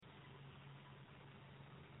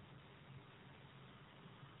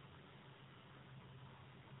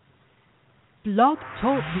Blog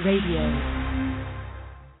Talk Radio.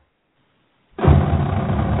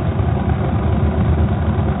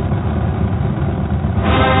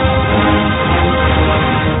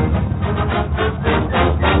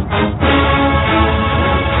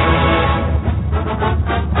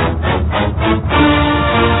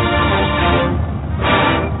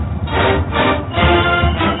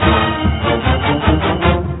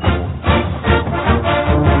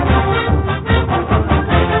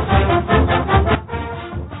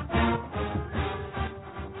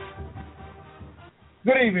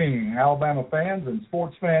 Alabama fans and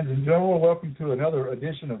sports fans in general, welcome to another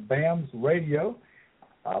edition of BAMS Radio,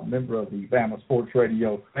 a member of the Bama Sports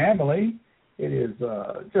Radio family. It is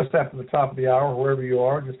just after the top of the hour, wherever you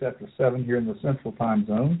are, just after 7 here in the Central Time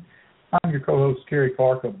Zone. I'm your co-host, Cary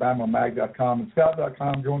Clark of BamaMag.com and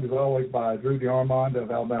Scout.com, joined as always by Drew DeArmond of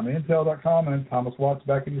AlabamaIntel.com and Thomas Watts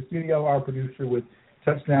back in the studio, our producer with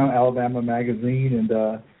Touchdown Alabama Magazine.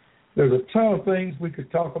 And there's a ton of things we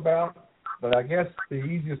could talk about. But I guess the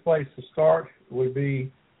easiest place to start would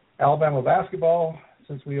be Alabama basketball,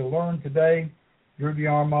 since we have learned today, Drew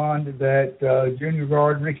DeArmond, that junior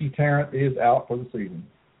guard Ricky Tarrant is out for the season.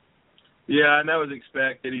 Yeah, and that was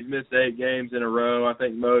expected. He's missed 8 games in a row. I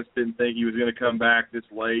think most didn't think he was going to come back this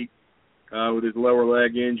late with his lower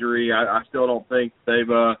leg injury. I still don't think they've,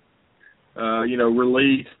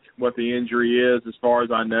 released what the injury is as far as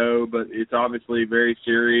I know, but it's obviously very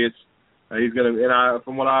serious. He's going to, and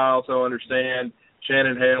from what I also understand,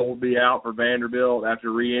 Shannon Hale will be out for Vanderbilt after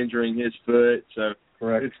re-injuring his foot. So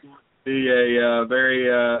correct. It's going to be a very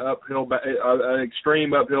an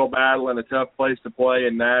extreme uphill battle and a tough place to play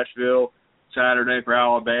in Nashville Saturday for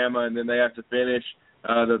Alabama, and then they have to finish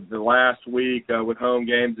the last week with home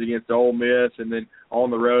games against Ole Miss, and then on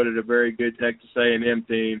the road at a very good Texas A&M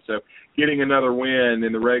team. So getting another win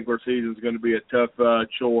in the regular season is going to be a tough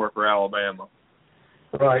chore for Alabama.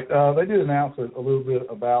 Right. They did announce a little bit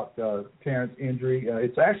about Terrence's injury.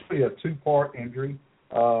 It's actually a 2-part injury.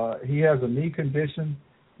 He has a knee condition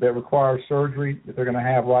that requires surgery that they're going to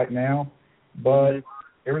have right now, but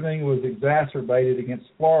everything was exacerbated against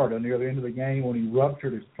Florida near the end of the game when he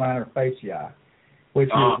ruptured his plantar fasciitis, which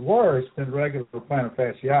is worse than regular plantar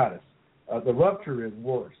fasciitis. The rupture is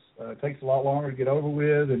worse. It takes a lot longer to get over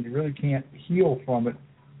with, and you really can't heal from it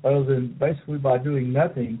other than basically by doing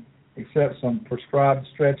nothing except some prescribed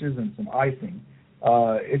stretches and some icing.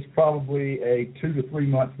 It's probably a 2 to 3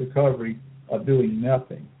 month recovery of doing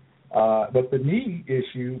nothing. But the knee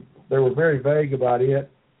issue, they were very vague about it.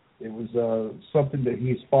 It was something that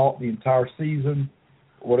he's fought the entire season.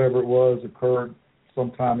 Whatever it was occurred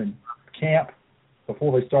sometime in camp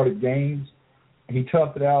before they started games. He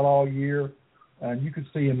toughed it out all year, and you could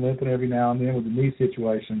see him limping every now and then with the knee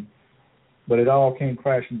situation. But it all came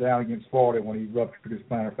crashing down against Florida when he ruptured his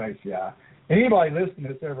plantar fasciitis. And anybody listening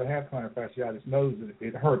that's ever had plantar fasciitis knows that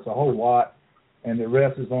it hurts a whole lot, and the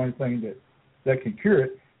rest is the only thing that can cure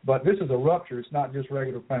it. But this is a rupture. It's not just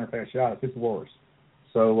regular plantar fasciitis. It's worse.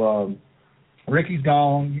 So Ricky's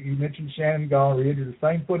gone. You mentioned Shannon gone. Re-injured the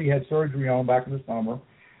same foot he had surgery on back in the summer.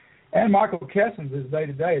 And Michael Kessens is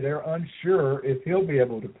day-to-day. They're unsure if he'll be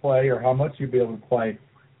able to play or how much he'll be able to play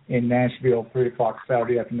in Nashville, 3 o'clock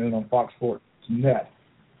Saturday afternoon on Fox Sports Net.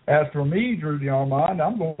 As for me, Drew DeArmond,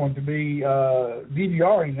 I'm going to be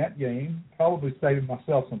DVRing that game, probably saving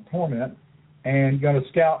myself some torment, and going to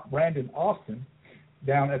scout Brandon Austin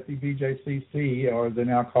down at the BJCC, or they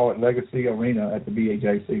now call it Legacy Arena at the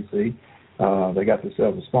BJCC. They got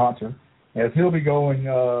themselves a sponsor, as he'll be going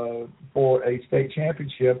for a state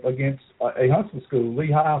championship against a Huntsville school,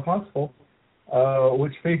 Lehigh of Huntsville,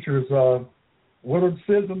 which features Willard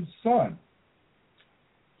Sism's son.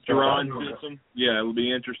 Jerron Sism. Yeah, it'll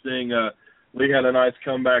be interesting. We had a nice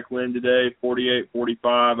comeback win today,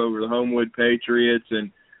 48-45 over the Homewood Patriots,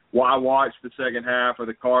 and I watched the second half of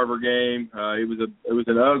the Carver game. It was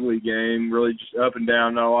an ugly game, really just up and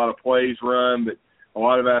down, not a lot of plays run, but a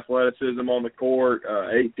lot of athleticism on the court,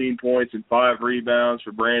 18 points and 5 rebounds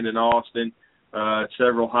for Brandon Austin,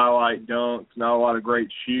 several highlight dunks, not a lot of great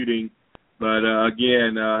shooting. But,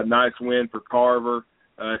 again, nice win for Carver,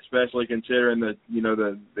 especially considering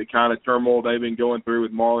the kind of turmoil they've been going through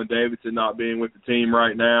with Marlon Davidson not being with the team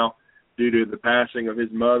right now due to the passing of his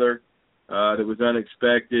mother. That was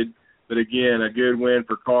unexpected. But, again, a good win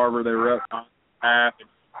for Carver. They were up half.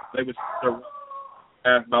 They was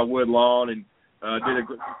half by Woodlawn and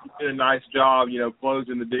did a nice job,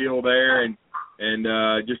 closing the deal there and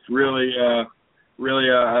just really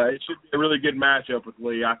it should be a really good matchup with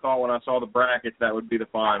Lee. I thought when I saw the brackets that would be the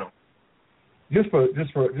final. Just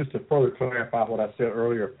to further clarify what I said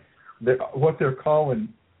earlier, what they're calling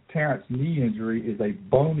Terrence's knee injury is a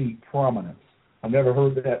bony prominence. I've never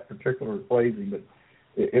heard that particular phrasing, but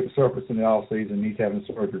it was surfaced in the off season. He's having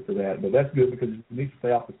surgery for that, but that's good because he needs to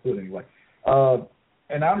stay off his foot anyway.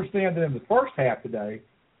 And I understand that in the first half today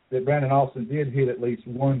that Brandon Austin did hit at least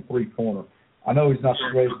one 3-pointer. I know he's not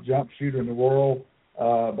the greatest jump shooter in the world,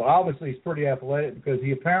 but obviously he's pretty athletic because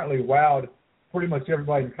he apparently wowed pretty much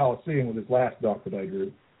everybody in the Coliseum with his last dunk today,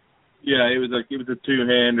 Drew. Yeah, it was a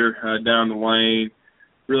two-hander down the lane.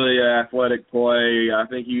 Really athletic play. I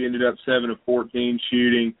think he ended up 7 of 14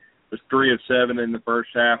 shooting. Was 3 of 7 in the first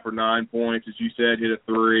half for 9 points, as you said, hit a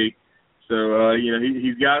 3. So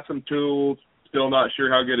he's got some tools. Still not sure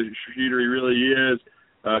how good a shooter he really is.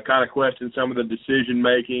 Kind of questioned some of the decision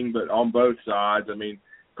making, but on both sides. I mean,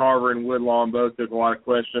 Carver and Woodlawn both took a lot of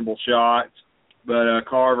questionable shots, but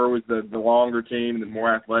Carver was the longer team, the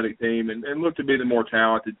more athletic team, and looked to be the more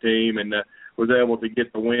talented team, and was able to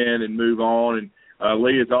get the win and move on. And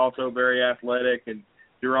Lee is also very athletic, and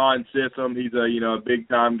DeArmond Sissum, he's a big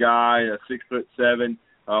time guy, a 6'7",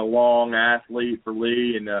 long athlete for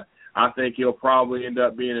Lee, and I think he'll probably end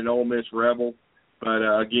up being an Ole Miss Rebel. But,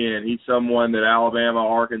 again, he's someone that Alabama,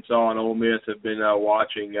 Arkansas, and Ole Miss have been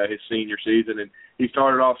watching his senior season. And he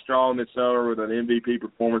started off strong this summer with an MVP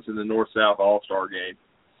performance in the North-South All-Star game.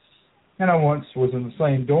 And I once was in the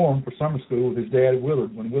same dorm for summer school with his dad,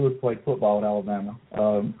 Willard, when Willard played football at Alabama.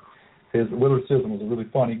 Willard Sissum was a really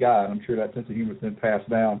funny guy, and I'm sure that sense of humor has been passed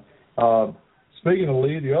down. Speaking of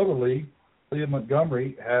Lee, the other Lee, Leah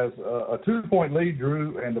Montgomery, has a 2-point lead,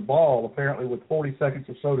 Drew, and the ball apparently with 40 seconds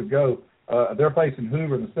or so to go. They're facing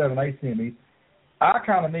Hoover in the 7A semis. I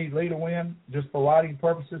kind of need Lee to win just for writing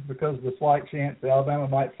purposes because of the slight chance that Alabama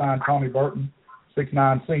might sign Tommy Burton,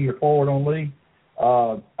 6'9" senior forward on Lee.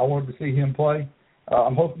 I wanted to see him play.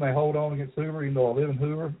 I'm hoping they hold on against Hoover, even though I live in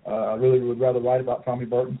Hoover. I really would rather write about Tommy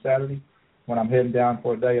Burton Saturday when I'm heading down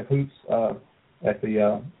for a day of hoops at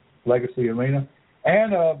the Legacy Arena.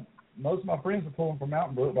 And most of my friends are pulling for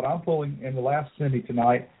Mountain Brook, but I'm pulling in the last semi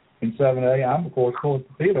tonight in 7A. I'm, of course, pulling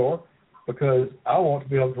for Theodore because I want to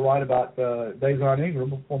be able to write about Dejon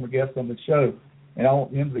Ingram, a former guest on the show, and I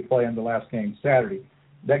want him to be playing the last game Saturday.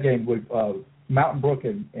 That game with Mountain Brook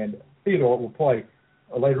and Theodore will play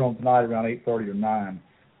later on tonight around 8:30 or 9.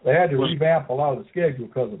 They had to revamp a lot of the schedule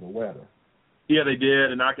because of the weather. Yeah, they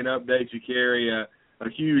did, and I can update you, Cary. A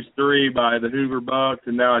huge 3 by the Hoover Bucks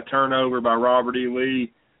and now a turnover by Robert E.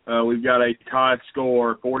 Lee. We've got a tied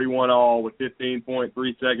score, 41-all, with 15.3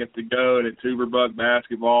 seconds to go, and it's Hoover Buck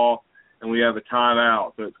basketball, and we have a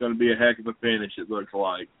timeout. So it's going to be a heck of a finish, it looks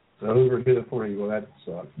like. So Hoover hit a 3. Well, that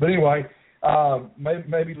sucks. But anyway,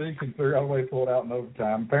 maybe Lee can figure out a way to pull it out in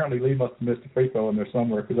overtime. Apparently Lee must have missed a free throw in there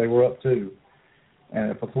somewhere because they were up 2.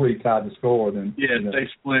 And if a 3 tied the score, then... Yeah, they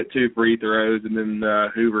split 2 free throws, and then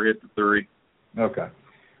Hoover hit the 3. Okay.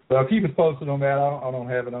 Well, keep us posted on that. I don't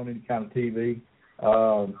have it on any kind of TV.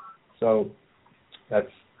 So that's...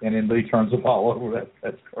 And then Lee turns the ball over.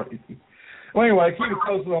 That's crazy. Well, anyway, keep us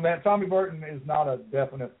posted on that. Tommy Burton is not a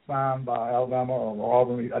definite sign by Alabama or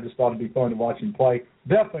Auburn. I just thought it'd be fun to watch him play.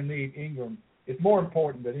 Definitely need Ingram. It's more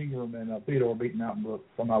important that Ingram and Theodore beat Mountain Brook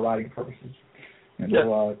for my writing purposes. And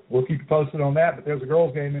we'll keep you posted on that. But there's a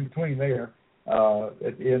girls' game in between there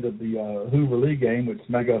at the end of the Hoover League game, which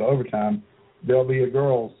may go to overtime. There'll be a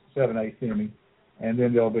girls' 7A semi, and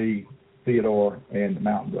then there'll be Theodore and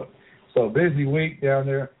Mountain Brook. So busy week down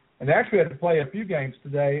there. And they actually had to play a few games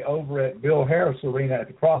today over at Bill Harris Arena at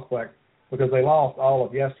the Crossplex because they lost all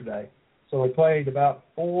of yesterday. So they played about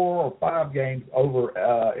 4 or 5 games over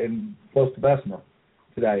in close to Bessemer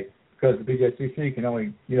today because the BJCC can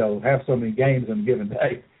only, have so many games in a given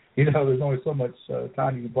day. There's only so much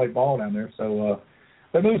time you can play ball down there. So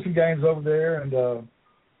they moved some games over there. And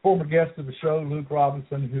former guest of the show, Luke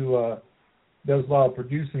Robinson, who does a lot of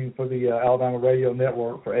producing for the Alabama Radio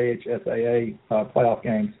Network for AHSAA playoff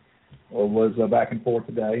games, was back and forth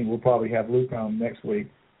today, and we'll probably have Luke on next week.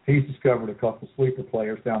 He's discovered a couple of sleeper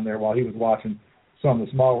players down there while he was watching some of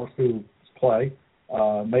the smaller schools play,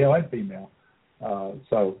 male and female.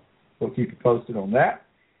 So we'll keep you posted on that.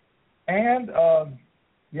 And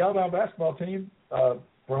the Alabama basketball team,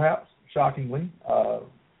 perhaps shockingly,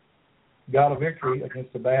 got a victory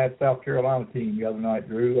against a bad South Carolina team the other night,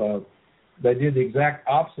 Drew. They did the exact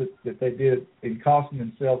opposite that they did in costing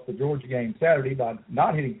themselves the Georgia game Saturday by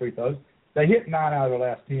not hitting free throws. They hit 9 out of their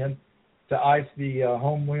last 10 to ice the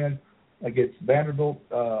home win against Vanderbilt.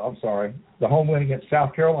 The home win against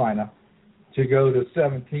South Carolina to go to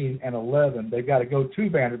 17-11. They've got to go to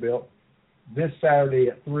Vanderbilt this Saturday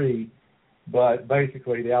at 3. But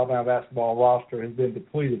basically, the Alabama basketball roster has been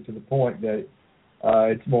depleted to the point that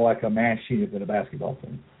it's more like a man sheet than a basketball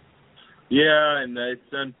team. Yeah, and it's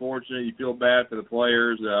unfortunate. You feel bad for the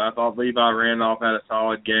players. I thought Levi Randolph had a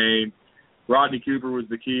solid game. Rodney Cooper was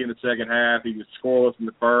the key in the second half. He was scoreless in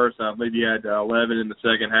the first. I believe he had 11 in the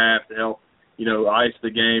second half to help, ice the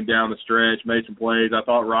game down the stretch, made some plays. I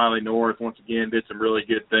thought Riley North, once again, did some really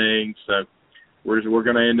good things. So we're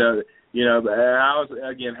going to end up, I was,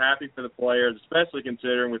 again, happy for the players, especially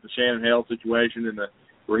considering with the Shannon Hale situation and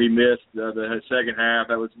where he missed the second half.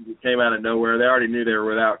 Came out of nowhere. They already knew they were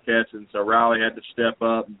without Kesson, so Riley had to step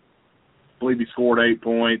up. I believe he scored 8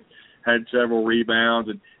 points, had several rebounds,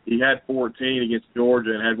 and he had 14 against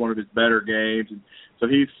Georgia and had one of his better games. And so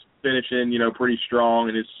he's finishing, pretty strong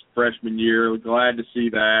in his freshman year. Glad to see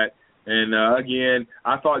that. And, again,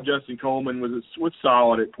 I thought Justin Coleman was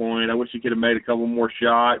solid at point. I wish he could have made a couple more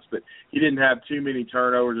shots, but he didn't have too many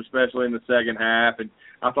turnovers, especially in the second half. And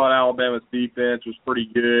I thought Alabama's defense was pretty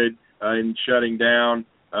good in shutting down,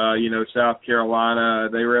 South Carolina.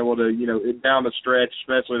 They were able to, down the stretch,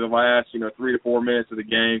 especially the last, 3 to 4 minutes of the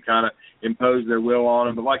game, kind of impose their will on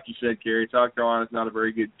them. But like you said, Cary, South Carolina's not a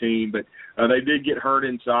very good team, but they did get hurt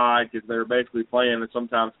inside because they were basically playing with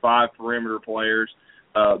sometimes 5 perimeter players.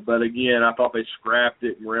 But, again, I thought they scrapped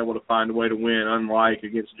it and were able to find a way to win, unlike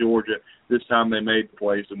against Georgia. This time they made the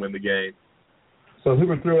plays to win the game. So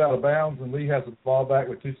Hoover threw out of bounds, and Lee has the ball back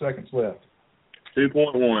with 2 seconds left.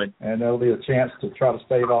 2.1. And there'll be a chance to try to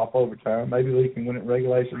stave off overtime. Maybe Lee can win it in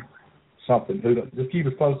regulation. Something. Just keep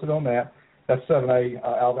us posted on that. That's 7A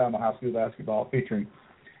Alabama High School basketball featuring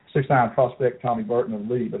 6'9" prospect Tommy Burton of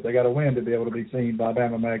Lee. But they got to win to be able to be seen by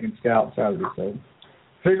Bama Mag and Scout Saturday. So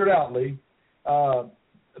figure it out, Lee.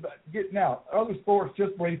 Now, other sports,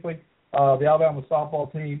 just briefly. The Alabama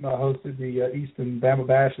softball team hosted the Easton Bama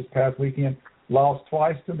Bash this past weekend. Lost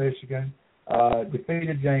twice to Michigan,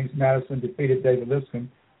 defeated James Madison, defeated David Lipscomb,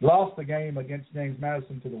 lost the game against James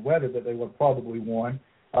Madison to the weather that they would have probably won,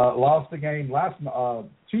 lost the game last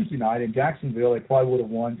Tuesday night in Jacksonville. They probably would have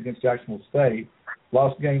won against Jacksonville State.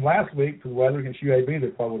 Lost the game last week to the weather against UAB. They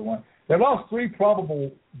probably would have won. They lost 3 probable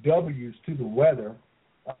W's to the weather,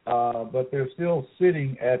 but they're still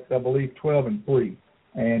sitting at, I believe, 12-3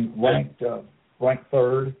 and ranked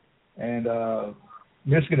third. And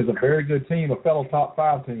Michigan is a very good team, a fellow top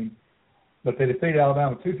 5 team, but they defeated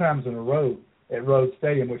Alabama 2 times in a row at Rhodes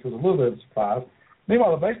Stadium, which was a little bit of a surprise.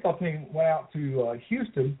 Meanwhile, the baseball team went out to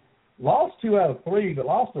Houston, lost 2 out of 3, but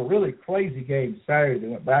lost a really crazy game Saturday. They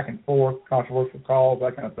went back and forth, controversial calls,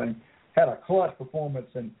 that kind of thing. Had a clutch performance,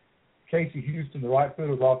 and Casey Houston, the right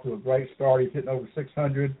fielder, was off to a great start. He's hitting over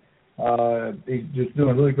 600. He's just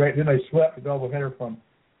doing really great. Then they swept the doubleheader from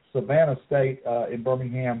Savannah State in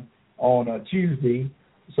Birmingham on Tuesday.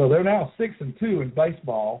 So they're now 6-2 in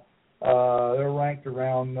baseball. They're ranked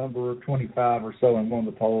around number 25 or so in one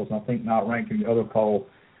of the polls, and I think not ranked in the other poll.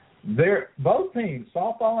 Both teams,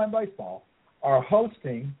 softball and baseball, are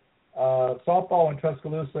hosting softball in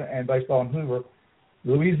Tuscaloosa and baseball in Hoover,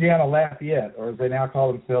 Louisiana Lafayette, or as they now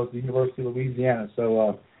call themselves, the University of Louisiana.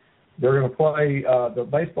 So they're going to play the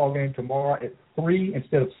baseball game tomorrow at 3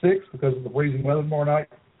 instead of 6 because of the freezing weather tomorrow night.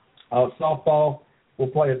 Softball will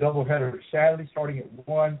play a doubleheader Saturday starting at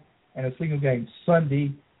 1 and a single game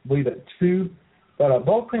Sunday, I believe at 2. But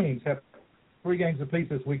both teams have 3 games apiece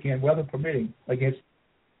this weekend, weather permitting, against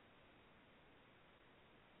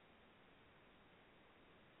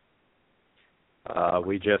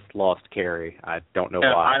we just lost Cary. I don't know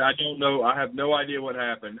why. I don't know. I have no idea what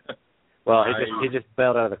happened. Well, he just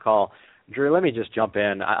bailed out of the call. Drew, let me just jump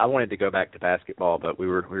in. I wanted to go back to basketball, but we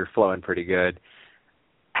were flowing pretty good.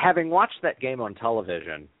 Having watched that game on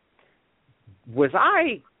television, was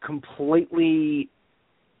I completely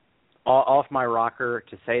off my rocker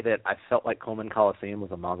to say that I felt like Coleman Coliseum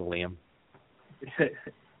was a mausoleum?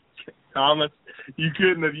 Thomas, you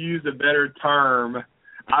couldn't have used a better term.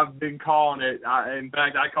 I've been calling it. In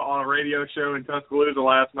fact, I called on a radio show in Tuscaloosa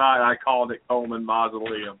last night. I called it Coleman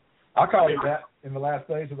Mausoleum. I called it that in the last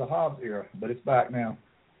days of the Hobbs era, but it's back now.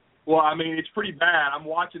 Well, I mean, it's pretty bad. I'm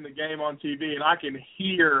watching the game on TV, and I can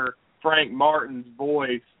hear Frank Martin's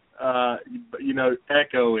voice,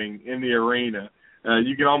 echoing in the arena.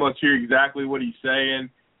 You can almost hear exactly what he's saying.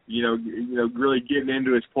 Really getting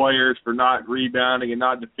into his players for not rebounding and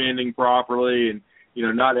not defending properly, and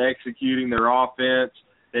not executing their offense.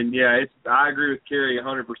 And yeah, I agree with Cary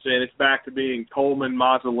 100%. It's back to being Coleman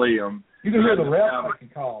Mausoleum. You can hear the ref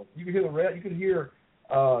making calls. You can hear the ref. You can hear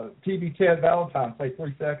TV Ted Valentine say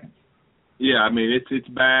 3 seconds. Yeah, I mean it's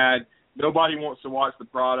bad. Nobody wants to watch the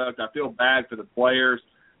product. I feel bad for the players.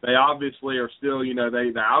 They obviously are still,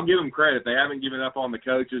 I'll give them credit. They haven't given up on the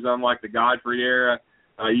coaches, unlike the Godfrey era.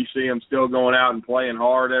 You see them still going out and playing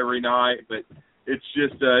hard every night, but it's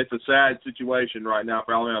just it's a sad situation right now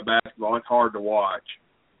for Alabama basketball. It's hard to watch.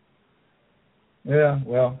 Yeah,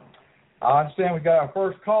 well, I understand we got our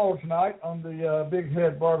first caller tonight on the Big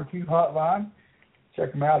Head Barbecue Hotline.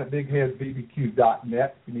 Check them out at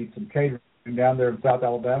bigheadbbq.net if you need some catering down there in South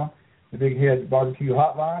Alabama. The Big Head Barbecue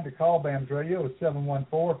Hotline to call BAMS Radio is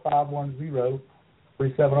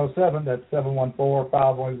 714-510-3707. That's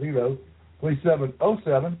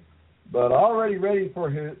 714-510-3707. But already ready for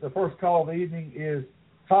the first call of the evening is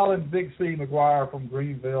Colin Big C. McGuire from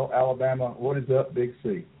Greenville, Alabama. What is up, Big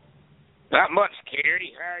C? Not much,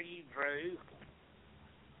 Cary. How are you, Drew?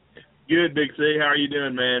 Good, Big C. How are you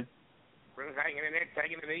doing, man? We're hanging in there,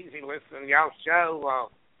 taking it easy, listening to y'all's show.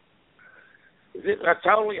 Is it a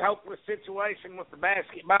totally hopeless situation with the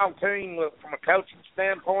basketball team from a coaching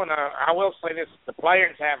standpoint? I will say this, the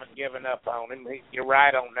players haven't given up on him. You're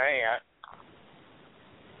right on that.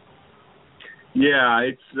 Yeah,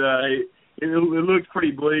 it looks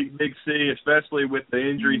pretty bleak, Big C, especially with the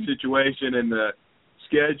injury situation and the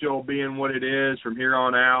schedule being what it is from here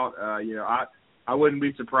on out. I wouldn't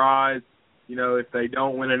be surprised, if they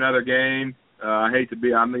don't win another game. I hate to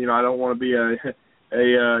be, I don't want to be a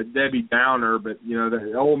Debbie Downer, but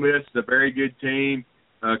the Ole Miss is a very good team.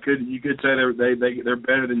 You could say they're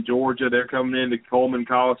better than Georgia. They're coming into Coleman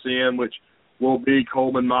Coliseum, which will be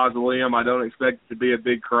Coleman Mausoleum. I don't expect it to be a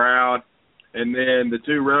big crowd. And then the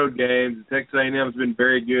two road games, Texas A&M has been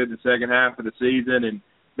very good the second half of the season, and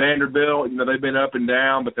Vanderbilt, they've been up and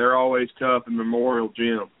down, but they're always tough in Memorial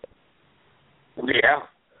Gym. Yeah.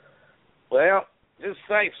 Well, just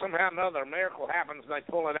say somehow or another a miracle happens and they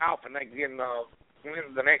pull it off and they get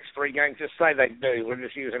win the next three games. Just say they do. We're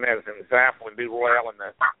just using that as an example and do well in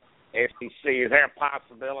the SEC. Is there a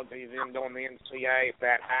possibility of them going to the NCAA if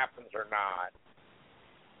that happens or not?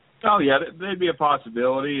 Oh, yeah, there'd be a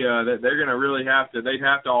possibility that they're going to really they'd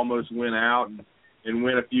have to almost win out and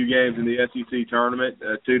win a few games in the SEC tournament,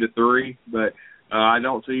 2-3, but I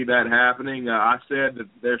don't see that happening. I said that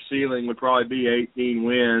their ceiling would probably be 18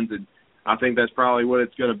 wins, and I think that's probably what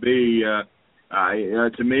it's going to be.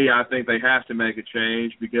 To me, I think they have to make a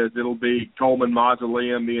change because it'll be Coleman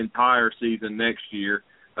Mausoleum the entire season next year.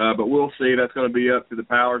 But we'll see. That's going to be up to the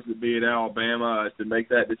powers that be at Alabama to make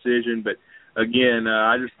that decision. But again,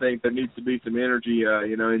 I just think there needs to be some energy,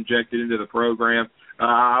 injected into the program.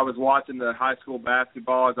 I was watching the high school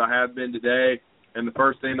basketball as I have been today, and the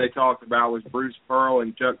first thing they talked about was Bruce Pearl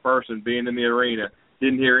and Chuck Person being in the arena.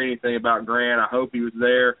 Didn't hear anything about Grant. I hope he was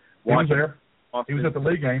there. He was there. He was at the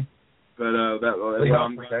league game. But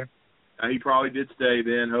he probably did stay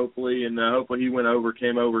then, hopefully, and hopefully he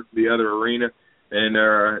came over to the other arena and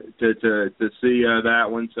to see that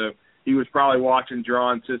one. So he was probably watching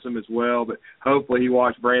Drawing System as well, but hopefully he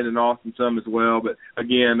watched Brandon Austin some as well. But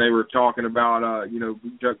again, they were talking about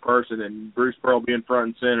Chuck Person and Bruce Pearl being front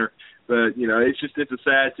and center. But it's a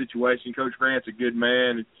sad situation. Coach Grant's a good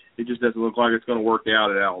man. And it just doesn't look like it's going to work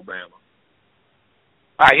out at Alabama.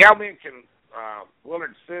 Y'all mentioned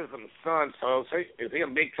Willard Sism's son, so is he a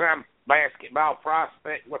big-time basketball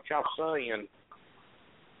prospect? What y'all saying?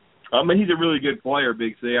 I mean, he's a really good player,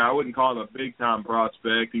 Big C. I wouldn't call him a big-time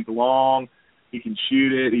prospect. He's long. He can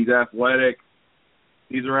shoot it. He's athletic.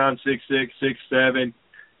 He's around 6'6", 6'7",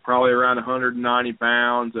 probably around 190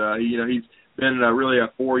 pounds. He's been really a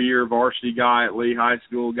 4-year varsity guy at Lee High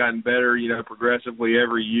School, gotten better, progressively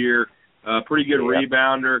every year. Pretty good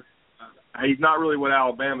rebounder. He's not really what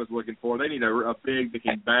Alabama's looking for. They need a big that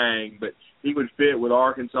can bang, but he would fit with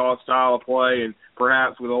Arkansas' style of play and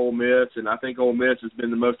perhaps with Ole Miss, and I think Ole Miss has been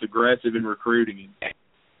the most aggressive in recruiting him.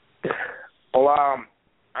 Well, all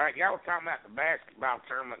right, y'all were talking about the basketball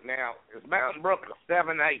tournament now. Is Mountain Brook a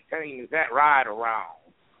 7-8 team? Is that right or wrong?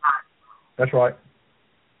 That's right.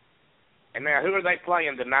 And now, who are they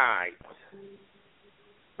playing tonight?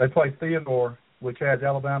 They play Theodore, which has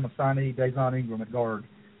Alabama signee Dazon Ingram at guard.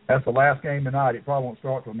 That's the last game tonight. It probably won't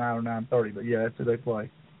start till 9 or 9:30, but yeah, that's who they play.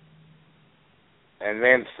 And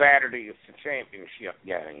then Saturday is the championship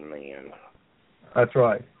game then. That's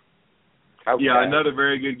right. Okay. Yeah, another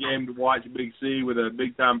very good game to watch, Big C, with a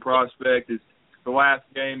big-time prospect is the last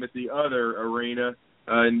game at the other arena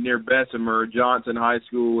near Bessemer, Johnson High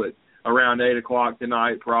School, at around 8 o'clock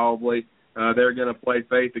tonight probably. They're going to play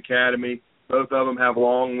Faith Academy. Both of them have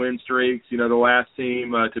long win streaks. The last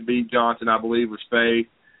team to beat Johnson, I believe, was Faith.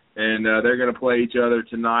 And they're going to play each other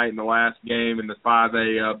tonight in the last game in the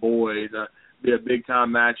 5A boys. Be a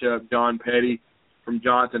big-time matchup. John Petty from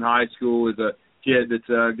Johnson High School is a kid that's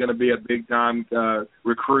going to be a big-time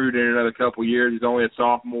recruit in another couple years. He's only a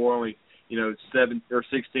sophomore, only 7 or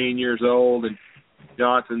 16 years old, and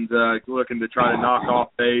Johnson's looking to try to knock off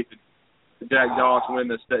Faith. Jack Doss win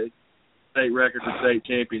the state. state record for state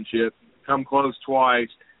championship. Come close twice.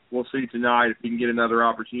 We'll see tonight if he can get another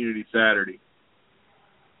opportunity Saturday.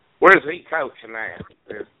 Where's he coaching at?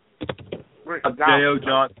 Where's J.O.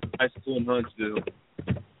 Johnson High School in Huntsville.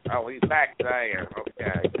 Oh, he's back there.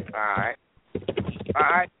 Okay. All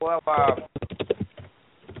right. Well,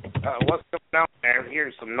 what's going on there? I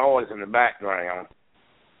hear some noise in the background.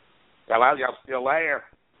 Hello, y'all still there?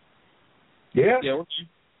 Yeah. Yeah.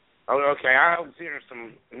 Oh, okay. I was hearing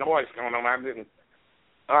some noise going on. I didn't.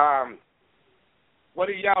 What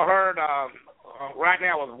have y'all heard right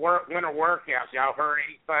now with winter workouts? Y'all heard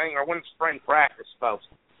anything? Or when's spring practice supposed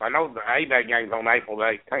to? I know the A-Day game's on April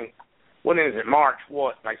 18th. When is it? March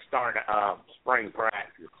what? They start spring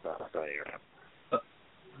practice there.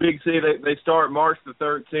 Big C, they start March the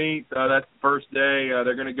 13th. That's the first day.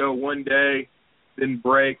 They're going to go one day, then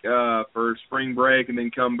break for spring break, and then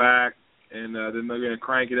come back. And then they're going to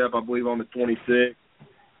crank it up, I believe, on the 26th.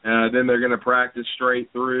 Then they're going to practice straight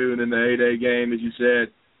through, and then the A-Day game, as you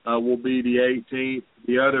said, will be the 18th.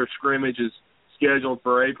 The other scrimmage is scheduled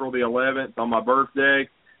for April the 11th on my birthday.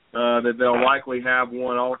 That they'll likely have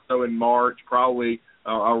one also in March, probably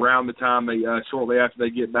around the time they shortly after they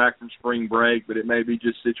get back from spring break, but it may be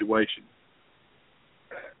just situation.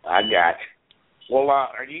 I got you. Well,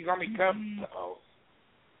 are you going to be covering?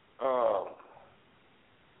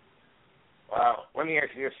 Let me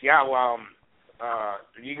ask you this, y'all. Are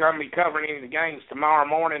you going to be covering any of the games tomorrow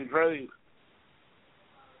morning, Drew?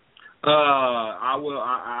 I will.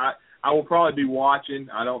 I will probably be watching.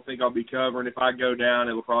 I don't think I'll be covering. If I go down,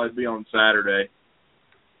 it will probably be on Saturday.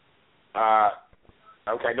 Okay.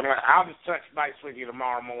 I'll just touch base with you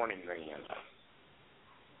tomorrow morning then.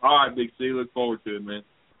 All right, Big C. Look forward to it, man.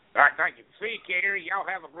 All right. Thank you. See you, Cary. Y'all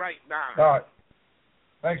have a great night. All right.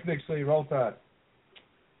 Thanks, Big C. Roll Tide.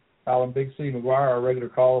 Alan Big C. McGuire, our regular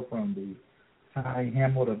caller from the tiny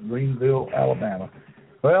hamlet of Greenville, Alabama.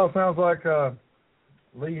 Well, it sounds like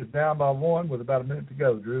Lee is down by 1 with about a minute to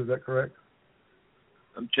go. Drew, is that correct?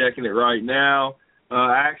 I'm checking it right now.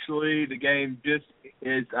 Actually, the game is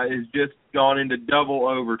just gone into double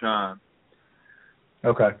overtime.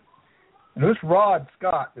 Okay. And this Rod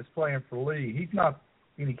Scott is playing for Lee. He's not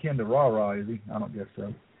any kin to Rah-Rah, is he? I don't guess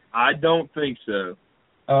so. I don't think so.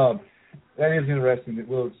 That is interesting that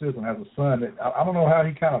Willard Sizzle has a son. I don't know how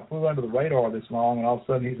he kind of flew under the radar this long, and all of a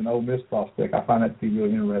sudden he's an Ole Miss prospect. I find that to be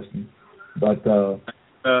really interesting. But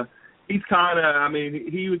he's kind of, I mean,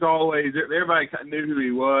 he was always, everybody knew who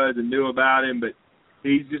he was and knew about him, but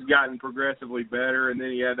he's just gotten progressively better. And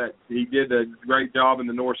then he did a great job in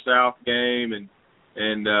the North-South game,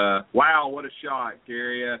 and wow, what a shot,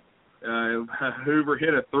 Cary. Hoover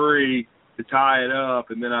hit a 3 to tie it up,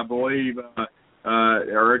 and then I believe, to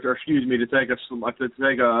take a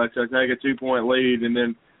 2-point lead, and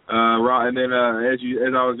then as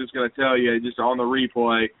I was just going to tell you, just on the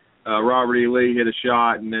replay, Robert E. Lee hit a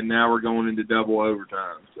shot, and then now we're going into double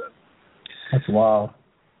overtime. So that's wild.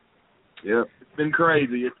 Yep, it's been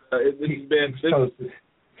crazy. It's been.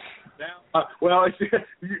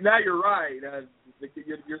 Now you're right.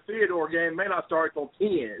 Your Theodore game may not start till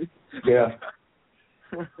 10. Yeah.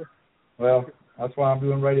 Well, that's why I'm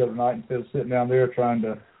doing radio tonight instead of sitting down there trying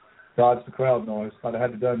to dodge the crowd noise. I'd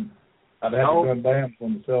have done BAMS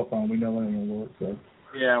on the cell phone. We know that ain't gonna work. So.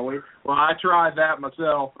 Yeah, I tried that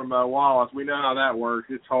myself from Wallace. We know how that works.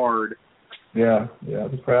 It's hard. Yeah,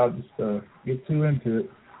 the crowd just gets too into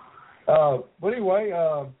it. But anyway,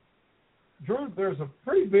 Drew, there's a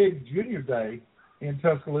pretty big junior day in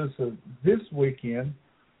Tuscaloosa this weekend,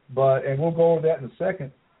 and we'll go over that in a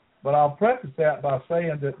second. But I'll preface that by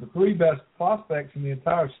saying that the 3 best prospects in the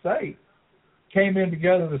entire state came in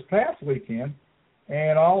together this past weekend,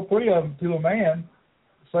 and all 3 of them, to a man,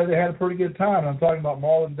 say they had a pretty good time. I'm talking about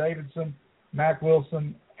Marlon Davidson, Mac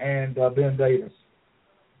Wilson, and Ben Davis.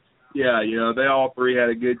 Yeah, they all 3 had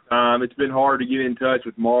a good time. It's been hard to get in touch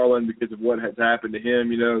with Marlon because of what has happened to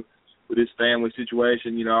him, with his family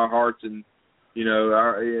situation. Our hearts and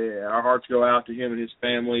our hearts go out to him and his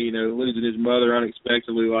family, losing his mother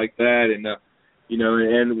unexpectedly like that. And,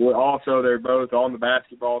 and also they're both on the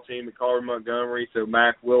basketball team at Carver Montgomery. So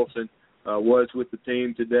Mac Wilson was with the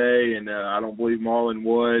team today, and I don't believe Marlon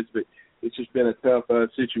was, but it's just been a tough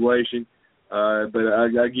situation. But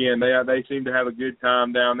again, they seem to have a good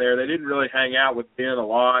time down there. They didn't really hang out with Ben a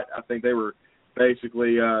lot. I think they were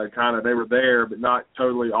basically they were there, but not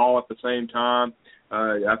totally all at the same time.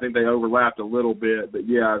 I think they overlapped a little bit, but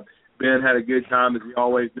yeah, Ben had a good time as he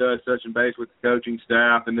always does, touching base with the coaching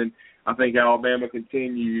staff, and then I think Alabama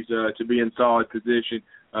continues to be in solid position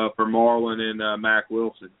for Marlon and Mac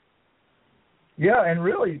Wilson. Yeah, and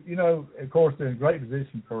really, of course, they're in great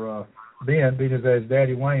position for Ben, because as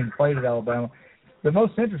Daddy Wayne played at Alabama. The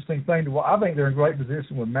most interesting thing I think they're in great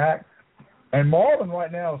position with Mac, and Marvin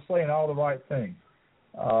right now is saying all the right things.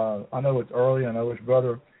 I know it's early. I know his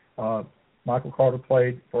brother Michael Carter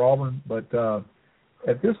played for Auburn, but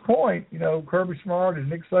at this point, Kirby Smart and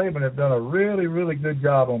Nick Saban have done a really, really good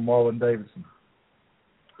job on Marlon Davidson.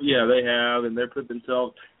 Yeah, they have, and they're putting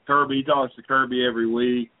themselves. Kirby talks to Kirby every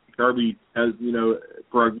week. Kirby has,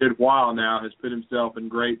 for a good while now, has put himself in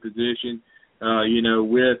great position,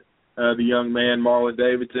 with the young man Marlon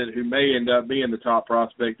Davidson, who may end up being the top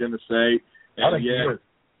prospect in the state. And, I think he is.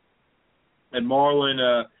 And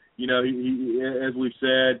Marlon, he, as we've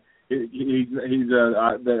said, he's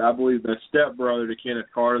I believe the stepbrother to Kenneth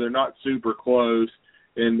Carter. They're not super close,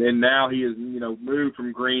 and now he has moved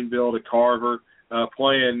from Greenville to Carver,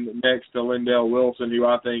 playing next to Lindell Wilson, who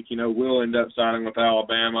I think will end up signing with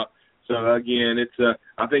Alabama. So again,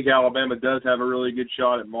 I think Alabama does have a really good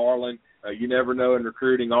shot at Marlon. You never know in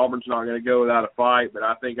recruiting. Auburn's not going to go without a fight, but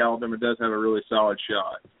I think Alabama does have a really solid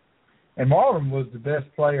shot. And Marlon was the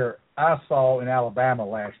best player I saw in Alabama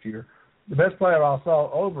last year. The best player I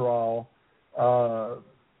saw overall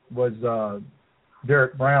was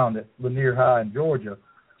Derek Brown at Lanier High in Georgia,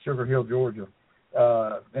 Sugar Hill, Georgia.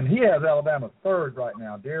 And he has Alabama third right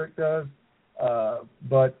now. Derek does.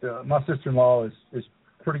 But my sister-in-law is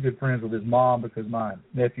pretty good friends with his mom because my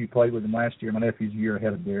nephew played with him last year. My nephew's a year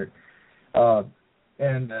ahead of Derek.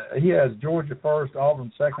 And he has Georgia first,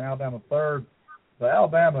 Auburn second, Alabama third. But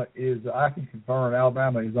Alabama I can confirm,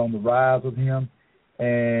 Alabama is on the rise with him.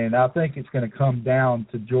 And I think it's going to come down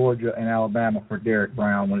to Georgia and Alabama for Derek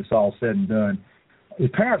Brown when it's all said and done. His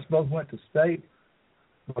parents both went to state,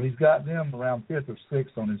 but he's got them around 5th or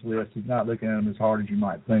 6th on his list. He's not looking at them as hard as you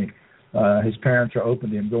might think. His parents are open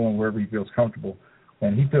to him going wherever he feels comfortable.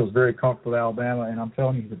 And he feels very comfortable at Alabama, and I'm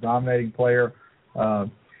telling you, he's a dominating player.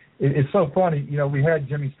 It's so funny. We had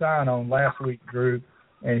Jimmy Stein on last week, Drew,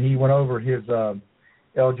 and he went over his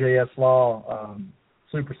LJS Law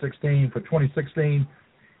Super 16 for 2016,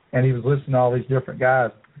 and he was listing all these different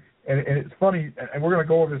guys. And it's funny, and we're going to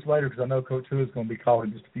go over this later because I know Coach Hood is going to be calling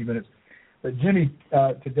in just a few minutes. But Jimmy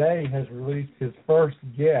today has released his first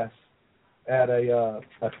guest at a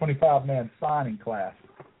 25-man signing class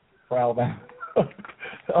for Alabama.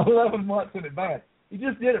 11 months in advance. He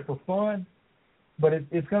just did it for fun, but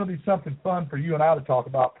it's going to be something fun for you and I to talk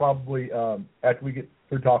about probably after we get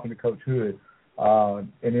through talking to Coach Hood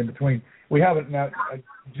and in between. We haven't now.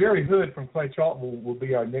 Jerry Hood from Clay Chalkville will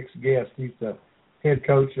be our next guest. He's the head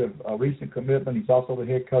coach of a recent commitment. He's also the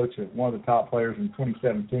head coach of one of the top players in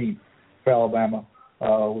 2017 for Alabama,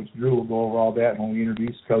 which Drew will go over all that when we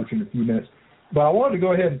introduce Coach in a few minutes. But I wanted to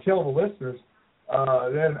go ahead and tell the listeners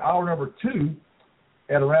that in hour number 2,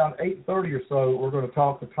 at around 8:30 or so, we're going to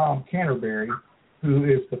talk to Tom Canterbury, who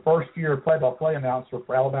is the first-year play-by-play announcer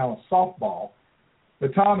for Alabama softball.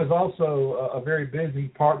 But Tom is also a very busy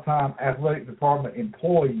part-time athletic department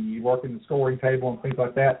employee, working the scoring table and things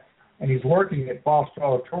like that. And he's working at Foster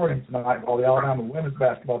Auditorium tonight while the Alabama women's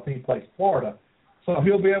basketball team plays Florida. So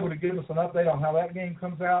he'll be able to give us an update on how that game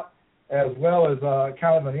comes out, as well as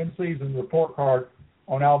kind of an in-season report card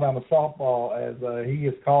on Alabama softball, as he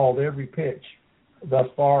has called every pitch thus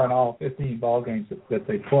far in all 15 ball games that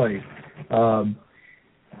they played. So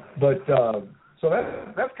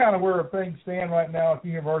that's kind of where things stand right now at the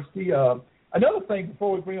university. Another thing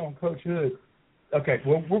before we bring on Coach Hood, okay,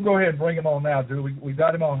 we'll go ahead and bring him on now, Drew. We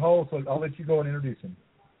got him on hold, so I'll let you go and introduce him.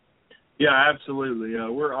 Yeah, absolutely.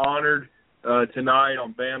 We're honored tonight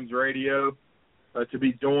on BAMS Radio to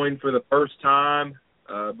be joined for the first time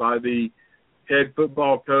by the head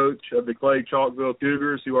football coach of the Clay Chalkville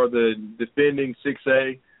Cougars, who are the defending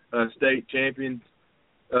 6A state champions.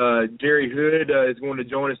 Jerry Hood is going to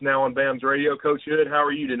join us now on BAMS Radio. Coach Hood, how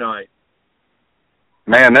are you tonight?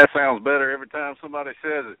 Man, that sounds better every time somebody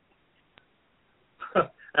says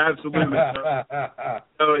it. Absolutely.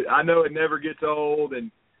 I know it never gets old, and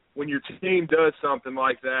when your team does something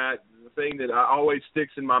like that, the thing that always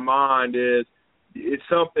sticks in my mind is it's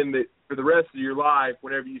something that for the rest of your life,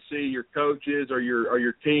 whenever you see your coaches or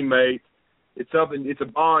your teammates, it's a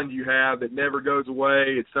bond you have that never goes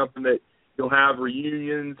away. It's something that you'll have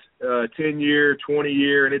reunions, 10-year,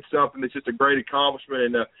 20-year, and it's something that's just a great accomplishment.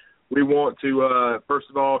 And we want to, first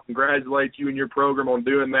of all, congratulate you and your program on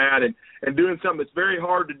doing that and doing something that's very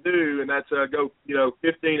hard to do, and that's go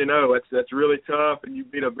 15-0. That's really tough, and you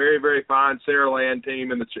beat a very, very fine Saraland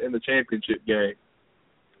team in the championship game.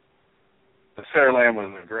 The Saraland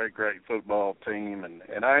was a great, great football team,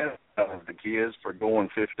 and I have the kids for going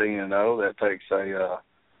 15-0. That takes a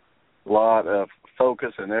lot of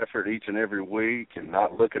focus and effort each and every week and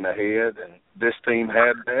not looking ahead, and this team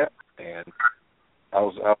had that, and I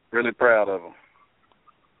was really proud of him.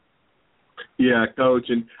 Yeah, Coach,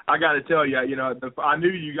 and I got to tell you, I knew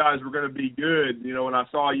you guys were going to be good. When I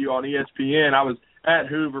saw you on ESPN, I was at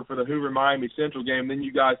Hoover for the Hoover-Miami Central game. Then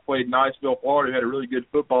you guys played Niceville, Florida, who had a really good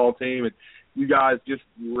football team, and you guys just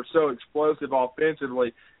were so explosive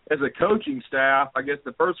offensively. As a coaching staff, I guess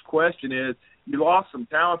the first question is, you lost some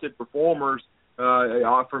talented performers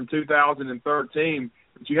from 2013,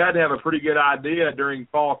 but you had to have a pretty good idea during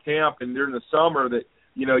fall camp and during the summer that,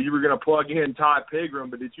 you were going to plug in Todd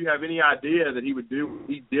Pigram, but did you have any idea that he would do what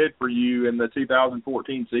he did for you in the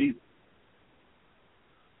 2014 season?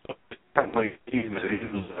 Certainly, he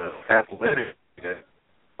was athletic,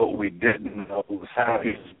 but we didn't know was how he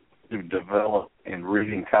was to develop in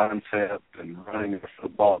reading concept and running a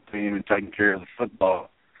football team and taking care of the football.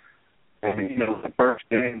 And, the first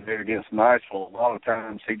game there against Niceville, a lot of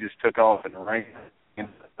times he just took off and ran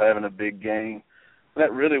instead of having a big game.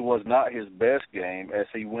 That really was not his best game. As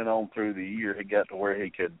he went on through the year, he got to where he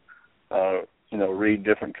could, read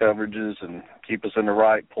different coverages and keep us in the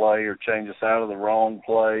right play or change us out of the wrong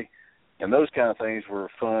play. And those kind of things were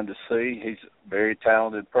fun to see. He's a very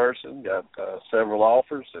talented person, got several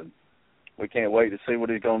offers, and we can't wait to see what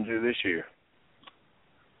he's going to do this year.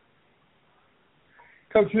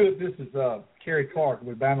 Coach Hood, this is Cary Clark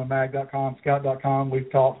with BamaMag.com, Scout.com.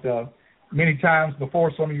 We've talked many times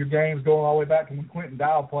before some of your games, going all the way back to when Quentin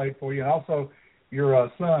Dial played for you, and also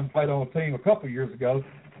your son played on a team a couple of years ago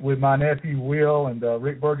with my nephew Will and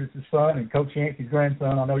Rick Burgess' son and Coach Yancey's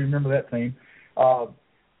grandson. I know you remember that team.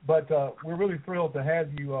 But we're really thrilled to have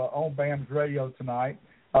you on BAMS Radio tonight.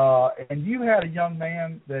 And you had a young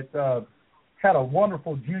man that had a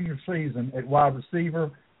wonderful junior season at wide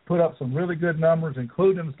receiver, put up some really good numbers,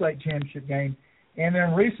 including the state championship game, and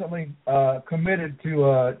then recently committed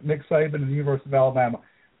to Nick Saban and the University of Alabama.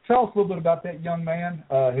 Tell us a little bit about that young man,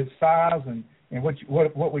 his size, and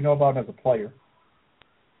what we know about him as a player.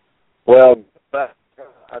 Well,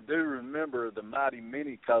 I do remember the mighty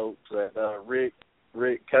mini coach that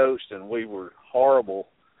Rick coached, and we were horrible,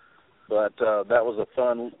 but that was a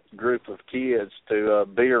fun group of kids to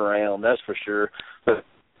be around, that's for sure. But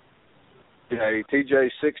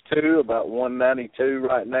TJ's 6'2", about 192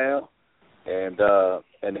 right now,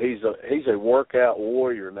 and he's a workout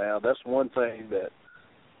warrior now. That's one thing that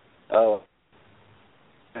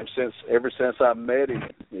ever since I met him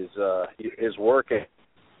is his workout.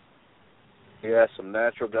 He has some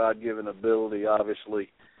natural God-given ability,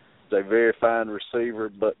 obviously. He's a very fine receiver,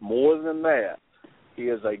 but more than that, he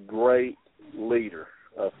is a great leader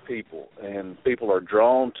of people, and people are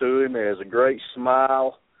drawn to him. He has a great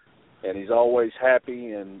smile, and he's always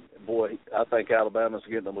happy, and, boy, I think Alabama's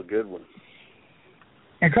getting him a good one.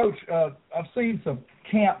 And, Coach, I've seen some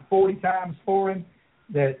camp 40 times for him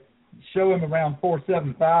that show him around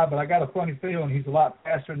 4.75, but I got a funny feeling he's a lot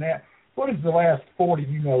faster than that. What is the last 40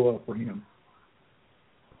 you know of for him?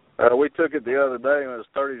 We took it the other day when it was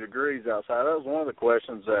 30 degrees outside. That was one of the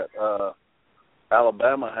questions that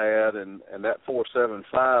Alabama had, and that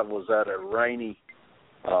 4.75 was at a rainy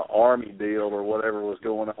Army deal or whatever was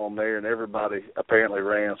going on there, and everybody apparently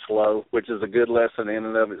ran slow, which is a good lesson in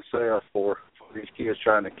and of itself for these kids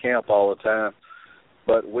trying to camp all the time.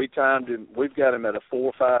 But we timed him. We've got him at a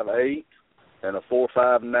 4.58 and a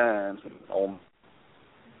 4.59 on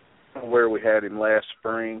where we had him last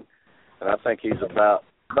spring, and I think he's about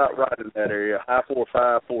right in that area, high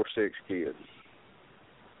 4.5, 4.6 kid.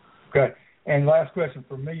 Okay. And last question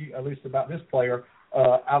for me, at least about this player.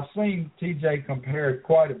 I've seen TJ compared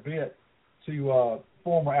quite a bit to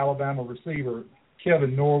former Alabama receiver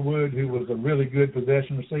Kevin Norwood, who was a really good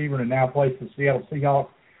possession receiver and now plays for the Seattle Seahawks.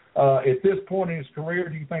 At this point in his career,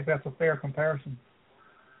 do you think that's a fair comparison?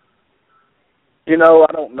 I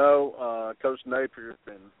don't know. Coach Napier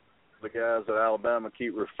and the guys at Alabama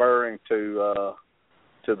keep referring to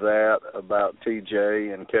that about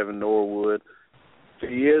TJ and Kevin Norwood. If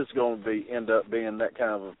he is going to end up being that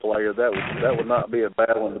kind of a player, that would not be a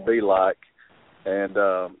bad one to be like. And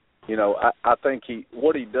I think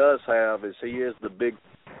what he does have is he is the big,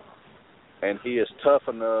 and he is tough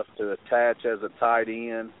enough to attach as a tight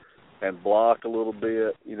end and block a little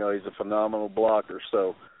bit. He's a phenomenal blocker.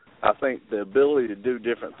 So I think the ability to do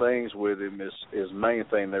different things with him is the main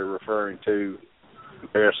thing they're referring to in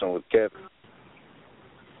comparison with Kevin.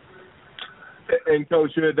 And,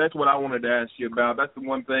 Coach Hood, that's what I wanted to ask you about. That's the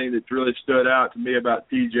one thing that's really stood out to me about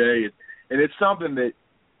TJ. And it's something that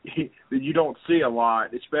you don't see a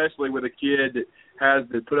lot, especially with a kid that has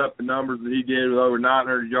to put up the numbers that he did with over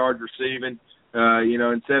 900 yards receiving,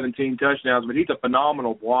 and 17 touchdowns. But he's a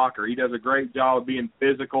phenomenal blocker. He does a great job of being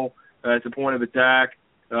physical at the point of attack.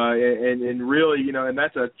 And really, and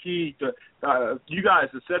that's a key to you guys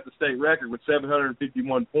to set the state record with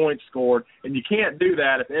 751 points scored, and you can't do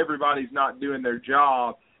that if everybody's not doing their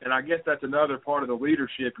job. And I guess that's another part of the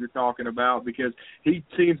leadership you're talking about, because he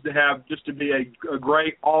seems to have just to be a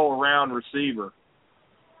great all-around receiver.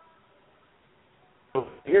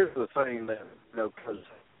 Here's the thing that, because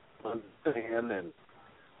understand and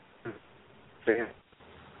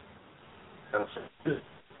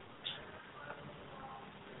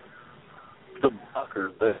the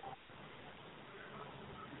blocker that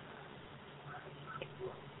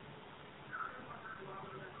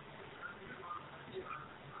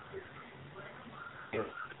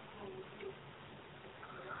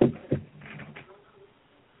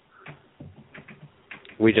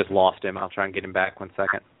we just lost him. I'll try and get him back 1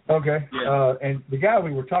 second. Okay. Yeah. And the guy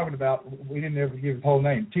we were talking about, we didn't ever give his whole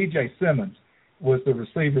name. T.J. Simmons was the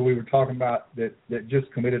receiver we were talking about that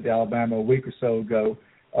just committed to Alabama a week or so ago.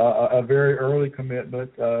 A very early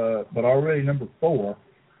commitment, but already number 4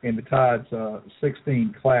 in the Tide's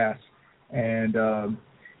 16 class. And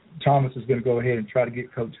Thomas is going to go ahead and try to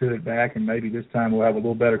get Coach Hood back, and maybe this time we'll have a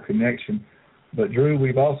little better connection. But, Drew,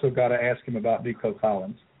 we've also got to ask him about Nico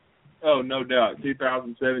Collins. Oh, no doubt.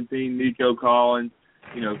 2017, Nico Collins,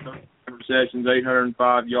 5 receptions,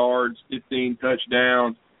 805 yards, 15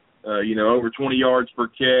 touchdowns, over 20 yards per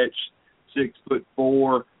catch,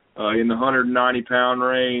 6'4", in the 190-pound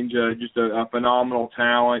range, just a phenomenal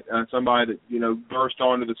talent, somebody that, burst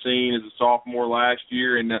onto the scene as a sophomore last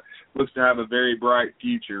year and looks to have a very bright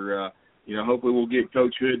future. Hopefully we'll get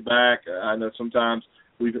Coach Hood back. I know sometimes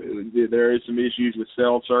there is some issues with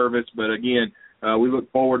cell service, but, again, we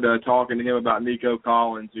look forward to talking to him about Nico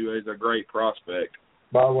Collins, who is a great prospect.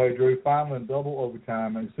 By the way, Drew, final in double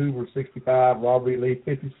overtime, and it's Hoover 65, Robert Lee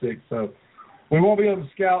 56. So we won't be able to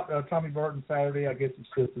scout Tommy Burton Saturday. I guess it's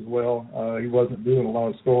just as well. He wasn't doing a lot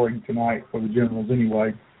of scoring tonight for the Generals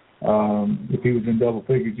anyway. If he was in double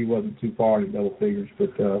figures, he wasn't too far in double figures.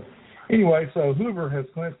 But anyway, so Hoover has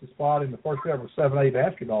clinched a spot in the first ever 7A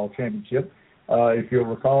basketball championship. If you'll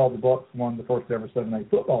recall, the Bucks won the first ever 7A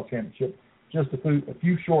football championship just a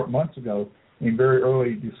few short months ago in very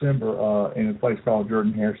early December in a place called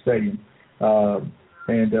Jordan-Hare Stadium.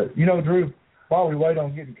 Drew, while we wait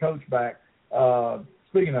on getting Coach back,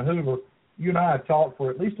 speaking of Hoover, you and I have talked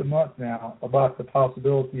for at least a month now about the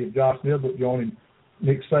possibility of Josh Niblett joining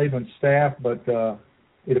Nick Saban's staff, but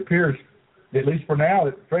it appears, at least for now,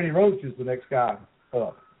 that Freddie Roach is the next guy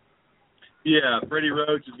up. Yeah, Freddie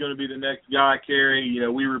Roach is going to be the next guy, Cary.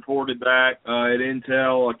 We reported back at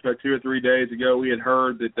Intel 2 or 3 days ago. We had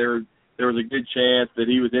heard that there was a good chance that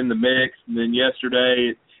he was in the mix, and then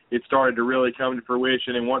yesterday it started to really come to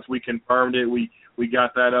fruition, and once we confirmed it, we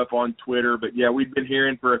got that up on Twitter. But, yeah, we've been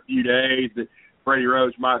hearing for a few days that Freddie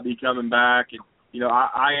Roach might be coming back, and,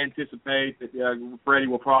 I anticipate that Freddie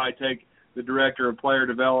will probably take the director of player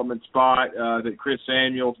development spot that Chris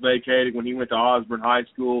Samuels vacated when he went to Osborne High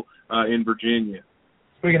School in Virginia.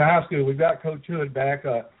 Speaking of high school, we've got Coach Hood back.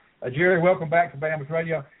 Jerry, welcome back to BAMS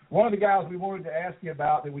Radio. One of the guys we wanted to ask you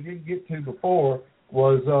about that we didn't get to before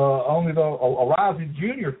was only a rising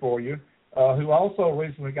junior for you, who also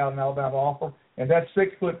recently got an Alabama offer, and that's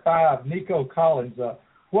 6'5" Nico Collins.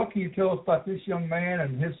 What can you tell us about this young man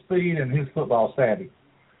and his speed and his football savvy?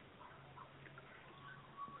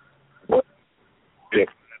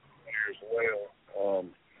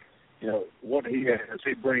 What he has,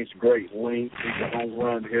 he brings great length. He's a home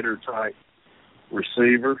run hitter type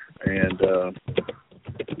receiver, and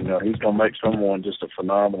he's going to make someone just a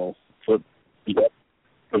phenomenal foot.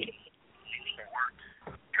 Coaching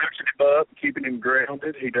him up, keeping him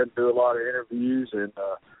grounded. He doesn't do a lot of interviews, and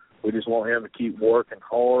we just want him to keep working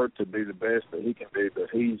hard to be the best that he can be. But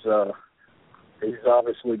he's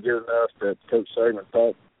obviously good enough that Coach Saban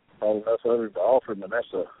thought enough of him to offer him, and that's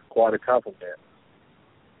quite a compliment.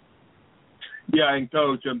 Yeah, and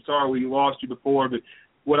Coach, I'm sorry we lost you before, but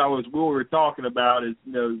what we were talking about is,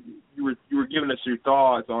 you were giving us your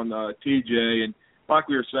thoughts on TJ, and like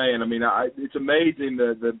we were saying, it's amazing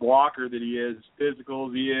the blocker that he is, as physical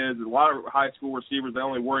as he is. A lot of high school receivers, they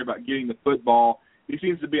only worry about getting the football. He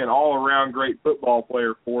seems to be an all-around great football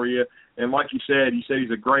player for you, and like you said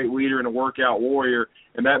he's a great leader and a workout warrior,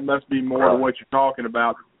 and that must be more of what you're talking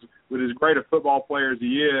about. With as great a football player as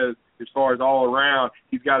he is, as far as all around,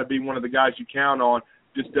 he's got to be one of the guys you count on.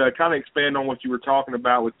 Just kind of expand on what you were talking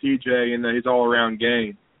about with TJ and his all-around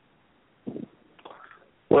game.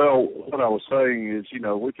 Well, what I was saying is,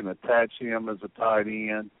 we can attach him as a tight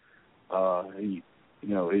end.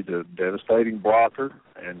 He's a devastating blocker,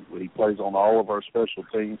 and he plays on all of our special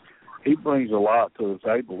teams. He brings a lot to the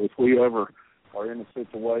table. If we ever are in a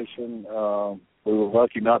situation we were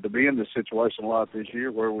lucky not to be in this situation a lot this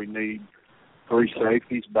year where we need 3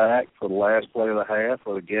 safeties back for the last play of the half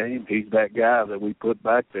of the game. He's that guy that we put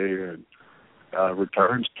back there and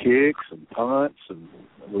returns kicks and punts, and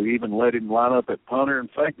we even let him line up at punter and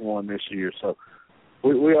fake one this year. So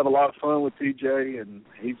we have a lot of fun with TJ, and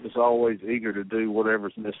he's just always eager to do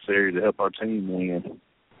whatever's necessary to help our team win.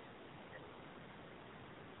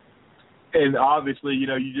 And obviously, you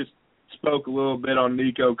just spoke a little bit on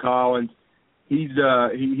Nico Collins. He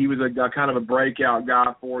was a kind of a breakout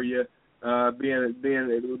guy for you, being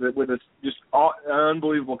with a just an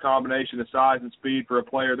unbelievable combination of size and speed for a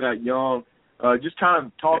player that young. Just kind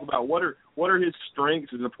of talk about what are his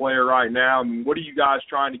strengths as a player right now, and what are you guys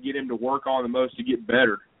trying to get him to work on the most to get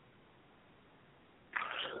better?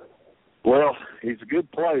 Well, he's a good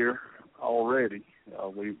player already.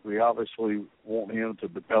 We obviously want him to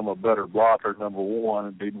become a better blocker, number one,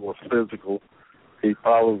 and be more physical. He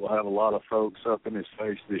probably will have a lot of folks up in his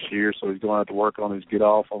face this year, so he's going to have to work on his get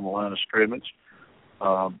off on the line of scrimmage.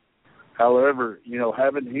 However,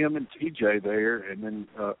 having him and TJ there, and then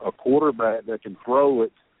a quarterback that can throw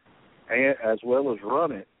it and as well as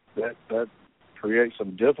run it, that creates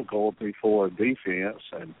some difficulty for a defense.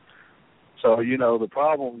 And so, the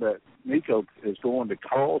problem that Nico is going to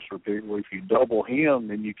cause for people, if you double him,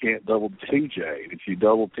 then you can't double TJ. If you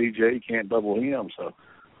double TJ, you can't double him. So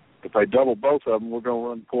if they double both of them, we're going to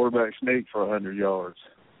run quarterback sneak for 100 yards.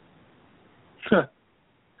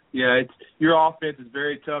 Yeah, your offense is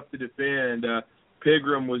very tough to defend.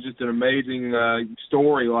 Pigram was just an amazing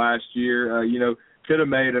story last year. Could have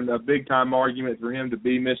made a big-time argument for him to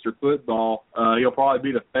be Mr. Football. He'll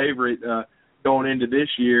probably be the favorite going into this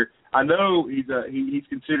year. I know he's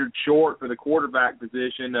considered short for the quarterback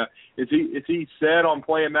position. Is he set on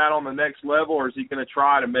playing that on the next level, or is he going to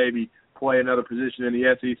try to maybe play another position in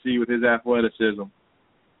the SEC with his athleticism?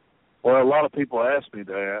 Well, a lot of people ask me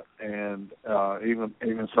that, and even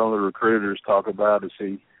some of the recruiters talk about, is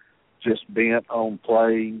he just bent on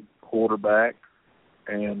playing quarterback?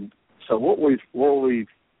 And so what we've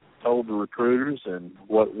told the recruiters, and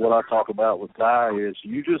what I talk about with Ty, is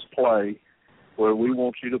you just play where we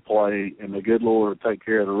want you to play, and the good Lord will take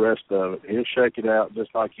care of the rest of it. He'll shake it out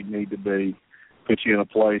just like you need to be, put you in a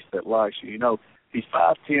place that likes you. He's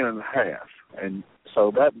 5'10" and a half, and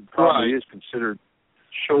so that probably is considered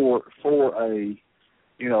short for a,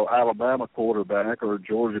 Alabama quarterback or a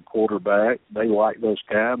Georgia quarterback. They like those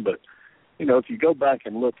kind, but, if you go back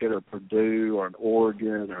and look at a Purdue or an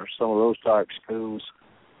Oregon or some of those type schools,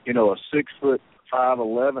 a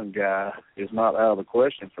 6'5'11" guy is not out of the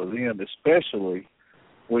question for them, especially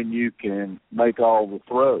when you can make all the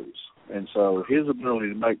throws. And so his ability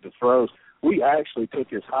to make the throws, we actually took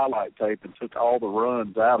his highlight tape and took all the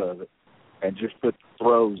runs out of it and just put the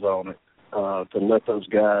throws on it to let those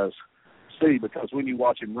guys see, because when you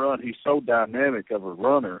watch him run, he's so dynamic of a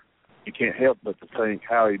runner, you can't help but to think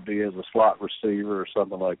how he'd be as a slot receiver or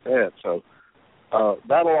something like that. So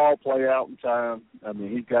that'll all play out in time. I mean,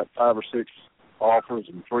 he's got 5 or 6 offers,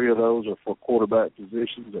 and 3 of those are for quarterback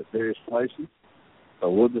positions at various places. So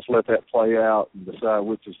we'll just let that play out and decide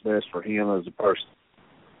which is best for him as a person.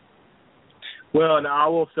 Well, and I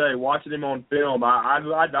will say, watching him on film, I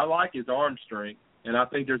like his arm strength, and I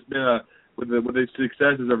think there's been with his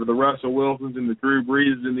successes over the Russell Wilsons and the Drew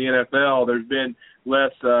Breeses in the NFL, there's been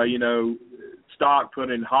less stock put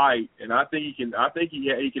in height, and I think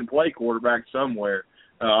he can play quarterback somewhere.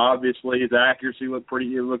 Obviously, his accuracy looks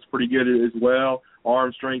pretty good as well.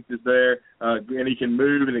 Arm strength is there, and he can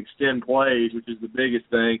move and extend plays, which is the biggest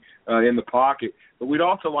thing in the pocket. But we'd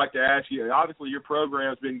also like to ask you, obviously your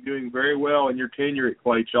program's been doing very well in your tenure at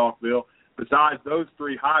Clay Chalkville. Besides those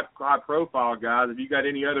 3 high-profile guys, have you got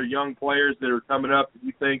any other young players that are coming up that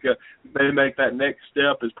you think may make that next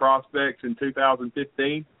step as prospects in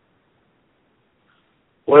 2015?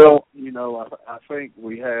 Well, I think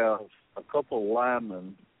we have a couple of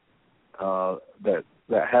linemen that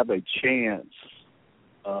have a chance.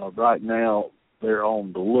 Right now, they're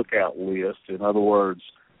on the lookout list. In other words,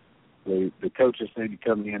 the coaches need to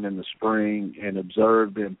come in the spring and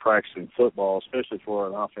observe them practicing football, especially for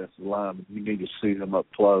an offensive lineman. You need to see them up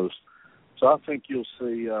close. So I think you'll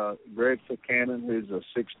see Greg Buchanan, who's a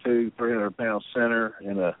 6'2", 300-pound center,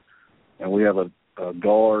 and we have a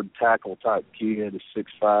guard tackle type kid, a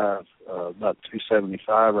 6'5", about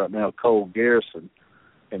 275 right now, Cole Garrison.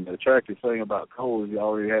 And the attractive thing about Cole is he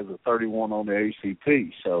already has a 31 on the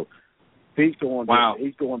ACT, so he's going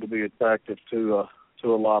to be attractive to a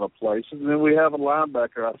lot of places. And then we have a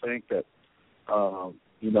linebacker, I think, that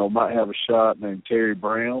might have a shot named Terry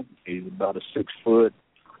Brown. He's about a 6',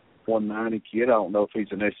 190 kid. I don't know if he's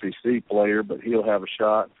an SEC player, but he'll have a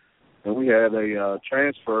shot. And we had a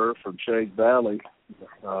transfer from Shade Valley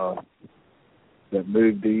that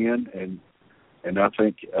moved in, and I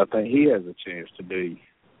think he has a chance to be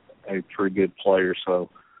a pretty good player. So,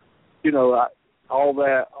 all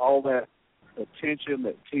that attention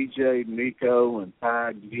that TJ, Nico, and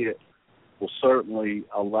Ty get will certainly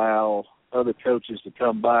allow other coaches to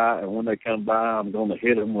come by, and when they come by, I'm going to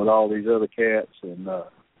hit them with all these other cats, and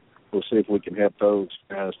we'll see if we can help those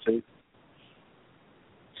guys too.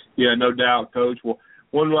 Yeah, no doubt, Coach. Well,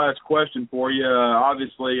 one last question for you.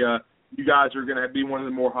 Obviously, you guys are going to be one of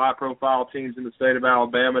the more high-profile teams in the state of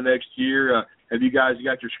Alabama next year. Have you guys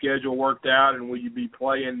got your schedule worked out, and will you be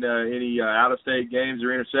playing any out-of-state games or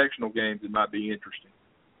intersectional games that might be interesting?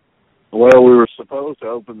 Well, we were supposed to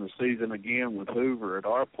open the season again with Hoover at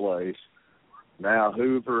our place. Now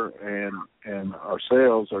Hoover and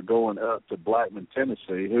ourselves are going up to Blackman,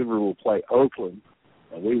 Tennessee. Hoover will play Oakland,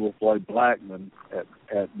 and we will play Blackman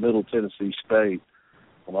at Middle Tennessee State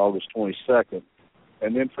on August 22nd.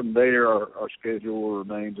 And then from there, our schedule will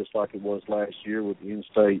remain just like it was last year with the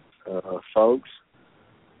in-state folks.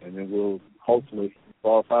 And then we'll hopefully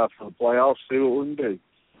qualify for the playoffs, see what we can do.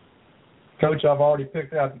 Coach, I've already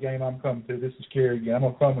picked out the game I'm coming to. This is Cary again. I'm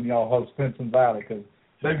going to come when y'all host Pinson Valley because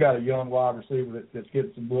they've got a young wide receiver that's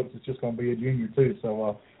getting some looks. It's just going to be a junior, too.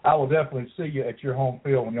 So I will definitely see you at your home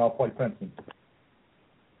field when y'all play Pinson.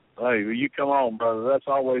 Hey, well, you come on, brother. That's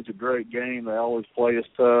always a great game. They always play us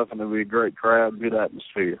tough, and it'll be a great crowd, good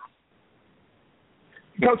atmosphere.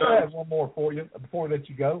 Coach, I have one more for you before I let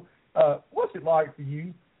you go. What's it like for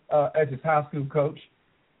you as his high school coach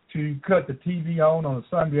to cut the TV on a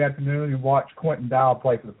Sunday afternoon and watch Quentin Dowell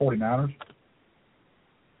play for the 49ers?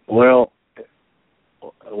 Well,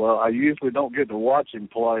 I usually don't get to watch him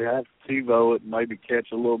play. I have to TiVo it and maybe catch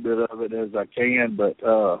a little bit of it as I can, but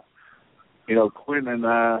Quentin and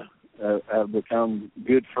I have become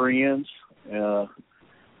good friends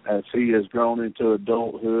as he has grown into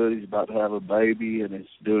adulthood. He's about to have a baby, and he's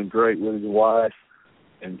doing great with his wife,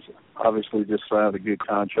 and obviously just signed a good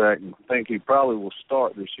contract, and I think he probably will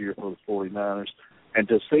start this year for the 49ers. And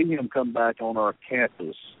to see him come back on our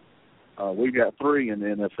campus, we've got 3 in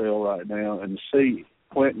the NFL right now, and to see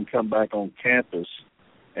Quentin come back on campus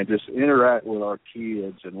and just interact with our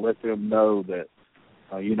kids and let them know that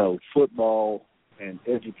football and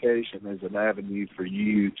education is an avenue for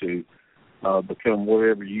you to become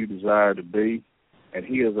wherever you desire to be. And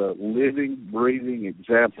he is a living, breathing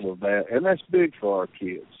example of that. And that's big for our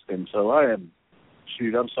kids. And so I'm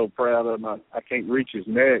so proud of him. I can't reach his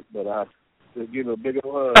neck, but I just give him a big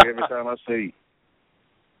old hug every time I see him.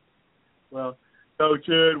 Well, Coach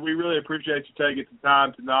Hood, we really appreciate you taking some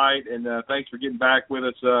time tonight, and thanks for getting back with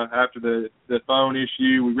us after the phone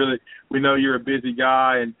issue. We know you're a busy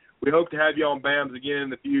guy, and we hope to have you on BAMS again in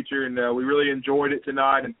the future, and we really enjoyed it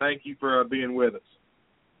tonight, and thank you for being with us.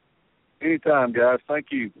 Anytime, guys.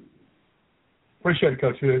 Thank you. Appreciate it,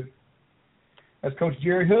 Coach Hood. That's Coach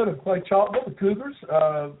Jerry Hood of Clay Chalkville, the Cougars.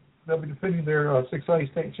 They'll be defending their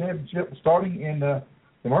 6A state championship starting in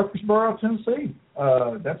Murfreesboro, Tennessee.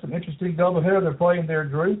 That's an interesting doubleheader they're playing there,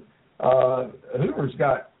 Drew. Hoover's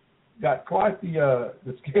got quite the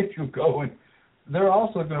schedule going. They're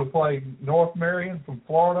also going to play North Marion from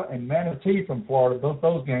Florida and Manatee from Florida. Both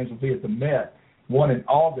those games will be at the Met. One in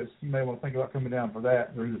August. You may want to think about coming down for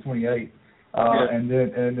that through the 28th. And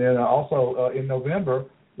then also in November,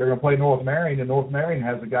 they're going to play North Marion, and North Marion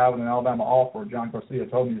has a guy with an Alabama offer. John Garcia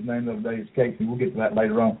told me his name the other day is Casey. We'll get to that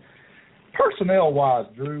later on. Personnel-wise,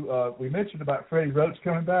 Drew, we mentioned about Freddie Roach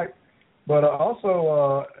coming back, but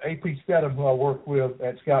also AP Stedham, who I work with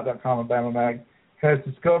at Scout.com and Bama Mag, has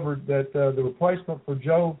discovered that the replacement for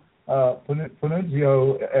Joe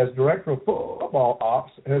Panunzio as Director of Football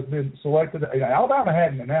Ops has been selected. Alabama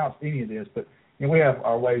hadn't announced any of this, but we have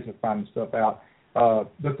our ways of finding stuff out.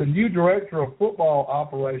 But the new Director of Football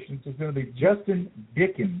Operations is going to be Justin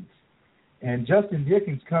Dickens. And Justin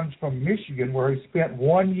Dickens comes from Michigan, where he spent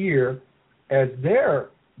 1 year as their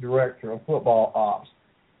Director of Football Ops.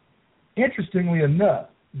 Interestingly enough,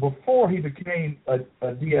 before he became a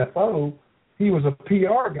DFO, he was a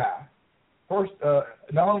PR guy. First,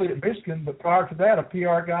 not only at Michigan, but prior to that, a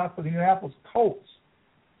PR guy for the Indianapolis Colts.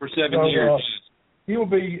 For 7 years. He will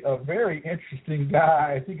be a very interesting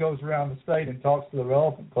guy as he goes around the state and talks to the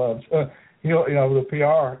relevant clubs. He'll, with a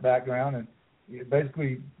PR background and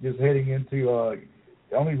basically just heading into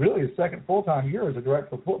only really his second full-time year as a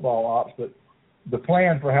Director of Football Ops, but the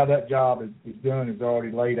plan for how that job is done is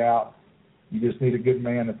already laid out. You just need a good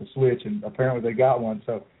man at the switch, and apparently they got one.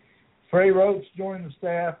 So Freddie Roach joining the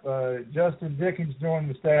staff, Justin Dickens joining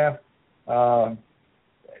the staff.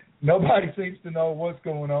 Nobody seems to know what's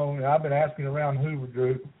going on, and I've been asking around Hoover,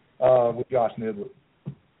 Drew. with Josh Niblett.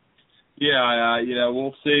 Yeah,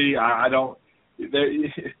 we'll see. I don't.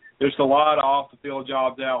 There's a lot of off the field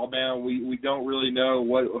jobs at Alabama. We don't really know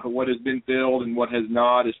what has been filled and what has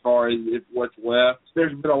not as far as what's left.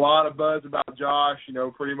 There's been a lot of buzz about Josh,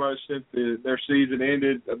 pretty much since their season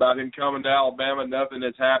ended about him coming to Alabama. Nothing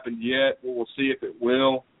has happened yet. We'll see if it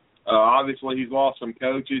will. Obviously, he's lost some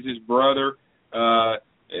coaches. His brother,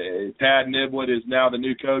 Tad Niblett, is now the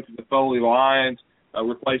new coach of the Foley Lions,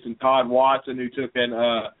 replacing Todd Watson, who took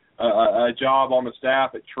a job on the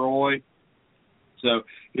staff at Troy. So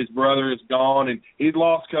his brother is gone, and he'd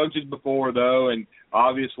lost coaches before, though, and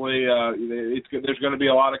obviously there's going to be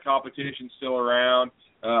a lot of competition still around.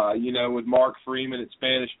 With Mark Freeman at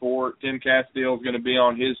Spanish Fort, Tim Castile is going to be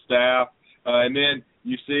on his staff, and then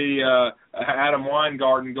you see Adam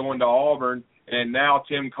Weingarten going to Auburn, and now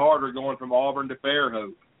Tim Carter going from Auburn to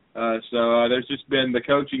Fairhope. So there's just been the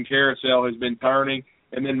coaching carousel has been turning,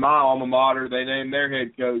 and then my alma mater, they named their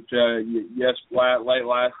head coach late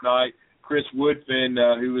last night. Chris Woodfin,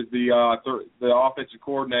 who was the offensive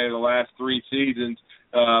coordinator the last 3 seasons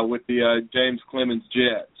with the James Clemens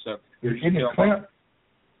Jets. So isn't it Clint?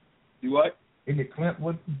 You what? Isn't it Clint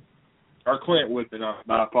Woodfin? Or Clint Woodfin,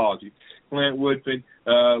 my apologies. Clint Woodfin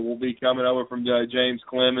will be coming over from James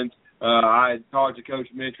Clemens. I had talked to Coach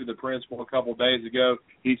Mitchell, the principal, a couple of days ago.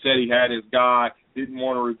 He said he had his guy, didn't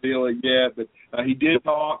want to reveal it yet, but he did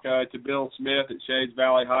talk to Bill Smith at Shades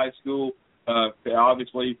Valley High School.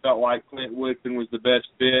 Obviously, he felt like Clint Woodfin was the best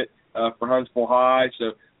fit for Huntsville High,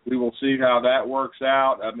 so we will see how that works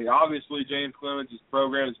out. I mean, obviously, James Clemens'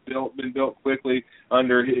 program has been built quickly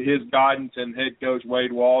under his guidance and head coach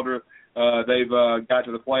Wade Waldrop. They've got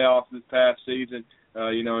to the playoffs this past season,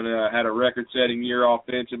 and had a record-setting year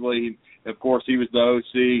offensively. Of course, he was the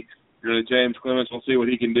OC. James Clemens, we'll see what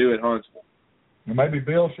he can do at Huntsville. Maybe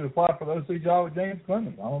Bill should apply for the OC job with James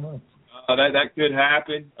Clemens. I don't know. That could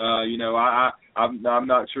happen. I'm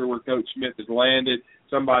not sure where Coach Smith has landed.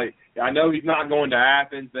 I know he's not going to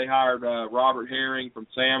Athens. They hired Robert Herring from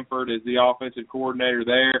Samford as the offensive coordinator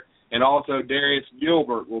there, and also Darius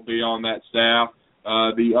Gilbert will be on that staff,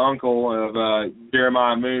 the uncle of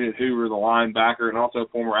Jeremiah Moon at Hoover, the linebacker, and also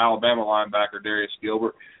former Alabama linebacker Darius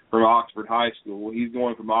Gilbert from Oxford High School. He's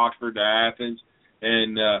going from Oxford to Athens,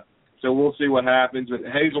 and so we'll see what happens. But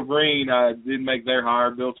Hazel Green did make their hire.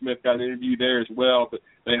 Bill Smith got an interview there as well, but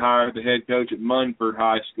they hired the head coach at Munford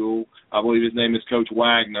High School. I believe his name is Coach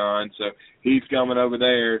Wagnon. So he's coming over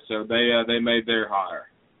there. So they made their hire.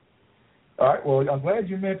 All right. Well, I'm glad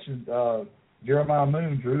you mentioned Jeremiah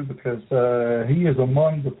Moon, Drew, because he is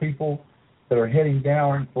among the people that are heading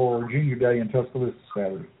down for Junior Day in Tuscaloosa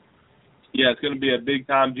Saturday. Yeah, it's going to be a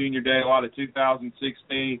big-time Junior Day. A lot of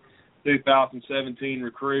 2016, 2017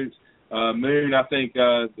 recruits. Moon, I think,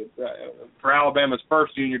 for Alabama's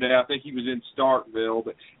first Junior Day, I think he was in Starkville,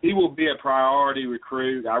 but he will be a priority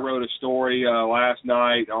recruit. I wrote a story last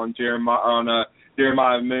night on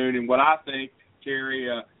Jeremiah Moon, and what I think, Cary,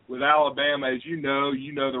 with Alabama, as you know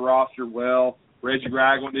the roster well. Reggie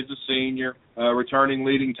Ragland is a senior, returning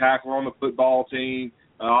leading tackler on the football team.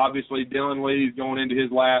 Obviously, Dylan Lee's going into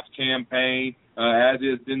his last campaign, as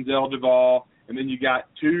is Denzel Duvall. And then you got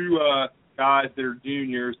 2 guys that are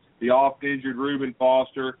juniors, the oft-injured Reuben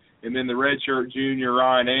Foster, and then the redshirt junior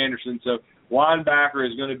Ryan Anderson. So linebacker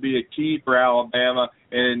is going to be a key for Alabama,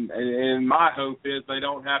 and my hope is they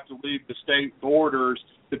don't have to leave the state borders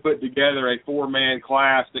to put together a 4-man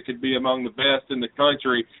class that could be among the best in the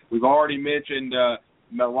country. We've already mentioned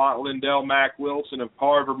Lindell Mack Wilson of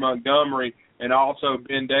Harvard Montgomery and also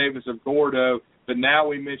Ben Davis of Gordo. But now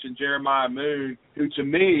we mentioned Jeremiah Moon, who to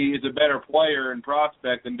me is a better player and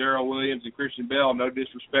prospect than Darrell Williams and Christian Bell. No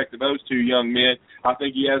disrespect to those 2 young men. I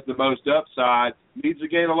think he has the most upside. Needs to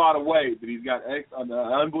gain a lot of weight, but he's got an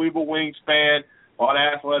unbelievable wingspan, a lot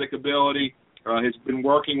of athletic ability. He's been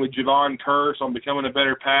working with Javon Curse on becoming a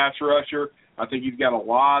better pass rusher. I think he's got a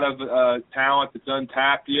lot of talent that's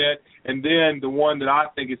untapped yet. And then the one that I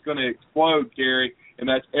think is going to explode, Cary, and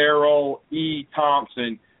that's Errol E.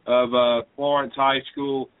 Thompson of Florence High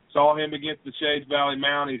School. Saw him against the Shades Valley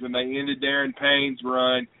Mounties when they ended Darren Payne's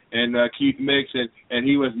run and Keith Mixon, and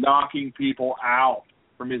he was knocking people out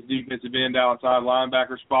from his defensive end outside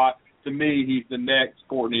linebacker spot. To me, he's the next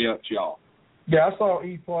Courtney Upshaw. Yeah, I saw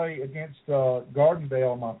E play against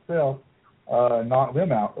Gardendale myself, knock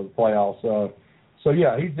them out of the playoffs. So,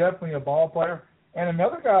 yeah, he's definitely a ball player. And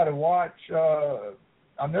another guy to watch,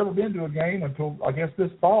 I've never been to a game until, I guess,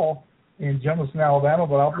 this fall in Jefferson, Alabama,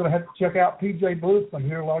 but I'm going to have to check out P.J. Blitz and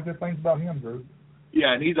hear a lot of good things about him, Drew.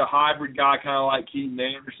 Yeah, and he's a hybrid guy, kind of like Keaton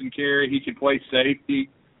Anderson, Cary. He can play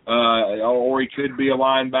safety. or he could be a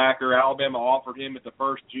linebacker. Alabama offered him at the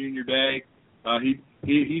first junior day.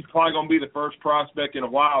 He's probably going to be the first prospect in a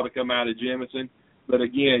while to come out of Jemison. But,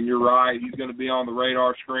 again, you're right. He's going to be on the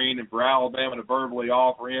radar screen. And for Alabama to verbally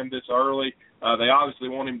offer him this early, they obviously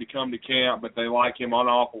want him to come to camp, but they like him an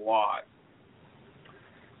awful lot.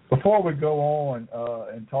 Before we go on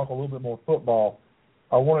and talk a little bit more football,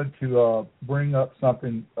 I wanted to bring up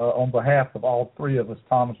something on behalf of all three of us,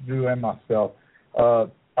 Thomas, Drew, and myself.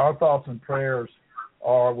 Our thoughts and prayers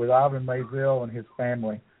are with Ivan Maisel and his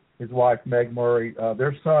family, his wife, Meg Murray.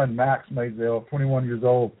 Their son, Max Maisel, 21 years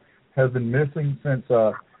old, has been missing since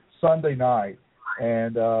Sunday night,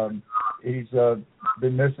 and he's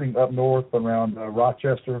been missing up north around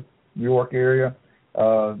Rochester, New York area.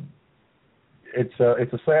 It's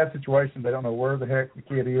a sad situation. They don't know where the heck the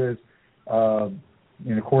kid is.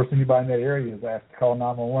 And, of course, anybody in that area is asked to call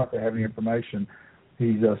 911 if they have any information.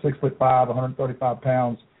 He's 6'5", 135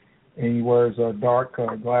 pounds, and he wears dark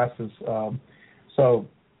glasses. So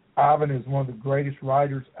Ivan is one of the greatest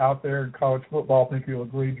writers out there in college football. I think you'll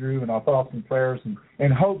agree, Drew, and our thoughts and prayers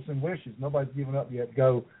and hopes and wishes. Nobody's given up yet.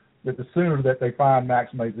 Go that the sooner that they find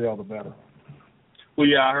Max Maisel, the better. Well,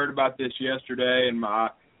 yeah, I heard about this yesterday, and I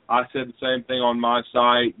said the same thing on my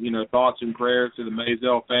site. Thoughts and prayers to the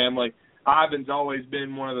Maisel family. Ivan's always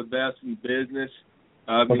been one of the best in business.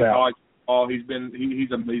 In college football, he's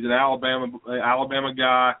an Alabama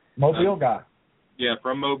guy, Mobile guy. Yeah,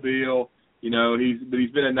 from Mobile. He's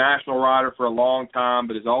been a national writer for a long time,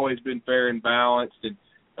 but has always been fair and balanced, and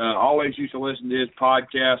always used to listen to his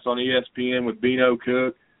podcast on ESPN with Bino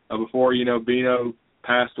Cook before Bino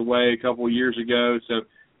passed away a couple of years ago. So.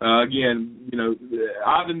 Again,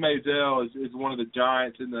 Ivan Maisel is one of the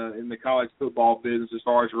giants in the college football business as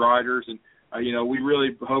far as writers, and we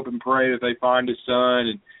really hope and pray that they find his son.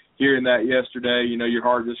 And hearing that yesterday, your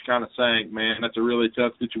heart just kind of sank, man. That's a really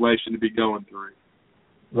tough situation to be going through.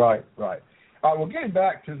 Right. All right. Well, getting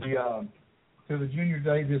back to the junior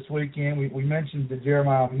day this weekend, we mentioned the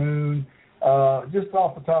Jeremiah Moon. Just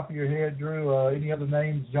off the top of your head, Drew, any other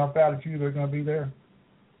names jump out at you that are going to be there?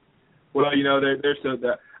 Well,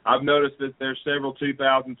 I've noticed that there's several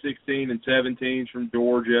 2016 and 17s from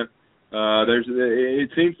Georgia. It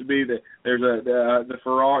seems to be that there's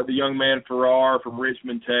the young man Farrar from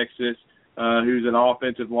Richmond, Texas, who's an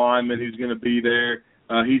offensive lineman who's going to be there.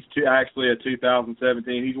 He's actually a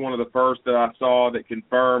 2017. He's one of the first that I saw that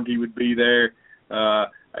confirmed he would be there. I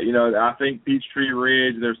think Peachtree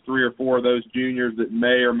Ridge, there's 3 or 4 of those juniors that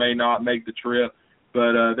may or may not make the trip.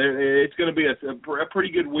 But it's going to be a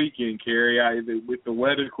pretty good weekend, Cary. If the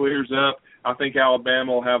weather clears up, I think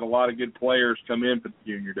Alabama will have a lot of good players come in for the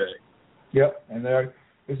junior day. Yep, and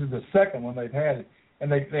this is the second one they've had. And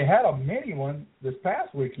they had a mini one this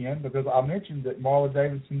past weekend because I mentioned that Marla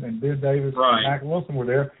Davidson and Ben Davis and Mac Wilson were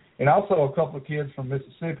there. And also a couple of kids from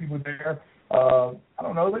Mississippi were there. I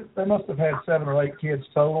don't know, they must have had 7 or 8 kids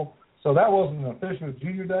total. So that wasn't an official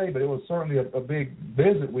junior day, but it was certainly a big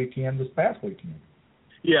visit weekend this past weekend.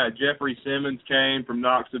 Yeah, Jeffrey Simmons came from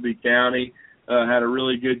Noxubee County, had a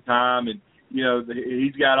really good time, and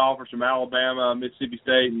he's got offers from Alabama, Mississippi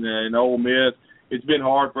State, and Ole Miss. It's been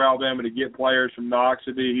hard for Alabama to get players from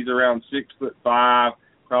Noxubee. He's around 6'5",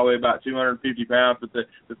 probably about 250 pounds. But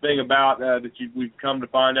the thing about we've come to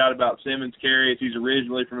find out about Simmons, Cary, is he's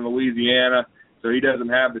originally from Louisiana, so he doesn't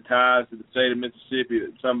have the ties to the state of Mississippi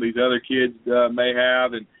that some of these other kids may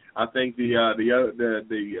have, and I think the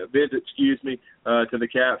visit, to the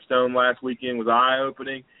Capstone last weekend was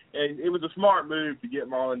eye-opening, and it was a smart move to get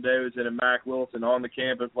Marlon Davidson and Mac Wilson on the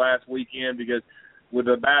campus last weekend because with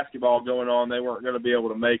the basketball going on, they weren't going to be able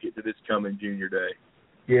to make it to this coming junior day.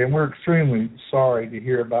 Yeah, and we're extremely sorry to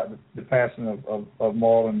hear about the passing of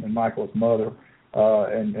Marlon and Michael's mother,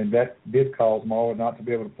 and that did cause Marlon not to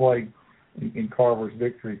be able to play in Carver's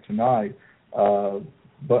victory tonight,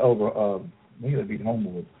 but over they beat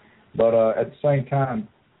Homewood. But at the same time,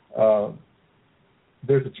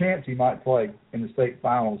 there's a chance he might play in the state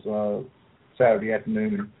finals Saturday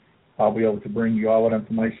afternoon, and I'll be able to bring you all that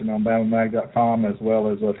information on BamaMag.com as well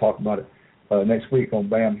as talk about it next week on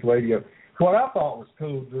BAMS Radio. What I thought was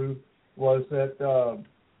cool, Drew, was that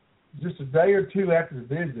just a day or two after the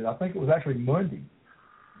visit, I think it was actually Monday,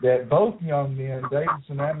 that both young men,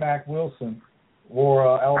 Davidson and Mac Wilson, wore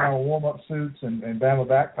Alabama warm-up suits and Bama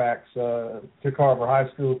backpacks to Carver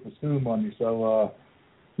High School for school Monday. So,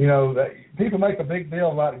 people make a big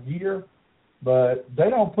deal about gear, but they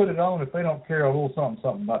don't put it on if they don't care a little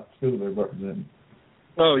something about the school they're representing.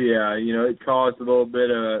 Oh, yeah. It caused a little bit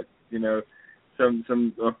of,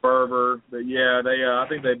 some fervor. But, yeah, I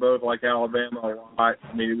think they both like Alabama a lot.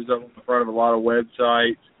 I mean, it was up in front of a lot of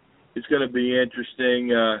websites. it's going to be interesting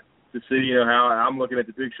to see, how I'm looking at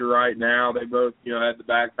the picture right now. They both, had the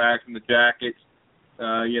backpacks and the jackets,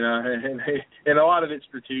 and a lot of it's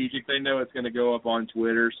strategic. They know it's going to go up on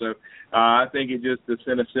Twitter. So I think it just to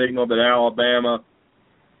send a signal that Alabama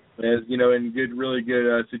is, in really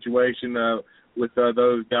good situation with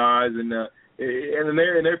those guys, and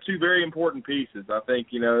they're two very important pieces. I think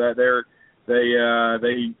that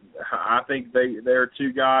they're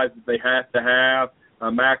two guys that they have to have.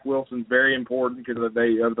 Mack Wilson's very important because of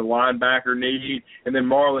the linebacker need, and then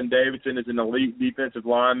Marlon Davidson is an elite defensive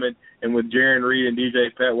lineman. And with Jaron Reed and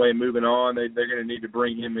DJ Petway moving on, they're going to need to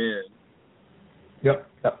bring him in. Yep.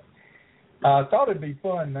 I thought it'd be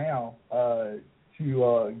fun now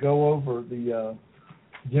to go over the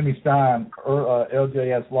Jimmy Stein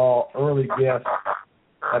LJS Law early guess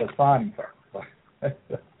at a signing time.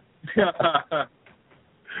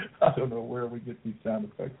 I don't know where we get these sound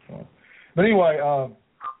effects from. But anyway, I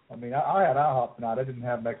had IHOP tonight. I didn't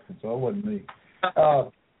have Mexican, so it wasn't me.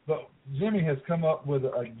 But Jimmy has come up with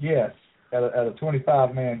a guess at a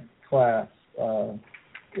 25-man class, and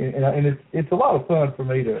it's a lot of fun for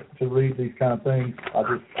me to read these kind of things.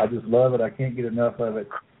 I just love it. I can't get enough of it.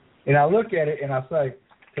 And I look at it and I say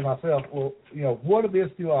to myself, well, what of this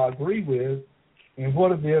do I agree with, and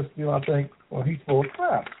what of this do I think, well, he's full of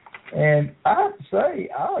crap? And I have to say,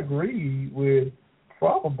 I agree with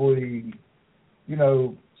probably,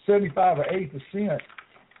 75 or 80%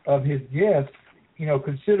 of his guess,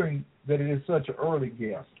 considering that it is such an early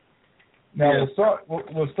guess. Now,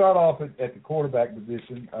 we'll start off at the quarterback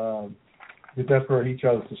position, because that's where he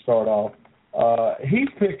chose to start off. He's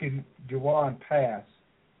picking Juwan Pass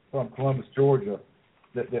from Columbus, Georgia,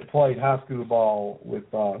 that played high school ball with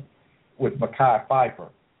Mekhi Pfeiffer.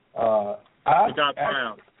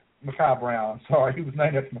 Mekhi Brown. Sorry, he was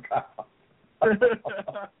named after Mekhi. I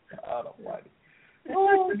don't like it.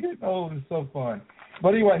 Oh, getting old is so fun. But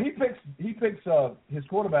anyway, he picks his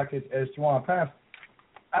quarterback as Juwan Pass.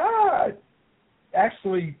 I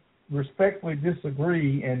actually respectfully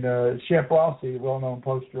disagree, and Chef Rossi, a well-known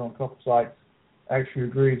poster on a couple sites, actually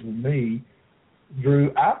agrees with me.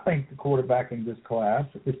 Drew, I think the quarterback in this class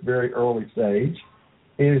at this very early stage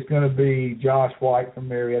is going to be Josh White from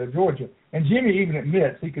Marietta, Georgia. And Jimmy even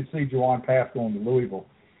admits he could see Juwan Pass going to Louisville.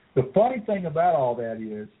 The funny thing about all that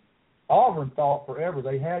is Auburn thought forever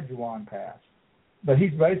they had Juwan Pass, but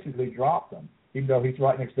he's basically dropped them, even though he's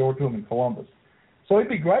right next door to him in Columbus. So it'd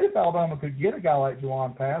be great if Alabama could get a guy like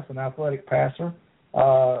Juwan Pass, an athletic passer.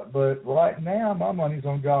 But right now, my money's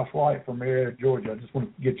on Josh White from Marietta, Georgia. I just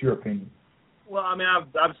want to get your opinion. Well,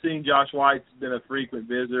 I've seen Josh White's been a frequent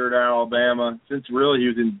visitor to Alabama since really he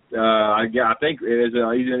was in. I think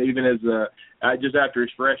just after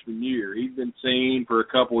his freshman year, he's been seen for a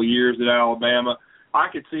couple of years at Alabama. I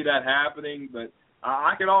could see that happening, but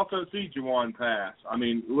I could also see Juwan Pass.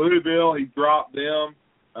 Louisville, he dropped them.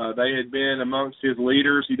 They had been amongst his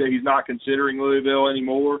leaders. He's not considering Louisville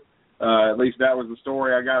anymore. At least that was the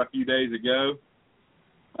story I got a few days ago.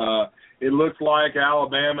 It looks like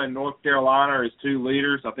Alabama and North Carolina are his two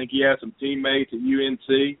leaders. I think he has some teammates at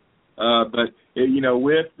UNC. But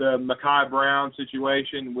with the Mekhi Brown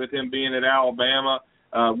situation, with him being at Alabama,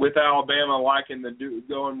 with Alabama liking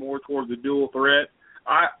going more towards the dual threat,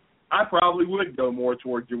 I probably would go more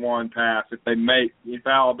toward Juwan Pass if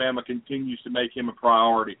Alabama continues to make him a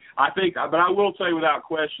priority. But I will say without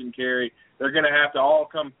question, Cary, they're going to have to all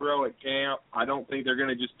come through at camp. I don't think they're going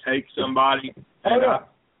to just take somebody.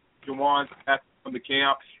 Juwan Pass from the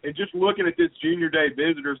camp. And just looking at this Junior Day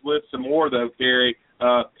visitors list some more, though, Cary,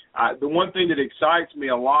 the one thing that excites me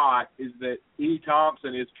a lot is that E.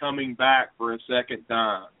 Thompson is coming back for a second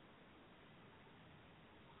time.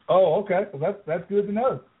 Oh, okay. Well, that's good to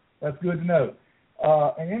know. That's good to know.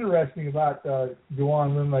 And interesting about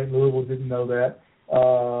Juwan Lindley, Louisville didn't know that.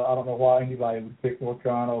 I don't know why anybody would pick North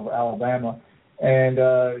Carolina over Alabama. And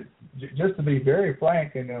just to be very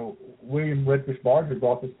frank, William Redfish Barger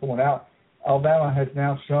brought this point out, Alabama has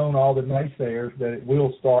now shown all the naysayers that it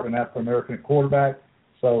will start an African-American quarterback,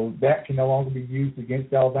 so that can no longer be used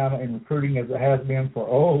against Alabama in recruiting as it has been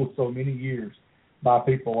for, so many years by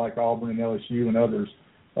people like Auburn and LSU and others,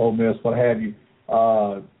 Ole Miss, what have you.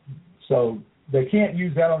 So they can't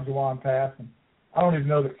use that on Juwan Pass. And I don't even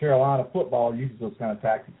know that Carolina football uses those kind of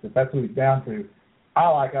tactics. If that's what he's down to, I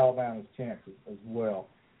like Alabama's chances as well.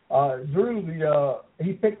 Drew,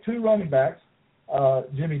 he picked two running backs,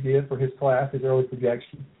 Jimmy did, for his class, his early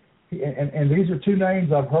projection. And these are two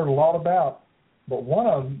names I've heard a lot about, but one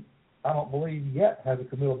of them I don't believe yet has a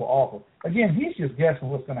committable offer. Again, he's just guessing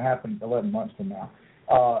what's going to happen 11 months from now.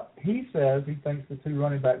 He says he thinks the two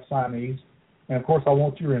running back signees, and of course I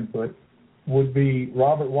want your input, would be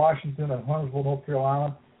Robert Washington of Huntersville, North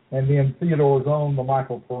Carolina, and then Theodore's own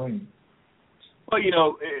Michael Perrine. Well,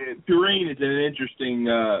 Perrine is an interesting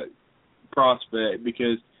prospect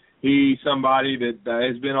because he's somebody that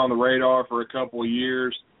has been on the radar for a couple of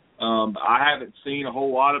years. I haven't seen a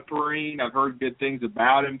whole lot of Perrine. I've heard good things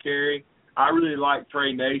about him, Cary. I really like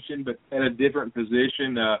Trey Nation, but in a different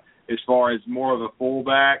position as far as more of a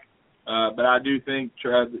fullback. But I do think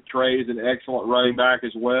Trey is an excellent running back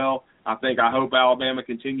as well. I hope Alabama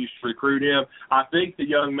continues to recruit him. I think the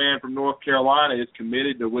young man from North Carolina is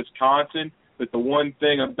committed to Wisconsin, but the one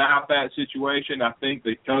thing about that situation, I think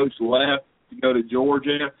the coach left to go to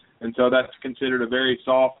Georgia, and so that's considered a very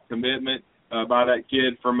soft commitment by that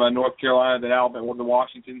kid from North Carolina, that Alabama, the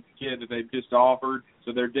Washington kid that they've just offered.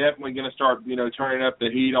 So they're definitely going to start, turning up the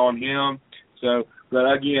heat on him. So,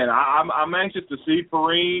 but again, I'm anxious to see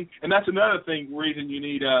Perrine, and that's another reason you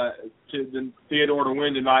need Theodore to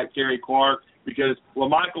win tonight, Cary Clark, because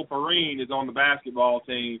Michael Perrine is on the basketball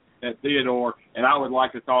team at Theodore, and I would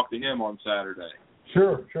like to talk to him on Saturday.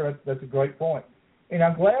 Sure, that's a great point, and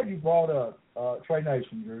I'm glad you brought up Trey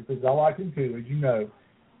Nation, Drew, because I like him too, as you know.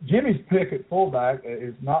 Jimmy's pick at fullback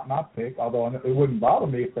is not my pick, although it wouldn't bother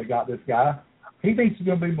me if they got this guy. He thinks he's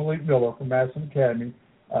going to be Malik Miller from Madison Academy.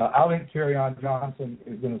 I think Kerryon Johnson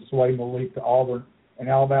is going to sway Malik to Auburn, and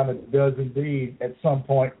Alabama does indeed at some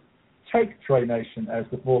point take Trey Nation as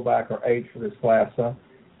the fullback or aide for this class.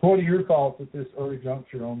 What are your thoughts at this early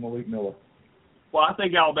juncture on Malik Miller? Well, I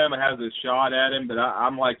think Alabama has a shot at him, but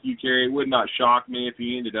I'm like you, Cary. It would not shock me if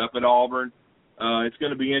he ended up at Auburn. It's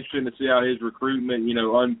going to be interesting to see how his recruitment,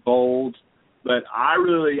 unfolds. But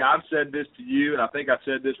I've said this to you, and I think I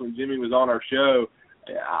said this when Jimmy was on our show.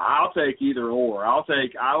 I'll take either or.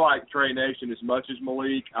 I like Trey Nation as much as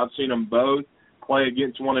Malik. I've seen them both play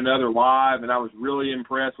against one another live, and I was really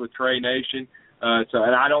impressed with Trey Nation.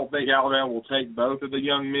 And I don't think Alabama will take both of the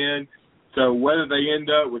young men. So whether they end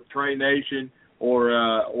up with Trey Nation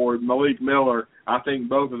or Malik Miller, I think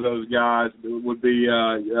both of those guys would be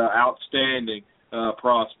outstanding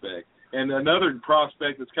prospect. And another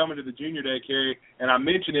prospect that's coming to the Junior Day, Cary, and I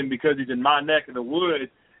mention him because he's in my neck of the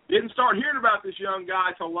woods, didn't start hearing about this young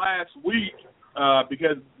guy till last week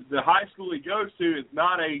because the high school he goes to is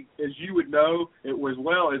not as you would know,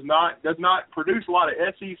 does not produce a lot of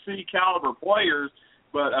SEC caliber players,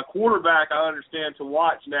 but a quarterback I understand to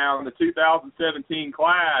watch now in the 2017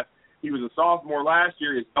 class. He was a sophomore last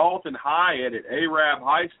year. Is Dalton Hyatt at Arab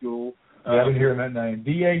High School. I've been hearing that name.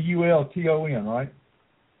 Daulton, right?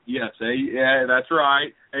 Yes, that's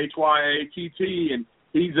right. Hyatt, and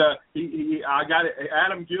I got it.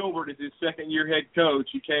 Adam Gilbert is his second-year head coach.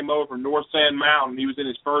 He came over from North Sand Mountain. He was in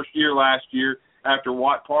his first year last year after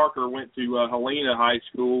Watt Parker went to Helena High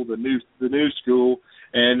School, the new school,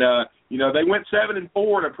 and they went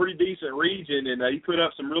 7-4 in a pretty decent region, and he put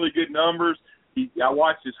up some really good numbers. I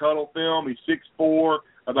watched his huddle film. He's 6'4",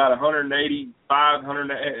 about 185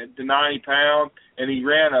 to 90 pounds, and he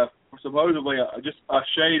ran supposedly just a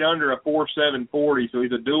shade under a 4.7 40. So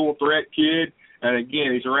he's a dual threat kid. And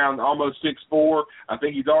again, he's around almost 6'4". I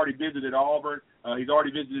think he's already visited Auburn. He's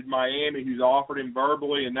already visited Miami, who's offered him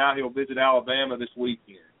verbally, and now he'll visit Alabama this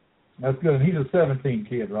weekend. That's good. And he's a 17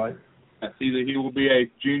 kid, right? Yes, he will be a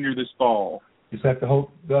junior this fall. Just have to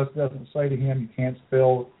hope Gus doesn't say to him, you can't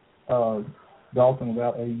spell Dalton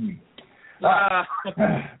without A-U.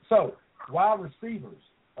 So, wide receivers.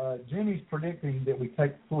 Jimmy's predicting that we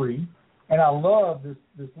take 3. And I love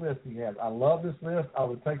this list he has. I love this list. I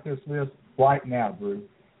would take this list right now, Drew.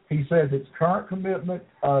 He says it's current commitment,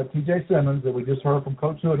 T.J. Simmons, that we just heard from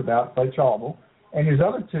Coach Hood about, Clay Chalkville, and his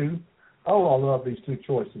other two, I love these two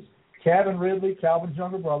choices. Calvin Ridley, Calvin's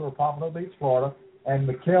younger brother of Pompano Beach, Florida, and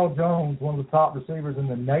Mikael Jones, one of the top receivers in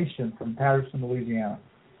the nation from Patterson, Louisiana.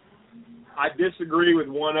 I disagree with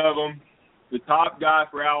one of them. The top guy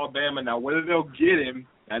for Alabama, now whether they'll get him,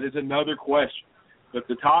 that is another question. But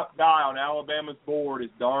the top guy on Alabama's board is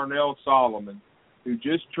Darnell Solomon, who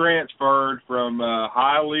just transferred from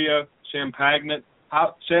Hialeah Champagnat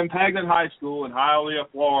High School in Hialeah,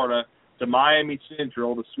 Florida, to Miami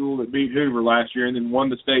Central, the school that beat Hoover last year and then won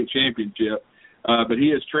the state championship. But he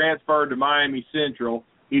has transferred to Miami Central.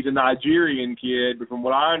 He's a Nigerian kid, but from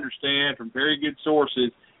what I understand from very good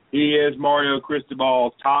sources, he is Mario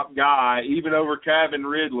Cristobal's top guy, even over Calvin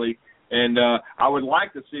Ridley. And I would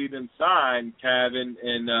like to see them sign Calvin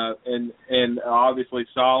and obviously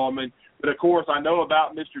Solomon. But, of course, I know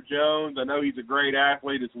about Mr. Jones. I know he's a great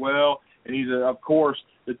athlete as well. And he's, of course,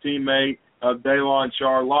 the teammate of Daylon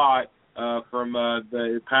Charlotte from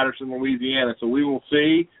the Patterson, Louisiana. So we will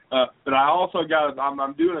see. But I also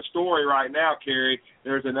I'm doing a story right now, Cary.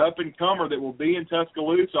 There's an up-and-comer that will be in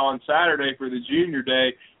Tuscaloosa on Saturday for the junior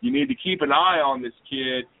day. You need to keep an eye on this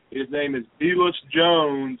kid. His name is Belis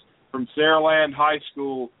Jones from Saraland High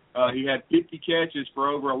School. He had 50 catches for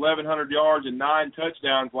over 1,100 yards and 9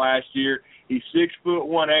 touchdowns last year. He's 6'1",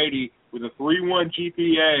 180 with a 3.1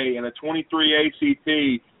 GPA and a 23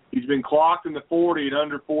 ACT. He's been clocked in the 40 at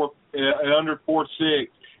under 4.6,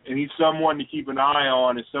 and he's someone to keep an eye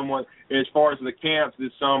on. As someone as far as the camps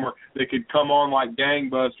this summer that could come on like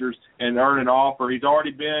gangbusters and earn an offer. He's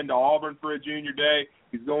already been to Auburn for a junior day.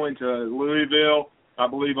 He's going to Louisville, I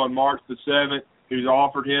believe, on March the 7th. He's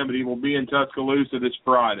offered him, but he will be in Tuscaloosa this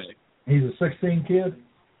Friday. He's a 16 kid?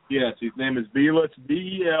 Yes, his name is Belus,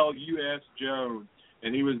 B-E-L-U-S Jones,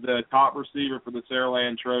 and he was the top receiver for the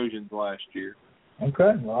Saraland Trojans last year.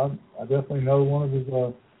 Okay, well, I definitely know one of his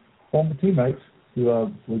former teammates who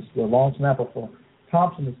was the long snapper for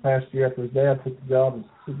Thompson this past year after his dad took the job as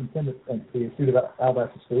superintendent at the State of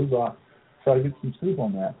Alabama Schools. So I try to get some scoop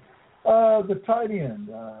on that. The tight end.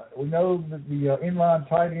 We know that the inline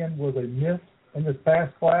tight end was a myth in this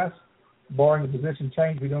past class, barring the position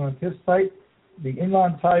change we don't anticipate. The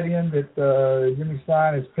inline tight end that Jimmy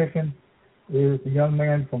Stein is picking is the young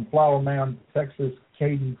man from Flower Mound, Texas,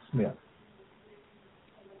 Caden Smith.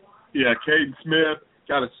 Yeah, Caden Smith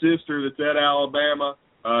got a sister that's at Alabama.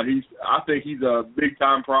 I think he's a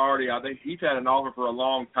big-time priority. I think he's had an offer for a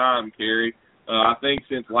long time, Cary. I think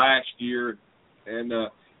since last year, and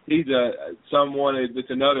he's someone that's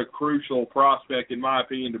another crucial prospect, in my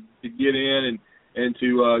opinion, to get in and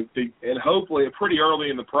to hopefully pretty early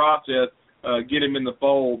in the process get him in the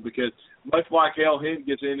fold, because much like Hale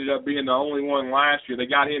Hentges ended up being the only one last year, they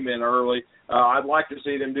got him in early. I'd like to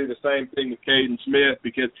see them do the same thing with Caden Smith,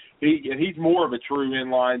 because he's more of a true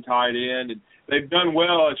inline tight end, and they've done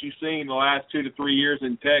well, as you've seen, the last 2 to 3 years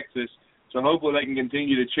in Texas. So hopefully they can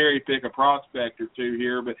continue to cherry-pick a prospect or two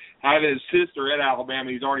here. But having his sister at Alabama,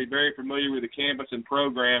 he's already very familiar with the campus and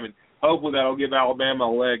program, and hopefully that'll give Alabama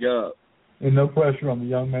a leg up. And no pressure on the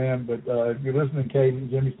young man, but if you're listening, Caden,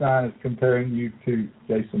 Jimmy Stein is comparing you to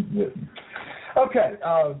Jason Witten. Okay,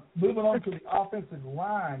 moving on to the offensive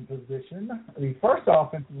line position. The first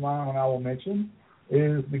offensive line I will mention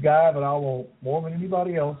is the guy that I want more than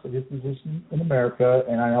anybody else at his position in America,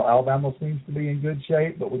 and I know Alabama seems to be in good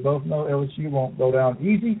shape, but we both know LSU won't go down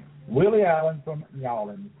easy. Willie Allen from New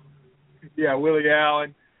Orleans. Yeah, Willie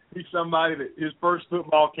Allen. He's somebody that his first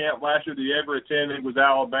football camp last year that he ever attended was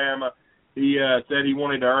Alabama. He said he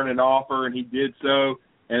wanted to earn an offer, and he did so.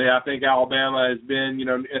 And I think Alabama has been,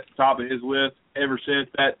 at the top of his list ever since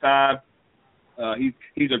that time.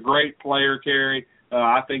 He's a great player, Cary.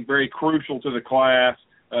 I think very crucial to the class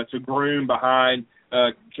to groom behind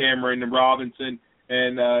Cameron and Robinson.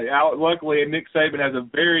 And luckily, Nick Saban has a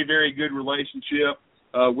very, very good relationship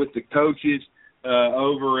with the coaches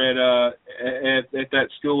over at that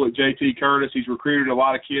school at J.T. Curtis. He's recruited a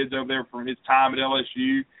lot of kids over there from his time at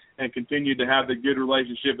LSU and continued to have the good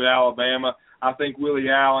relationship at Alabama. I think Willie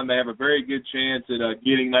Allen, they have a very good chance at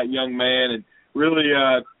getting that young man, and really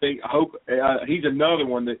hope he's another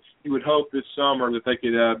one that you would hope this summer that they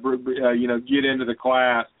could get into the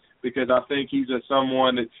class, because I think he's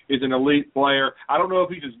someone that is an elite player. I don't know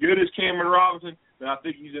if he's as good as Cameron Robinson, but I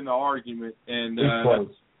think he's in the argument. And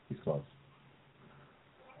He's close.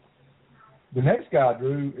 The next guy,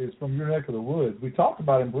 Drew, is from your neck of the woods. We talked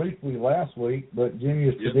about him briefly last week, but Jimmy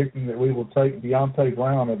is predicting that we will take Deontay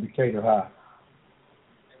Brown of Decatur High.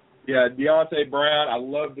 Yeah, Deontay Brown, I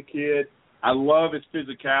love the kid. I love his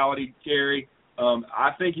physicality, Cary.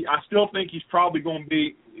 I still think he's probably going to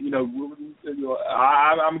be,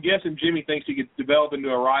 I'm guessing Jimmy thinks he could develop into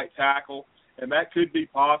a right tackle, and that could be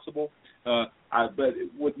possible. But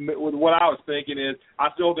with what I was thinking is, I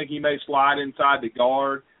still think he may slide inside the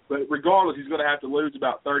guard. But regardless, he's going to have to lose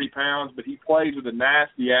about 30 pounds. But he plays with a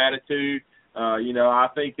nasty attitude. I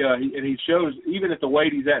think he shows, even at the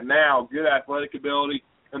weight he's at now, good athletic ability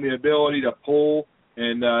and the ability to pull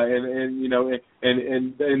and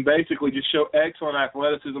basically just show excellent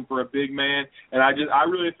athleticism for a big man. And I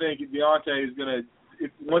really think Deontay is going to,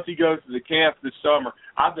 once he goes to the camp this summer,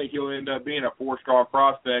 I think he'll end up being a 4-star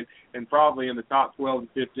prospect and probably in the top 12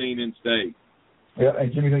 to 15 in state. Yeah,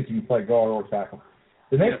 and Jimmy thinks he can play guard or tackle.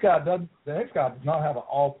 The next guy does not have an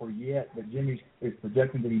offer yet, but Jimmy is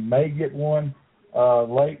projecting that he may get one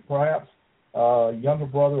late, perhaps. Younger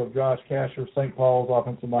brother of Josh Casher, St. Paul's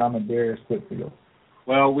offensive lineman Darius Whitfield.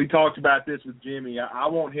 Well, we talked about this with Jimmy. I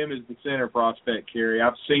want him as the center prospect, Cary.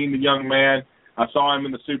 I've seen the young man. I saw him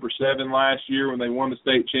in the Super 7 last year when they won the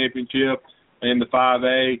state championship in the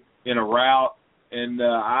 5A in a rout. and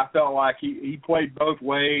I felt like he played both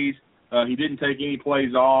ways. He didn't take any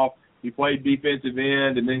plays off. He played defensive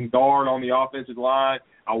end and then guard on the offensive line.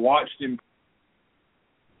 I watched him.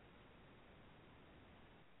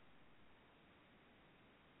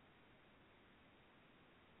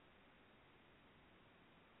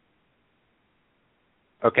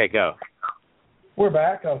 Okay, go. We're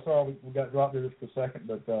back. Sorry we got dropped there just for a second,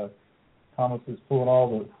 but Thomas is pulling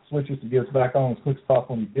all the switches to get us back on as quick as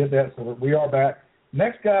possible when he did that, so we are back.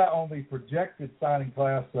 Next guy on the projected signing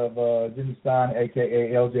class of Jimmy Stein,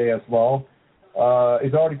 a.k.a. LJS Law,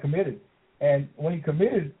 is already committed. And when he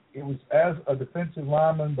committed, it was as a defensive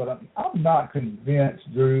lineman, but I'm not convinced,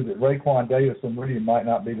 Drew, that Raekwon Davis from Meridian might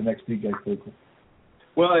not be the next DJ Fluker.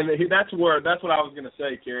 Well, and that's what I was going to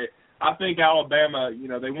say, Cary. I think Alabama,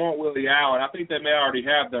 they want Willie Allen. I think they may already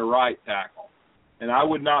have their right tackle. And I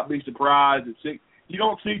would not be surprised at you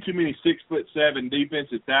don't see too many 6'7"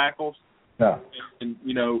 defensive tackles. No. And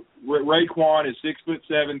Raekwon is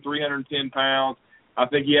 6'7", 310 pounds. I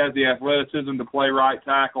think he has the athleticism to play right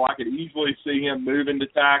tackle. I could easily see him moving to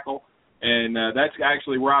tackle, and that's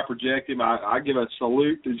actually where I project him. I give a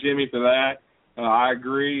salute to Jimmy for that. I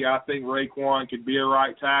agree. I think Raekwon could be a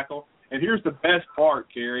right tackle. And here's the best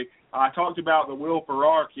part, Cary. I talked about the Will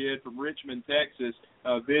Farrar kid from Richmond, Texas,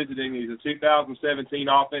 visiting. He's a 2017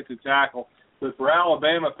 offensive tackle. But for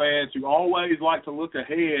Alabama fans who always like to look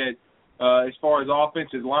ahead as far as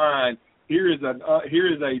offensive line, here is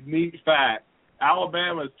a neat fact.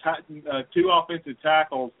 Alabama's two offensive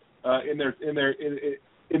tackles in the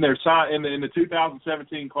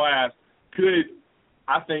 2017 class could,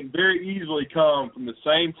 I think, very easily come from the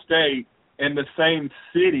same state and the same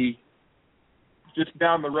city, just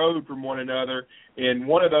down the road from one another. And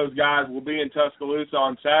one of those guys will be in Tuscaloosa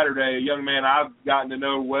on Saturday, a young man I've gotten to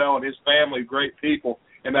know well, and his family, great people.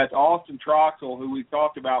 And that's Austin Troxell, who we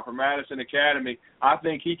talked about from Madison Academy. I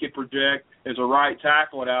think he could project as a right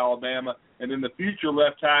tackle at Alabama. And then the future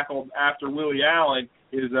left tackle after Willie Allen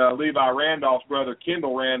is Levi Randolph's brother,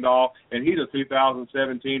 Kendall Randolph, and he's a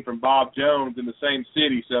 2017 from Bob Jones in the same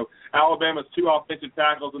city. So Alabama's two offensive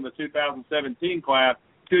tackles in the 2017 class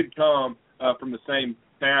could come from the same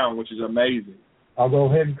town, which is amazing. I'll go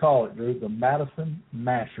ahead and call it, Drew, the Madison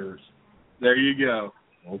Mashers. There you go.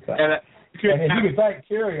 Okay. And you can thank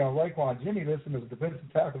Cary on Raekwon. Jimmy listed him as a defensive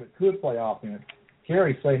tackle that could play offense.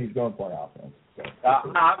 Cary's saying he's going to play offense.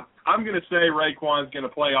 So. I'm going to say Raekwon's going to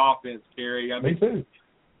play offense, Cary. Me too.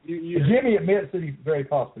 Jimmy admits that he very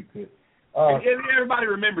possibly could. Everybody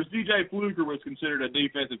remembers DJ Fluker was considered a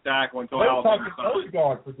defensive tackle until Alabama signed him.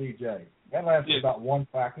 Guard for DJ. That lasted about one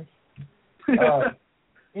practice.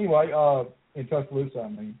 Anyway, in Tuscaloosa, I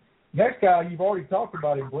mean. Next guy, you've already talked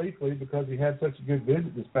about him briefly because he had such a good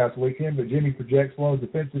visit this past weekend, but Jimmy projects one of the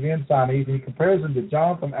defensive end signees, and he compares him to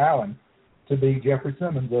Jonathan Allen to be Jeffrey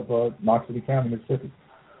Simmons of Knox City County, Mississippi.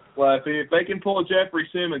 Well, if they can pull a Jeffrey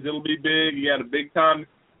Simmons, it'll be big. He had a big-time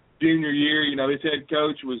junior year. His head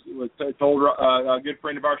coach was told a good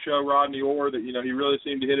friend of our show, Rodney Orr, that, he really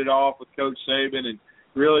seemed to hit it off with Coach Saban and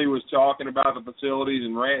really was talking about the facilities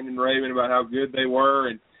and ranting and raving about how good they were.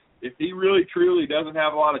 And if he really, truly doesn't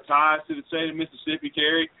have a lot of ties to the state of Mississippi,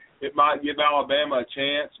 Cary, it might give Alabama a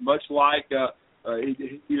chance, much like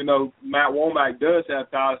even though Matt Womack does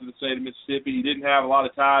have ties to the state of Mississippi, he didn't have a lot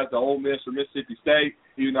of ties to Ole Miss or Mississippi State,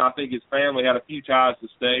 even though I think his family had a few ties to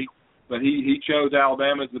state. But he chose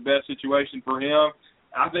Alabama as the best situation for him.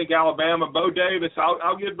 I think Alabama, Bo Davis,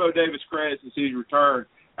 I'll give Bo Davis credit since he's returned.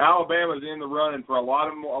 Alabama's in the running for a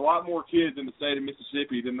lot more kids in the state of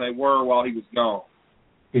Mississippi than they were while he was gone.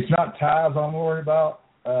 It's not ties I'm worried about.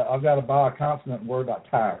 I've got to buy a consonant word about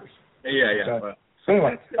tires. Yeah. Okay? So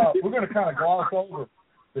anyway, we're going to kind of gloss over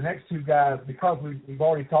the next two guys because we've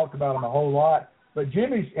already talked about them a whole lot. But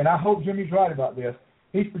Jimmy's, and I hope Jimmy's right about this,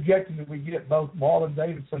 he's projecting that we get both Marlon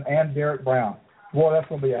Davidson and Derek Brown. Boy, that's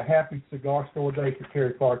going to be a happy cigar store day for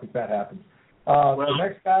Cary Clark if that happens. The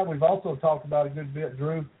next guy we've also talked about a good bit,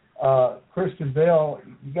 Drew, Christian Bell.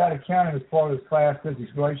 You got to count him as part of this class because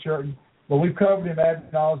he's gray shirting. But we've covered him ad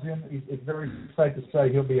nauseum. It's very safe to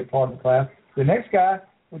say he'll be a part of the class. The next guy,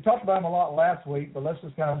 we talked about him a lot last week, but let's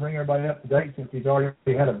just kind of bring everybody up to date since he's already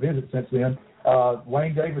had a visit since then.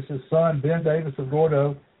 Wayne Davis's son, Ben Davis of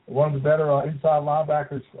Gordo, one of the better inside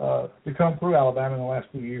linebackers to come through Alabama in the last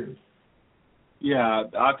few years. Yeah,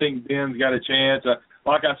 I think Ben's got a chance.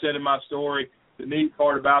 Like I said in my story, the neat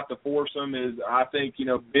part about the foursome is I think,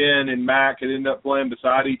 Ben and Mac could end up playing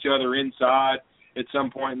beside each other inside at some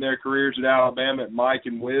point in their careers at Alabama, at Mike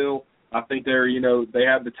and Will. I think they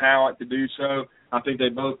have the talent to do so. I think they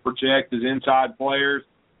both project as inside players.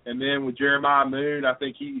 And then with Jeremiah Moon, I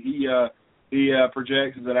think he he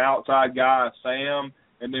projects as an outside guy, Sam.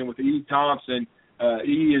 And then with E. Thompson,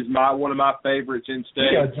 E is one of my favorites in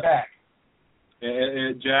state. Yeah, Jack.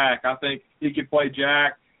 Jack. I think he could play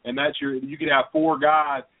Jack, and you could have 4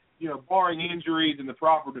 guys, barring injuries and the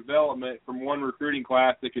proper development from one recruiting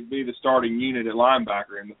class that could be the starting unit at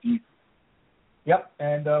linebacker in the future. Yep,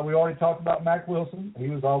 and we already talked about Mac Wilson. He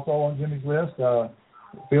was also on Jimmy's list.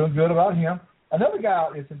 Feeling good about him. Another guy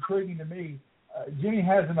that's intriguing to me, Jimmy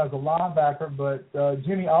has him as a linebacker, but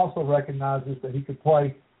Jimmy also recognizes that he could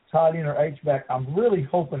play tight end or H-back. I'm really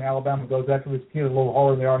hoping Alabama goes after this kid a little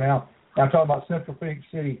harder than they are now. I'm talking about Central Phoenix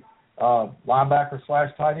City linebacker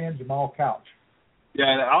 / tight end, Jamal Couch. Yeah,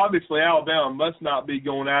 and obviously Alabama must not be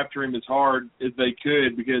going after him as hard as they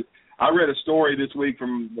could, because I read a story this week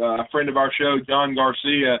from a friend of our show, John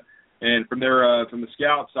Garcia, and from the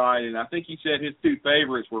scout side, and I think he said his 2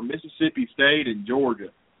 favorites were Mississippi State and Georgia.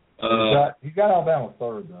 He's got Alabama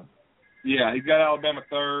third, though. Yeah, he's got Alabama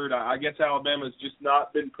third. I guess Alabama's just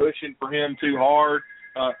not been pushing for him too hard.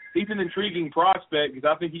 He's an intriguing prospect because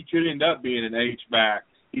I think he could end up being an H-back.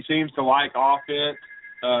 He seems to like offense.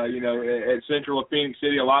 At Central of Phoenix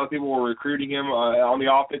City, a lot of people were recruiting him on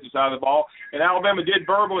the offensive side of the ball, and Alabama did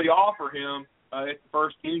verbally offer him at the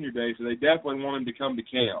first junior day, so they definitely want him to come to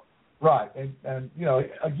camp. Right, and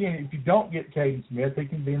again, if you don't get Caden Smith, he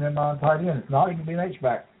can be an inline tight end. If not, he can be an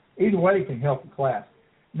H-back. Either way, he can help the class.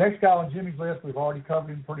 Next guy on Jimmy's list, we've already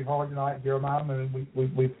covered him pretty hard tonight, Jeremiah Moon. We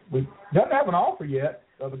doesn't have an offer yet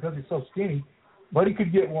because he's so skinny, but he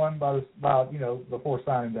could get one before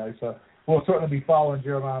signing day. So we'll certainly be following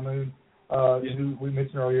Jeremiah Moon, who we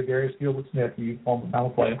mentioned earlier, Darius Gilbert's nephew, former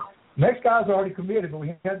Alabama player. Next guy's already committed, but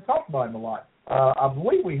we hadn't talked about him a lot. I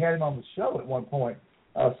believe we had him on the show at one point.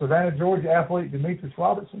 Savannah, Georgia athlete Demetrius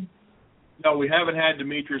Robertson. No, we haven't had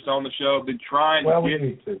Demetrius on the show. Been trying to get. We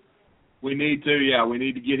need to. We need to, yeah. We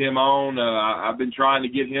need to get him on. I've been trying to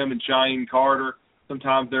get him and Shaheem Carter.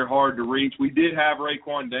 Sometimes they're hard to reach. We did have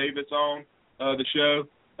Raekwon Davis on the show,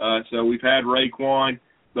 so we've had Raekwon,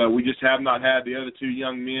 but we just have not had the other 2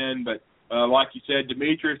 young men. But like you said,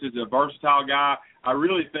 Demetrius is a versatile guy. I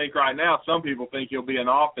really think right now some people think he'll be an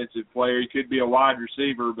offensive player. He could be a wide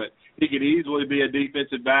receiver, but he could easily be a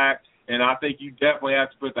defensive back, and I think you definitely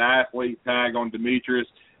have to put the athlete tag on Demetrius.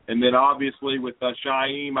 And then obviously with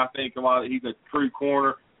Shaheem, I think he's a true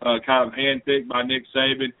corner, kind of handpicked by Nick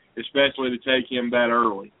Saban, especially to take him that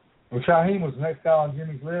early. Well, Shaheem was the next guy on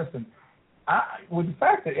Jimmy's list, and with the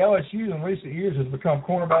fact that LSU in recent years has become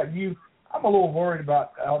cornerback U, I'm a little worried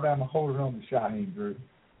about Alabama holding on to Shaheem, Drew.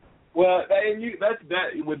 Well,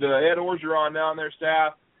 that with Ed Orgeron now on their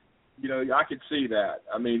staff, I could see that.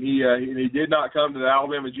 I mean, he did not come to the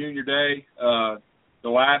Alabama Junior Day, the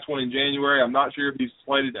last one in January. I'm not sure if he's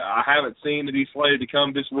slated. I haven't seen that he's slated to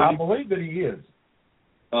come this week. I believe that he is.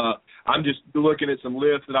 I'm just looking at some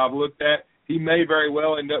lists that I've looked at. He may very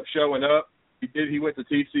well end up showing up. He went to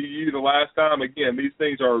TCU the last time. Again, these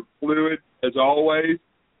things are fluid as always,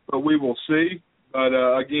 but we will see. But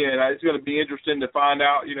again, it's going to be interesting to find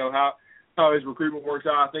out, how his recruitment works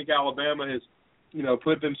out. I think Alabama has,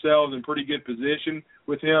 put themselves in pretty good position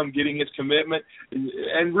with him getting his commitment.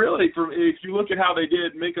 And really, if you look at how they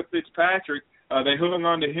did Minkah Fitzpatrick, they hung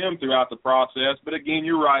on to him throughout the process. But again,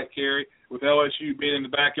 you're right, Cary, with LSU being in the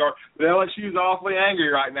backyard. But LSU's awfully angry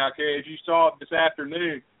right now, Cary. As you saw this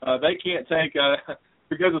afternoon, they can't take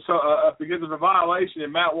because of a violation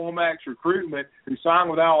in Matt Womack's recruitment, who signed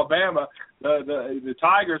with Alabama. The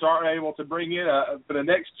Tigers aren't able to bring in for the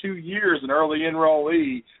next 2 years an early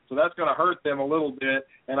enrollee, so that's going to hurt them a little bit.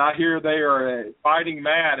 And I hear they are fighting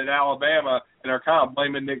mad at Alabama and are kind of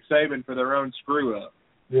blaming Nick Saban for their own screw up.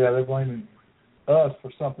 Yeah, they're blaming us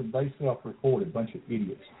for something they self-reported, bunch of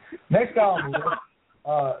idiots. Next guy on the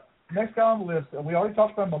list. We already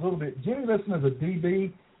talked about him a little bit. Jimmy Listen is a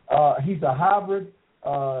DB. He's a hybrid.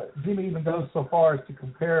 Jimmy even goes so far as to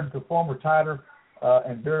compare him to former Tiger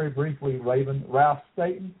and very briefly Raven Ralph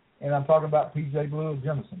Staten, and I'm talking about P.J. Blue of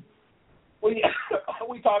Jemison. We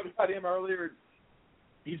talked about him earlier.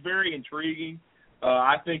 He's very intriguing.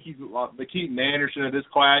 I think he's the Keaton Anderson of this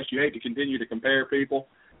class. You hate to continue to compare people,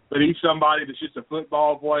 but he's somebody that's just a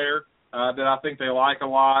football player that I think they like a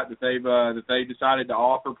lot, that they decided to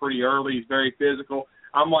offer pretty early. He's very physical.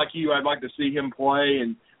 I'm like you. I'd like to see him play,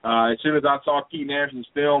 and as soon as I saw Keaton Anderson's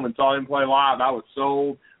film and saw him play live, I was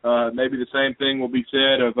sold. Maybe the same thing will be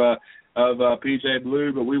said of P.J.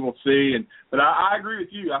 Blue, but we will see. But I agree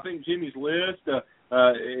with you. I think Jimmy's list,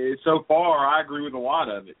 so far, I agree with a lot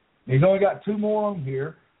of it. He's only got 2 more on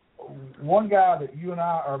here. One guy that you and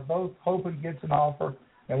I are both hoping gets an offer,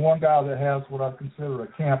 and one guy that has what I consider a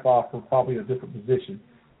camp offer, probably a different position.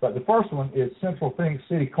 But the first one is Central Phoenix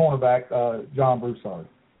City cornerback John Broussard.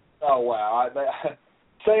 Oh, wow.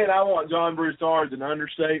 Saying I want John Broussard is an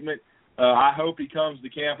understatement. I hope he comes to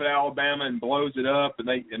camp at Alabama and blows it up, and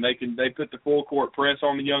they put the full court press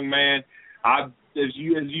on the young man. As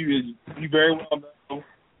you very well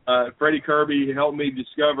know, Freddie Kirby helped me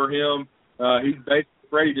discover him.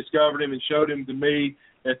 Freddie discovered him and showed him to me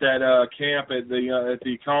at that camp at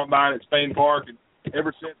the Combine at Spain Park, and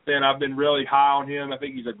ever since then I've been really high on him. I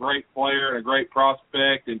think he's a great player and a great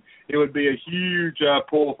prospect, and it would be a huge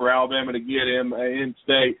pull for Alabama to get him in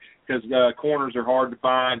state, because corners are hard to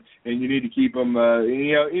find, and you need to keep them.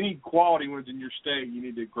 Any quality ones in your state, you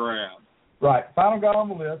need to grab. Right. Final guy on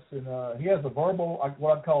the list, and he has a verbal,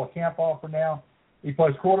 what I'd call a camp offer now. He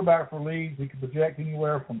plays quarterback for Leeds. He can project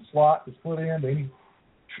anywhere from slot to split end to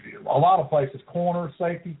a lot of places, corner,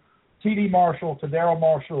 safety. T.D. Marshall, Tadaro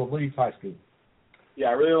Marshall of Leeds High School. Yeah,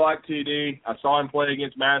 I really like T.D. I saw him play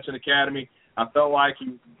against Madison Academy. I felt like he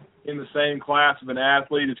was in the same class of an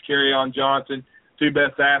athlete as Kerryon Johnson, two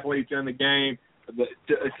best athletes in the game.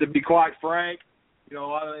 To be quite frank, a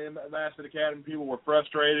lot of the Madison Academy people were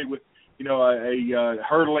frustrated with, a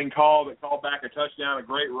hurdling call that called back a touchdown, a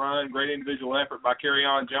great run, great individual effort by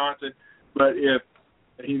Kerryon Johnson. But if,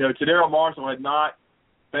 Tadaro Marshall had not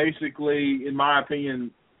basically, in my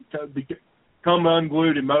opinion, come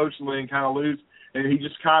unglued emotionally and kind of lose, and he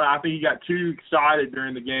just I think he got too excited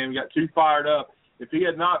during the game, he got too fired up. If he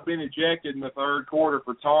had not been ejected in the third quarter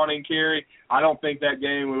for taunting Cary, I don't think that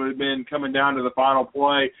game would have been coming down to the final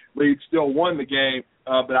play. Leeds still won the game,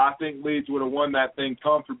 but I think Leeds would have won that thing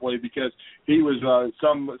comfortably because he was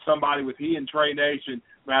somebody with he and Trey Nation.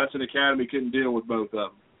 Madison Academy couldn't deal with both of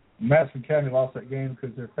them. Madison Academy lost that game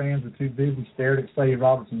because their fans were too busy staring at Sadie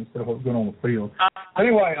Robertson instead of what's going on the field.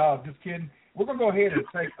 Anyway, just kidding. We're going to go ahead and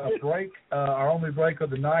take a break, our only break of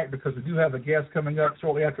the night, because we do have a guest coming up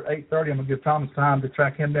shortly after 8:30. I'm going to give Thomas time to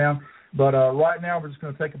track him down. But right now we're just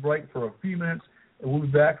going to take a break for a few minutes, and we'll be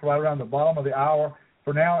back right around the bottom of the hour.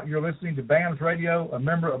 For now, you're listening to BAMS Radio, a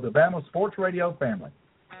member of the Bama Sports Radio family.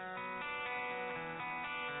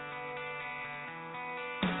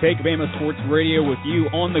 Take Bama Sports Radio with you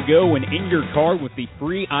on the go and in your car with the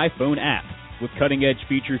free iPhone app. With cutting-edge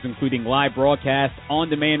features including live broadcast,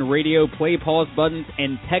 on-demand radio, play pause buttons,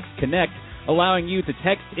 and Text Connect, allowing you to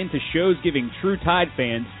text into shows giving true Tide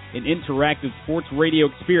fans an interactive sports radio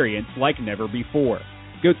experience like never before.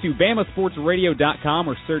 Go to BamaSportsRadio.com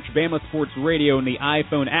or search Bama Sports Radio in the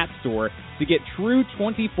iPhone App Store to get true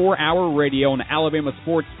 24-hour radio on Alabama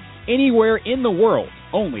sports anywhere in the world,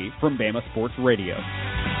 only from Bama Sports Radio.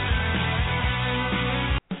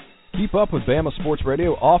 Keep up with Bama Sports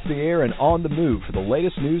Radio off the air and on the move for the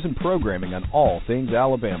latest news and programming on all things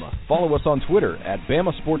Alabama. Follow us on Twitter at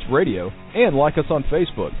Bama Sports Radio and like us on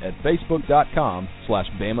Facebook at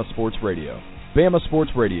Facebook.com/Bama Sports Radio. Bama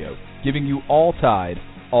Sports Radio, giving you all Tide,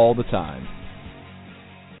 all the time.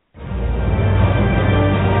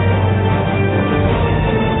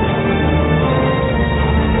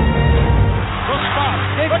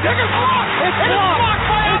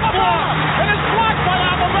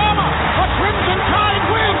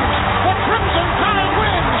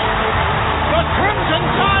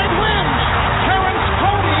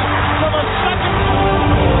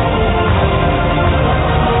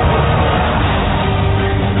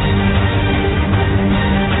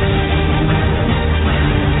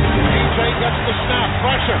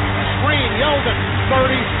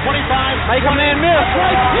 Make a man miss.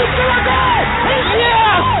 He's going to go.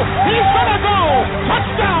 Yes! He's going to go.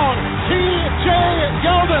 Touchdown, T.J.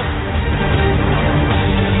 Yeldon.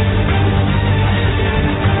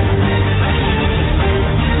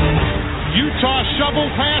 Utah shovel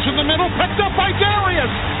pass in the middle, picked up by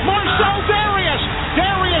Darius. Marcel Darius.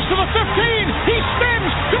 Darius to the 15. He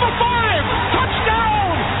spins to the 5.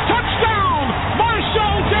 Touchdown! Touchdown!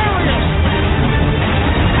 Marcel Darius.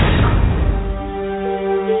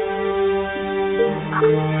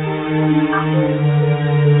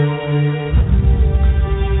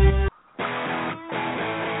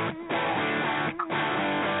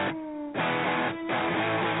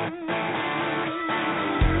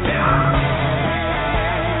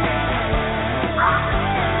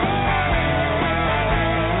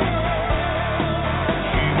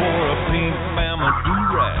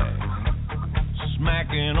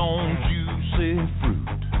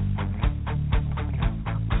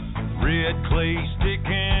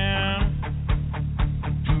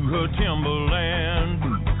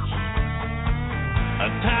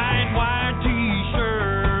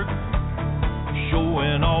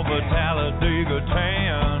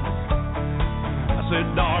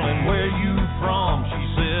 Darling, where you from? She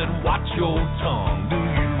said, watch your tongue. Do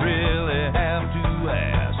you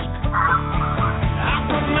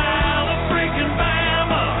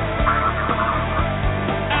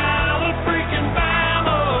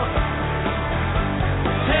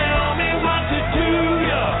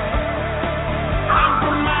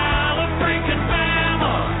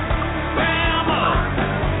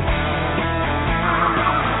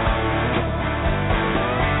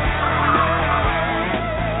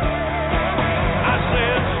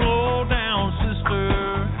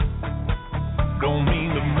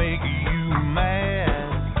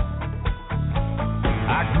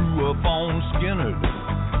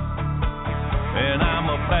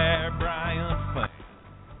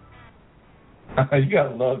You got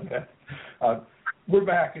to love that. We're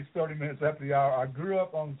back. It's 30 minutes after the hour. I grew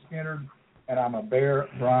up on Skinner, and I'm a Bear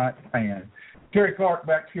Bryant fan. Cary Clark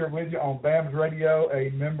back here with you on BAMS Radio, a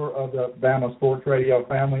member of the Bama Sports Radio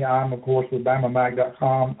family. I'm, of course, with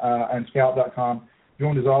BamaMag.com and Scout.com,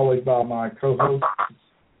 joined as always by my co-host,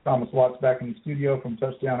 Thomas Watts, back in the studio from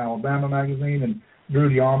Touchdown Alabama magazine, and Drew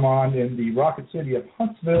DeArmond in the Rocket City of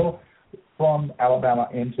Huntsville from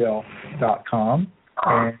AlabamaIntel.com.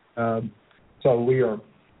 And so we are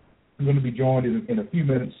going to be joined in a few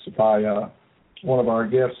minutes by one of our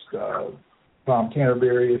guests, Tom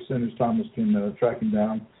Canterbury, as soon as Thomas can track him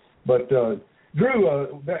down. But, Drew,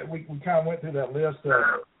 we kind of went through that list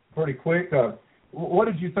pretty quick. What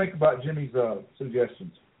did you think about Jimmy's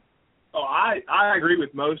suggestions? Oh, I agree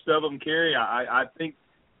with most of them, Cary. I think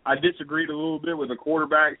I disagreed a little bit with the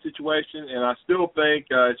quarterback situation, and I still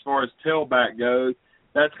think as far as tailback goes,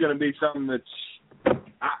 that's going to be something that's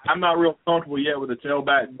I'm not real comfortable yet with the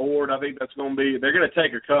tailback board. I think that's going to be – they're going to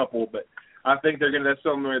take a couple, but I think that's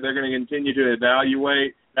something where they're going to continue to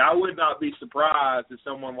evaluate. Now, I would not be surprised if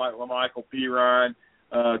someone like LaMichael Pirine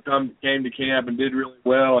came to camp and did really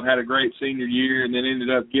well and had a great senior year and then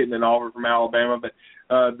ended up getting an offer from Alabama. But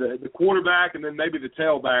the quarterback and then maybe the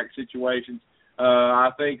tailback situations,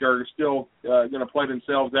 I think, are still going to play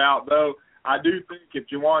themselves out. Though I do think if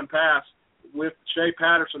Juwan Pass, with Shea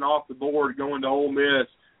Patterson off the board going to Ole Miss,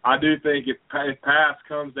 I do think if Pass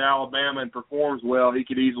comes to Alabama and performs well, he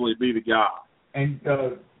could easily be the guy. And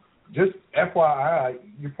just FYI,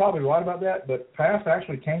 you're probably right about that, but Pass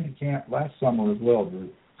actually came to camp last summer as well, Drew.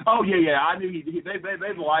 Oh, yeah, I knew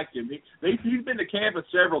they'd like him. He's been to campus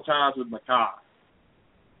several times with Makai.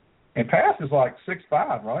 And Pass is like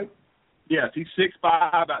 6'5", right? Yes, he's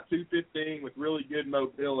 6'5", about 215, with really good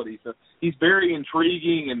mobility. So he's very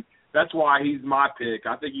intriguing, and that's why he's my pick.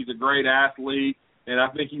 I think he's a great athlete, and I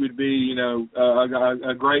think he would be,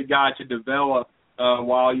 a great guy to develop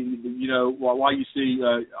while you see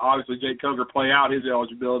obviously Jake Coker play out his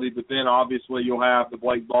eligibility, but then obviously you'll have the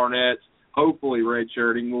Blake Barnett's hopefully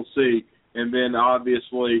redshirting. We'll see, and then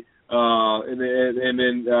obviously and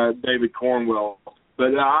then David Cornwell.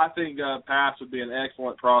 But I think Pass would be an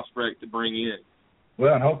excellent prospect to bring in.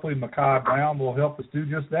 Well, and hopefully Makai Brown will help us do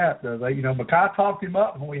just that. Makai talked him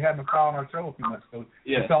up when we had Makai on our show a few months ago.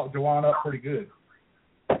 Yes. He talked Juwan up pretty good.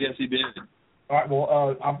 Yes, he did. All right,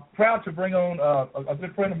 well, I'm proud to bring on a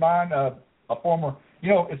good friend of mine, a former –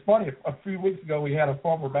 it's funny, a few weeks ago we had a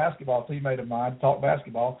former basketball teammate of mine to talk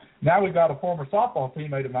basketball. Now we've got a former softball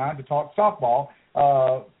teammate of mine to talk softball.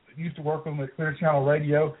 Used to work with him at Clear Channel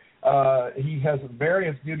Radio. He has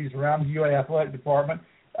various duties around the UA Athletic Department,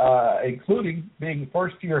 including being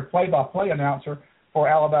first-year play-by-play announcer for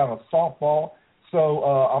Alabama softball. So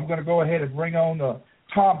I'm going to go ahead and bring on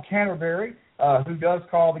Tom Canterbury, who does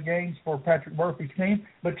call the games for Patrick Murphy's team.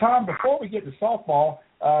 But, Tom, before we get to softball,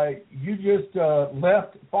 you just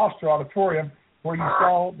left Foster Auditorium where you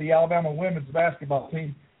saw the Alabama women's basketball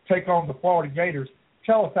team take on the Florida Gators.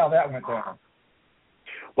 Tell us how that went down.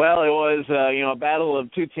 Well, it was a battle of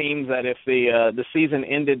two teams that if the season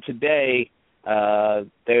ended today,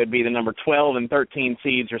 they would be the number 12 and 13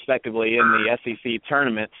 seeds respectively in the SEC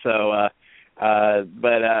tournament. So,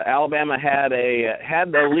 but Alabama had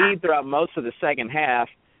the lead throughout most of the second half,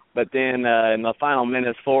 but then in the final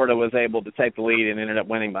minutes, Florida was able to take the lead and ended up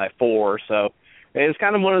winning by 4. So it was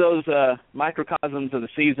kind of one of those microcosms of the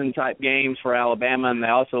season type games for Alabama, and they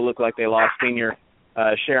also looked like they lost senior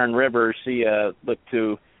Sharon Rivers. She looked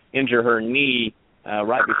to injure her knee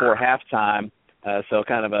right before halftime, so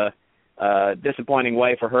kind of a disappointing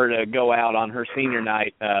way for her to go out on her senior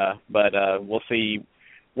night. But we'll see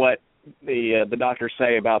what the doctors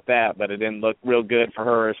say about that. But it didn't look real good for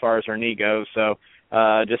her as far as her knee goes. So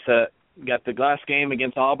just got the last game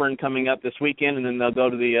against Auburn coming up this weekend, and then they'll go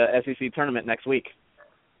to the SEC tournament next week.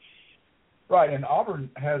 Right, and Auburn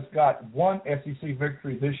has got one SEC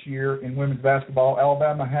victory this year in women's basketball.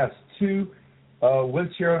 Alabama has 2.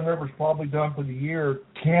 With Sharon Rivers probably done for the year,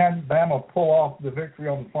 can Bama pull off the victory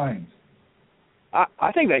on the Flames?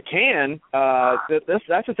 I think they can.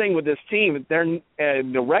 That's the thing with this team. They're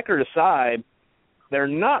the record aside, they're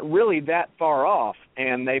not really that far off,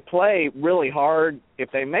 and they play really hard.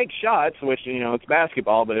 If they make shots, which it's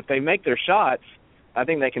basketball, but if they make their shots, I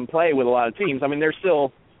think they can play with a lot of teams. I mean, they're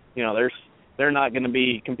still, they're not going to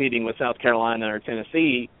be competing with South Carolina or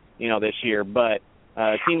Tennessee, this year. But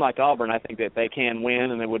a team like Auburn, I think that they can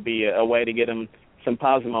win, and it would be a way to get them some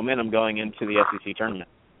positive momentum going into the SEC tournament.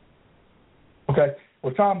 Okay.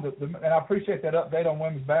 Well, Tom, and I appreciate that update on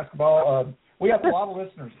women's basketball. we have a lot of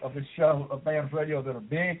listeners of this show, of BAMS Radio, that are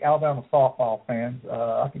big Alabama softball fans.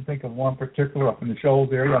 I can think of one particular up in the Shoals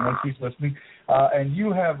area. I know she's listening. And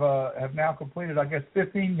you have now completed, I guess,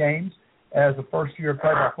 15 games as a first-year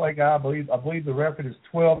play-by-play guy. I believe the record is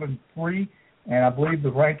 12-3, and I believe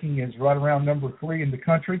the ranking is right around number 3 in the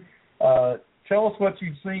country. Tell us what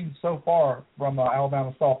you've seen so far from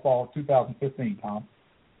Alabama softball 2015, Tom.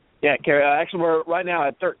 Yeah, Cary, actually we're right now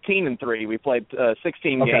at 13-3. We played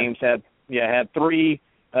 16 games. Had 3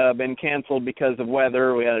 been canceled because of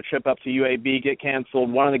weather. We had a trip up to UAB get canceled.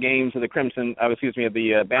 One of the games of the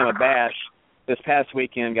Bama Bash this past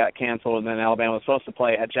weekend got canceled, and then Alabama was supposed to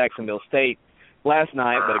play at Jacksonville State last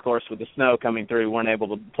night, but of course with the snow coming through, we weren't able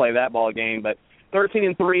to play that ball game. But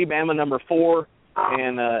 13-3, Bama number 4,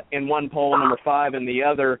 and in one poll number 5 in the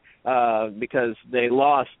other, because they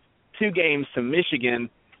lost 2 games to Michigan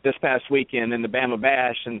this past weekend in the Bama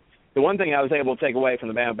Bash. And the one thing I was able to take away from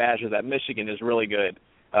the Bama Bash is that Michigan is really good.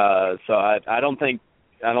 So I don't think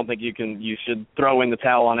you should throw in the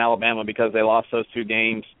towel on Alabama because they lost those 2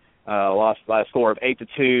 games. Lost by a score of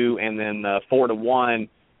 8-2 and then 4-1.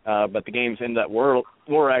 But the games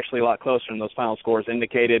were actually a lot closer than those final scores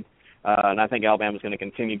indicated. And I think Alabama's going to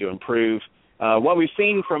continue to improve. What we've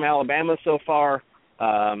seen from Alabama so far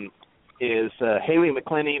is Haley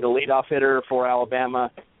McClenny, the leadoff hitter for Alabama.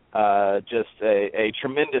 Just a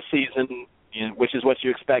tremendous season, which is what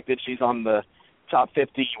you expected. She's on the top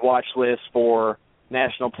 50 watch list for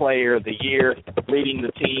National Player of the Year, leading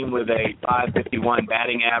the team with a .551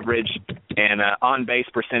 batting average and an on-base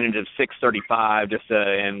percentage of .635. Just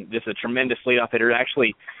a tremendous leadoff hitter.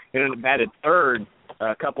 Actually, batted third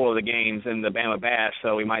a couple of the games in the Bama Bash,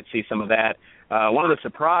 so we might see some of that. One of the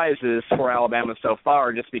surprises for Alabama so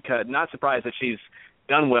far, just because not surprised that she's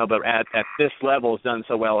done well, but at this level has done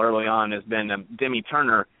so well early on, has been Demi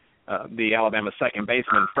Turner, the Alabama second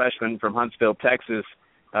baseman, freshman from Huntsville, Texas,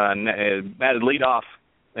 batted leadoff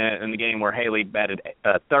in the game where Haley batted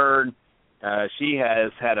third. She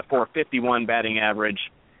has had a .451 batting average,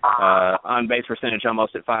 on base percentage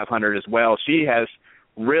almost at .500 as well. She has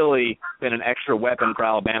really been an extra weapon for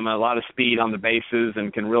Alabama, a lot of speed on the bases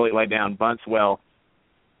and can really lay down bunts well,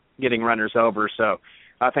 getting runners over. So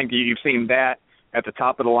I think you've seen that at the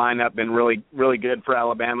top of the lineup, been really, really good for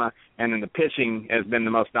Alabama. And then the pitching has been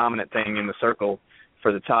the most dominant thing in the circle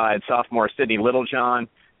for the Tide. Sophomore Sydney Littlejohn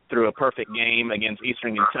threw a perfect game against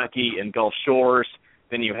Eastern Kentucky and Gulf Shores.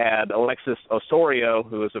 Then you had Alexis Osorio,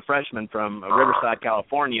 who was a freshman from Riverside,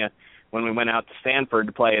 California, when we went out to Stanford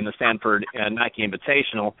to play in the Stanford Nike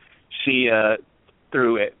Invitational. She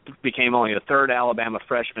became only the third Alabama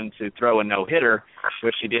freshman to throw a no-hitter,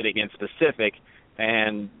 which she did against Pacific.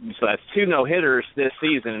 And so that's 2 no-hitters this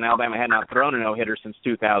season, and Alabama had not thrown a no-hitter since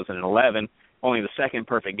 2011, only the second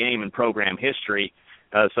perfect game in program history.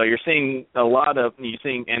 So you're seeing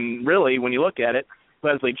and really when you look at it,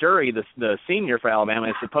 Leslie Jury, the senior for Alabama,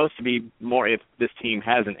 is supposed to be more, if this team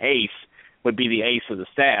has an ace, would be the ace of the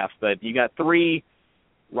staff. But you got 3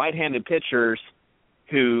 right-handed pitchers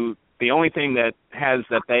who the only thing that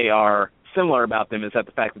they are similar about them is that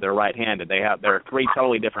the fact that they're right-handed. They're 3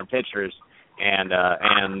 totally different pitchers and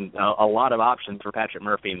a lot of options for Patrick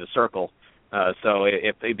Murphy in the circle. So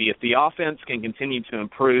if the offense can continue to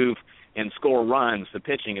improve and score runs, the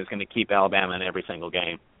pitching is going to keep Alabama in every single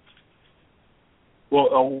game.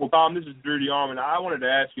 Well, Tom, this is Drew DeArmond. I wanted to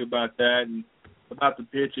ask you about that and about the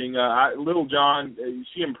pitching. Little John,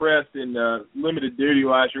 she impressed in limited duty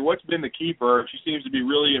last year. What's been the key for her? She seems to be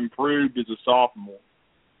really improved as a sophomore.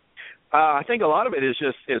 I think a lot of it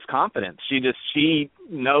is confidence. She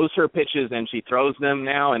knows her pitches and she throws them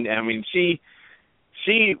now, and I mean she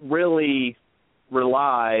really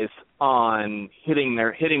relies on hitting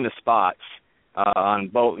the spots on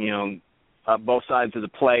both sides of the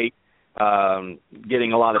plate,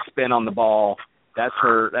 getting a lot of spin on the ball. That's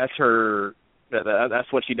what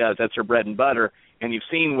she does. That's her bread and butter. And you've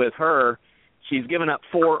seen with her, she's given up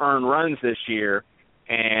 4 earned runs this year,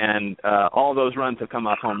 and all those runs have come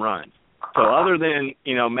off home runs. So other than,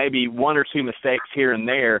 maybe 1 or 2 mistakes here and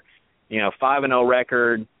there, 5-0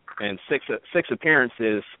 record and 6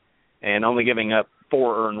 appearances and only giving up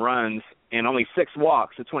 4 earned runs and only 6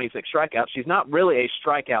 walks to 26 strikeouts. She's not really a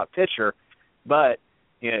strikeout pitcher, but,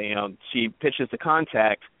 she pitches to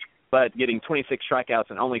contact, but getting 26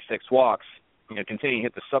 strikeouts and only 6 walks, continuing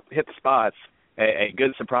to hit the spots, a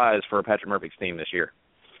good surprise for Patrick Murphy's team this year.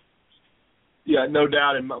 Yeah, no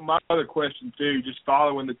doubt. And my other question, too, just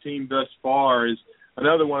following the team thus far, is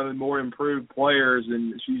another one of the more improved players,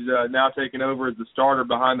 and she's now taken over as the starter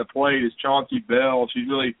behind the plate, is Chauncey Bell. She's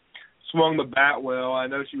really swung the bat well. I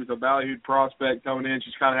know she was a valued prospect coming in.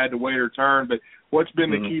 She's kind of had to wait her turn. But what's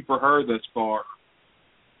been the key for her thus far?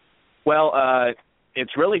 Well,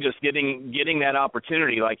 it's really just getting that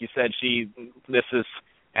opportunity. Like you said, this is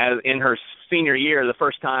in her senior year, the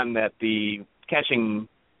first time that the catching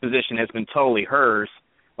position has been totally hers.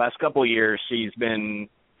 Last couple of years, she's been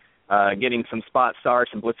getting some spot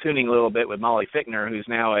starts and platooning a little bit with Molly Fickner, who's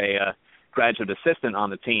now a graduate assistant on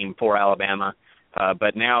the team for Alabama.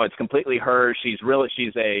 But now it's completely hers. She's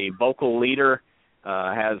a vocal leader.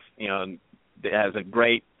 Has a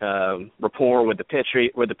great rapport with the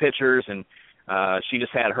pitchers, and she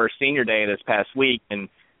just had her senior day this past week. And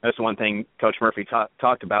that's one thing Coach Murphy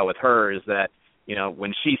talked about with her is that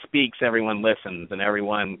when she speaks, everyone listens, and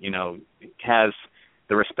everyone has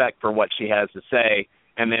the respect for what she has to say.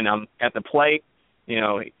 And then at the plate,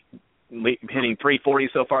 hitting 340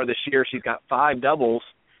 so far this year. She's got 5 doubles,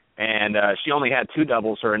 and she only had 2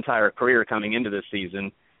 doubles her entire career coming into this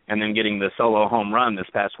season, and then getting the solo home run this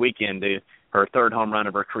past weekend, her 3rd home run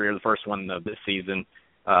of her career, the first one of this season.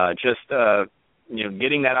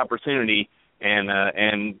 Getting that opportunity,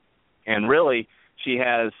 and really she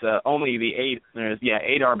has only the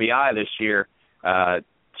 8 RBI this year.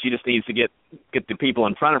 She just needs to get the people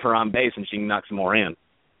in front of her on base, and she can knock some more in.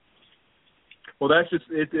 Well, that's just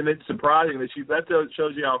it, and it's surprising that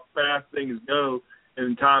shows you how fast things go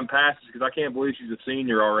and time passes. Because I can't believe she's a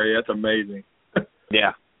senior already. That's amazing.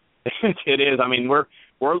 Yeah, it is. I mean,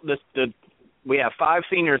 we have 5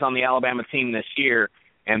 seniors on the Alabama team this year,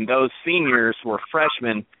 and those seniors were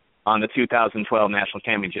freshmen on the 2012 National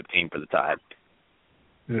Championship team for the Tide.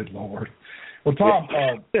 Good Lord. Well, Tom,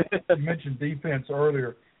 you mentioned defense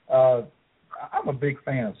earlier. I'm a big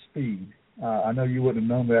fan of speed. I know you wouldn't have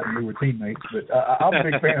known that when we were teammates, but I'm a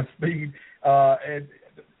big fan of speed. And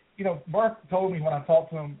Mark told me when I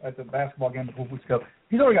talked to him at the basketball game a couple weeks ago,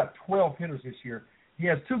 he's only got 12 hitters this year. He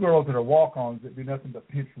has 2 girls that are walk-ons that do nothing but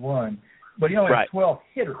pinch run, but he only has 12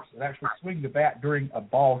 hitters that actually swing the bat during a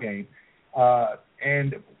ball game.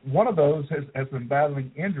 And one of those has been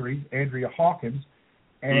battling injuries, Andrea Hawkins,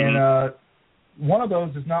 and one of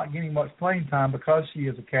those is not getting much playing time because she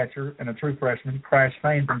is a catcher and a true freshman, Crash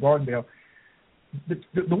Fain from Gardendale.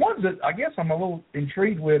 The ones that I guess I'm a little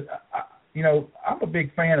intrigued with, I'm a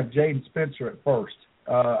big fan of Jaden Spencer at first.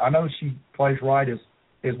 I know she plays right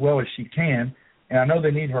as well as she can, and I know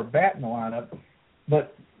they need her bat in the lineup.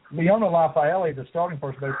 But Leona Lafayette, the starting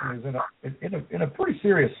first baseman, is in a pretty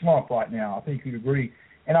serious slump right now. I think you'd agree.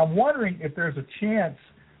 And I'm wondering if there's a chance,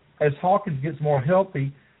 as Hawkins gets more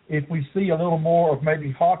healthy, if we see a little more of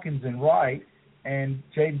maybe Hawkins in right and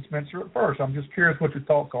Jaden Spencer at first. I'm just curious what your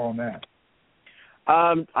thoughts are on that.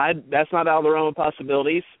 That's not out of the realm of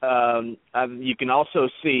possibilities. You can also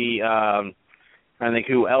see, I think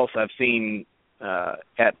who else I've seen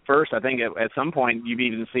at first. I think at some point you've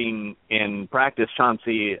even seen in practice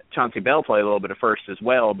Chauncey Bell play a little bit at first as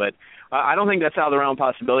well. But I don't think that's out of the realm of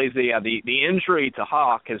possibilities. The injury to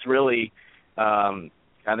Hawk has really,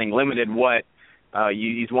 I think, limited what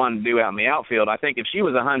he's wanted to do out in the outfield. I think if she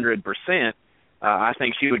was 100%, I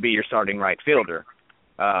think she would be your starting right fielder.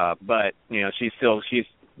 But she's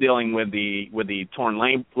dealing with the torn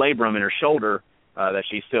labrum in her shoulder that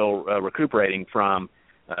she's still recuperating from.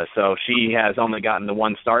 So she has only gotten the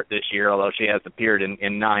 1 start this year, although she has appeared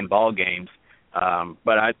in 9 ball games.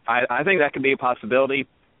 But I think that could be a possibility.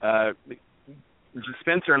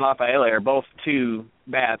 Spencer and Lafayette are both 2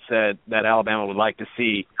 bats that Alabama would like to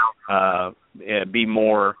see be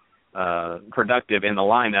more productive in the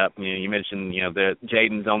lineup. You mentioned that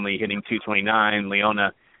Jaden's only hitting 229,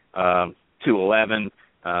 Leona 211.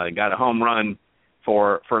 Got a home run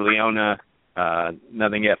for Leona.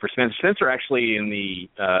 Nothing yet for Spencer. Spencer actually in the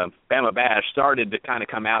Bama Bash started to kind of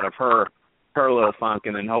come out of her little funk,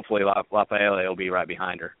 and then hopefully Lafayette will be right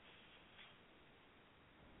behind her.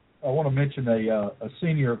 I want to mention a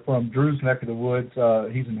senior from Drew's neck of the woods.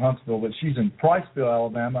 He's in Huntsville, but she's in Priceville,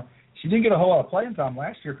 Alabama. She didn't get a whole lot of playing time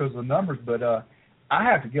last year because of the numbers, but I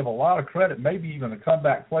have to give a lot of credit, maybe even a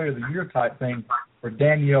comeback player of the year type thing for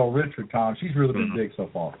Danielle Richard, Tom. She's really been big so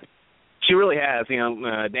far. She really has.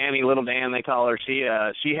 Danny, Little Dan, they call her. She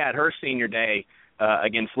had her senior day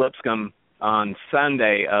against Lipscomb on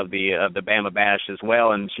Sunday of the Bama Bash as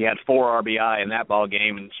well, and she had 4 RBI in that ball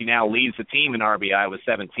game, and she now leads the team in RBI with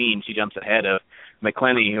 17. She jumps ahead of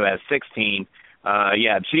McClenny, who has 16.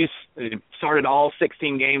 She's started all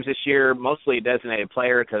 16 games this year, mostly a designated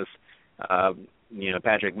player because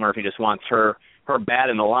Patrick Murphy just wants her bat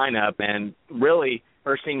in the lineup, and really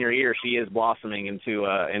her senior year she is blossoming into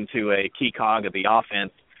a key cog of the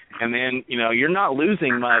offense. And then you're not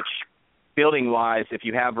losing much fielding-wise if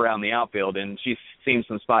you have her out in the outfield, and she's seen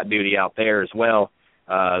some spot duty out there as well.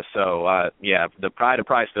 The Pride of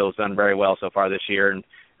Priceville has done very well so far this year, and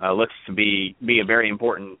looks to be a very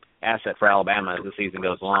important asset for Alabama as the season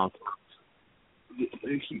goes along.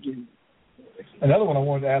 Another one I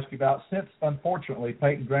wanted to ask you about, since unfortunately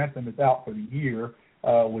Peyton Grantham is out for the year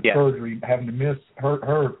with surgery, having to miss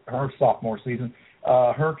her sophomore season,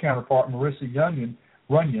 her counterpart Marissa Runyon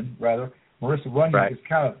is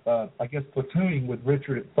kind of I guess platooning with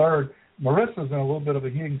Richard at third. Marissa's in a little bit of a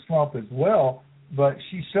hitting slump as well, but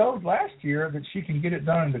she showed last year that she can get it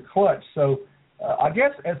done in the clutch. So I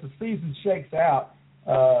guess as the season shakes out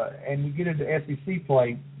and we get into SEC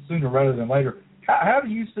play sooner rather than later, how do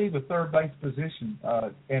you see the third base position?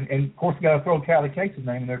 And of course, you got to throw Callie Case's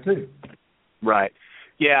name in there too. Right.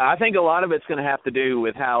 Yeah, I think a lot of it's going to have to do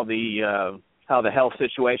with how the health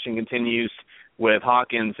situation continues with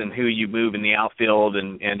Hawkins and who you move in the outfield,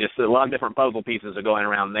 and just a lot of different puzzle pieces are going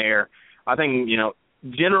around there. I think,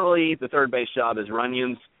 generally the third base job is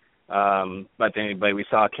Runyon's, but we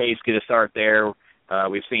saw Case get a start there.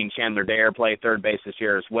 We've seen Chandler Dare play third base this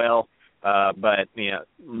year as well. But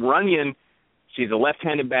Runyon, she's a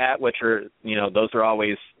left-handed bat, which are, those are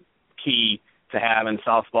always key to have in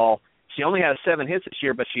softball. She only has 7 hits this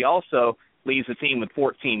year, but she also leads the team with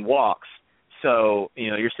 14 walks. So,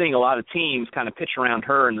 you're seeing a lot of teams kind of pitch around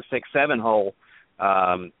her in the 6-7 hole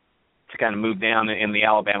to kind of move down in the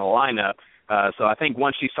Alabama lineup. So I think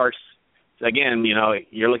once she starts, again,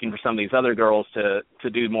 you're looking for some of these other girls to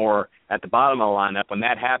do more at the bottom of the lineup. When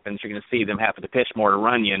that happens, you're going to see them having to pitch more to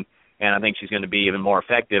Runyon, and I think she's going to be even more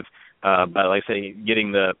effective. But like I say,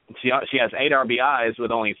 she has 8 RBIs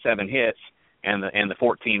with only 7 hits and the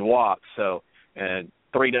 14 walks. So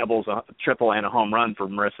 3 doubles, a triple, and a home run for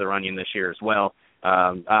Marissa Runyon this year as well.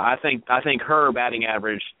 I think her batting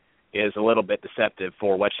average is a little bit deceptive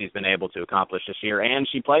for what she's been able to accomplish this year, and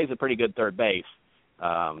she plays a pretty good third base.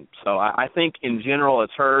 So I think in general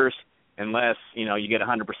it's hers, unless you get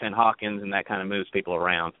 100% Hawkins, and that kind of moves people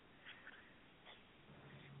around.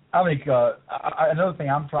 I think another thing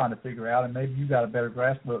I'm trying to figure out, and maybe you got a better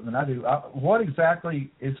grasp of it than I do, what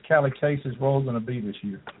exactly is Callie Case's role going to be this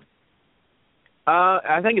year?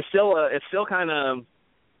 I think it's still kind of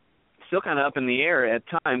up in the air at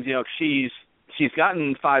times. She's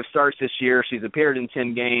gotten 5 starts this year. She's appeared in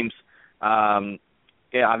 10 games.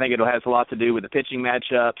 I think it has a lot to do with the pitching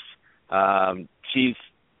matchups. She's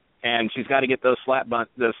got to get those slap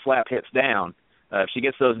hits down. If she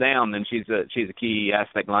gets those down, then she's a key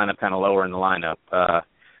aspect lineup, kind of lower in the lineup.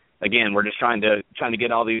 Again, we're just trying to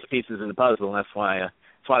get all these pieces in the puzzle, and that's why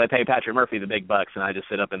they pay Patrick Murphy the big bucks, and I just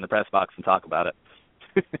sit up in the press box and talk about it.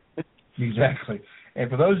 Exactly. And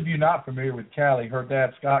for those of you not familiar with Callie, her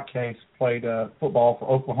dad, Scott Case, played football for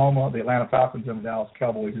Oklahoma, the Atlanta Falcons, and the Dallas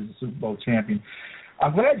Cowboys, who's a Super Bowl champion.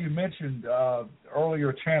 I'm glad you mentioned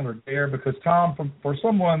earlier Chandler Dare, because, Tom, for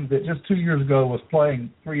someone that just 2 years ago was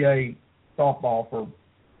playing 3A softball for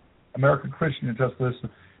American Christian in Tuscaloosa,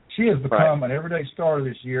 she has become an everyday starter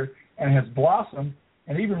this year and has blossomed.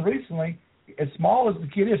 And even recently, as small as the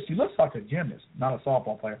kid is, she looks like a gymnast, not a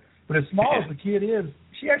softball player. But as small as the kid is,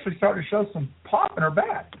 she actually started to show some pop in her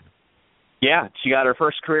bat. Yeah, she got her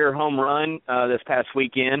first career home run this past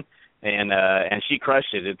weekend, and she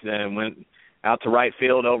crushed it. It went out to right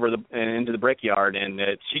field and into the brickyard, and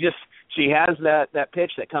she has that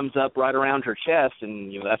pitch that comes up right around her chest,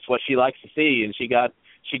 and that's what she likes to see. And she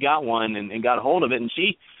got one and got a hold of it, and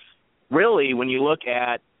she really, when you look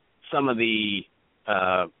at some of the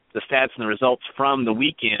stats and the results from the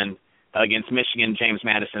weekend against Michigan, James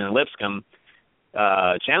Madison, and Lipscomb,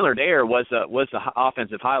 Chandler Dare was the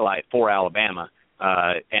offensive highlight for Alabama,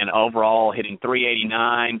 and overall hitting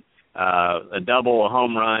 .389, a double, a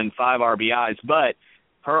home run, 5 RBIs. But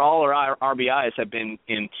all her RBIs have been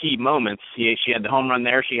in key moments. She had the home run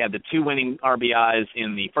there. She had the 2 winning RBIs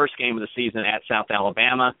in the first game of the season at South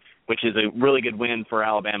Alabama, which is a really good win for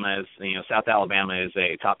Alabama. As South Alabama is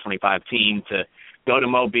a top 25 team to go to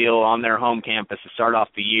Mobile on their home campus to start off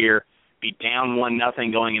the year, be down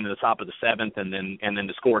 1-0 going into the top of the 7th, and then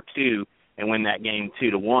to score 2 and win that game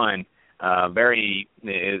 2-1. I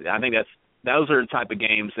think those are the type of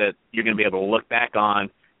games that you're going to be able to look back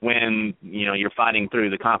on when you're fighting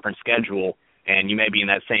through the conference schedule, and you may be in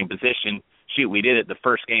that same position. Shoot, we did it the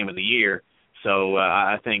first game of the year. So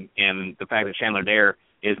I think, and the fact that Chandler Dare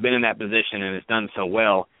has been in that position and has done so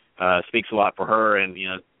well speaks a lot for her. And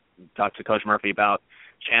talked to Coach Murphy about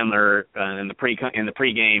Chandler in the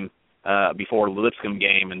pregame before the Lipscomb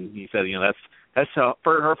game, and he said, that's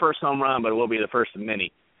for her first home run, but it will be the first of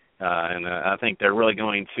many. And I think they're really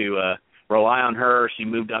going to rely on her. She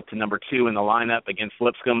moved up to number 2 in the lineup against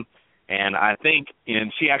Lipscomb, And I think,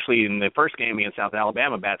 and she actually in the first game against South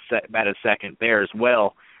Alabama batted second there as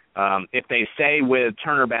well. If they stay with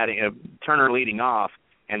Turner leading off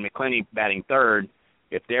and McClenny batting third,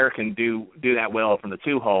 if Derek can do that well from the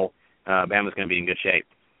 2-hole, Bama's going to be in good shape.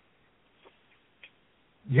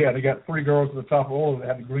 Yeah, they got 3 girls at the top of the order that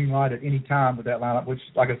have the green light at any time with that lineup, which,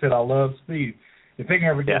 like I said, I love speed. If they can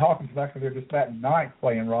ever get Hawkins back there just batting ninth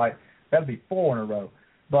playing right, that'd be 4 in a row.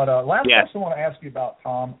 But last question I want to ask you about,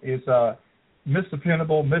 Tom, is Miss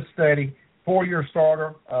Dependable, Miss Steady, 4-year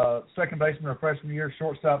starter, second baseman her freshman year,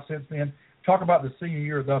 shortstop since then. Talk about the senior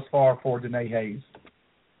year thus far for Danae Hayes.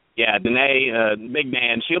 Yeah, Danae, big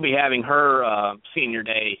man, she'll be having her senior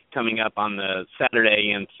day coming up on the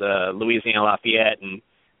Saturday against Louisiana Lafayette. And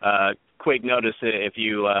quick notice if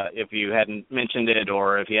you hadn't mentioned it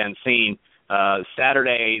or if you hadn't seen,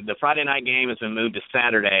 Saturday, the Friday night game has been moved to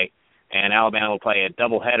Saturday, and Alabama will play a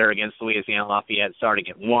doubleheader against Louisiana Lafayette starting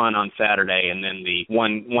at 1 on Saturday, and then the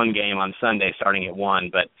one game on Sunday starting at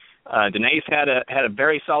 1. But Danae's had a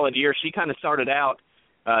very solid year. She kind of started out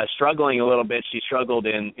struggling a little bit. She struggled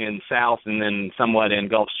in South and then somewhat in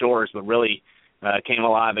Gulf Shores, but really came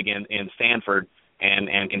alive again in Stanford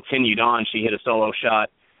and continued on. She hit a solo shot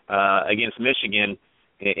against Michigan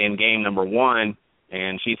in game number 1,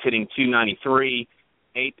 and she's hitting .293,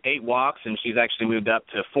 8 walks, and she's actually moved up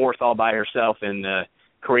to 4th all by herself in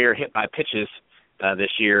career hit by pitches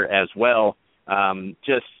this year as well.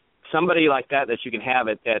 Just somebody like that you can have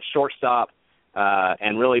at shortstop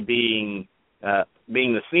and really being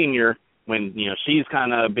the senior when she's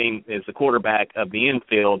kind of is the quarterback of the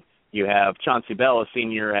infield. You have Chauncey Bell, a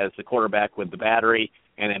senior, as the quarterback with the battery,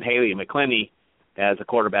 and then Haley McClenny as a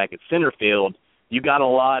quarterback at center field. You got a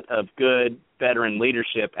lot of good veteran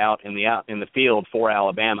leadership out in the field for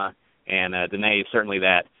Alabama, and Danae is certainly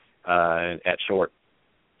that at short.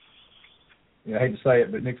 Yeah, I hate to say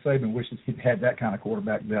it, but Nick Saban wishes he'd had that kind of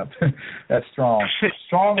quarterback depth. That's strong.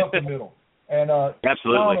 Strong up the middle. And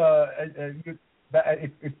absolutely. Tom,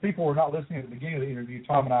 if people were not listening at the beginning of the interview,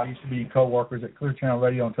 Tom and I used to be co-workers at Clear Channel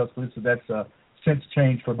Radio in Tuscaloosa. That's since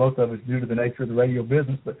changed for both of us due to the nature of the radio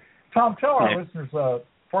business. But, Tom, tell our listeners,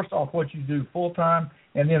 first off, what you do full-time,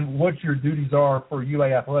 and then what your duties are for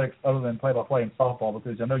UA Athletics other than play-by-play and softball,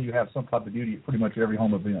 because I know you have some type of duty at pretty much every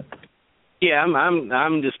home event. Yeah,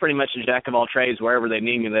 I'm just pretty much a jack of all trades wherever they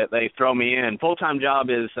need me. They throw me in. Full-time job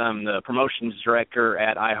is the promotions director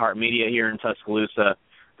at iHeartMedia here in Tuscaloosa.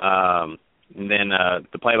 And then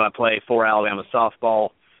the play-by-play for Alabama softball,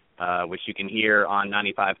 which you can hear on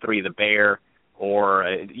 95.3 The Bear, or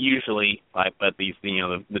usually, but these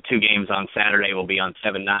the 2 games on Saturday will be on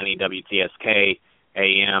 790 WTSK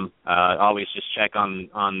AM. Always just check on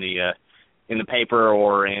the in the paper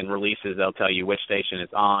or in releases. They'll tell you which station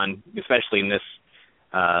it's on, especially in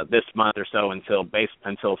this month or so until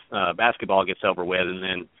basketball gets over with, and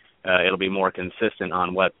then it'll be more consistent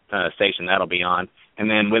on what station that'll be on. And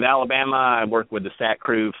then with Alabama, I work with the stat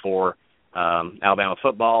crew for Alabama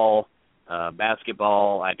football,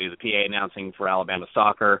 basketball. I do the PA announcing for Alabama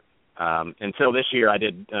soccer. Until this year, I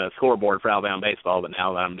did scoreboard for Alabama baseball, but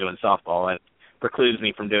now that I'm doing softball, it precludes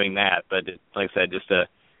me from doing that. But like I said, just a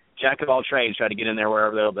jack of all trades, try to get in there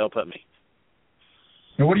wherever they'll put me.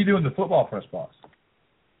 And what do you do in the football press box?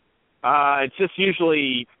 It's just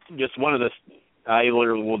usually just one of the I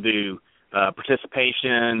either will do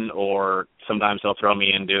participation, or sometimes they'll throw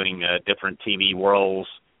me in doing different TV whirls,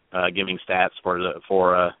 giving stats for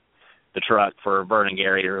the truck for Vernon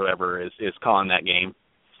Gary or whoever is calling that game.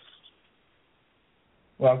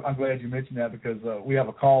 Well, I'm glad you mentioned that because we have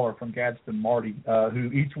a caller from Gadsden, Marty,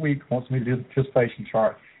 who each week wants me to do the participation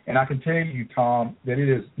chart. And I can tell you, Tom, that it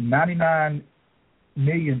is 99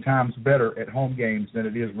 million times better at home games than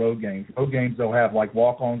it is road games. Road games, they'll have like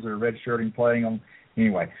walk-ons or redshirting playing on.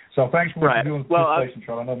 Anyway, so thanks for doing the participation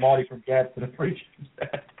chart. I know Marty from Gadsden appreciates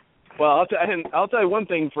that. Well, I'll tell you one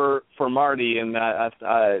thing for Marty, and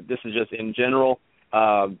this is just in general.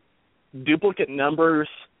 Duplicate numbers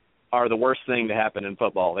are the worst thing to happen in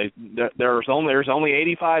football. There's only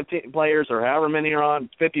 85 players, or however many are on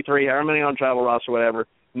 53, however many on travel roster, whatever.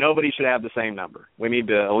 Nobody should have the same number. We need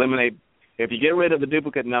to eliminate. If you get rid of the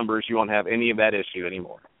duplicate numbers, you won't have any of that issue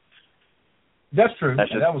anymore. That's true. That's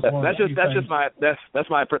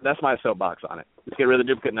my soapbox on it. Let's get rid of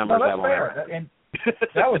the duplicate numbers. No, that's fair. And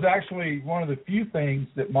that was actually one of the few things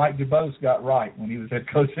that Mike DuBose got right when he was head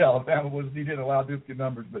coach at Alabama, was he didn't allow duplicate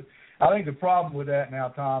numbers. But I think the problem with that now,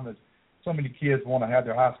 Tom, is so many kids want to have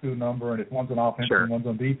their high school number, and if one's on offense and one's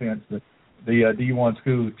on defense, the D1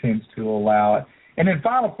 school tends to allow it. And then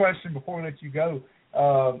final question before we let you go.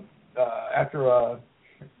 After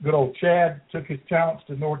good old Chad took his talents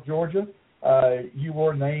to North Georgia, you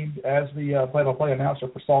were named as the play-by-play announcer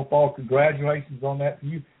for softball. Congratulations on that to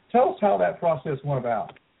you. Tell us how that process went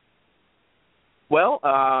about. Well,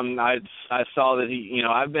 I saw that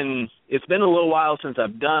it's been a little while since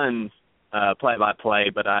I've done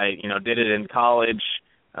play-by-play, but I did it in college,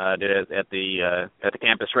 did it at the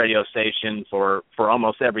campus radio station for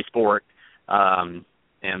almost every sport, and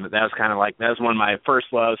that was kind of like, that was one of my first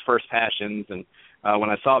loves, first passions, and when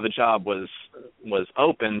I saw the job was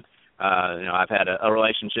open, I've had a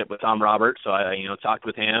relationship with Tom Roberts, so I talked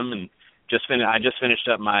with him, and I just finished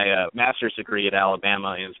up my master's degree at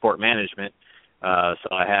Alabama in sport management.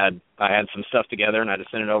 So I had some stuff together, and I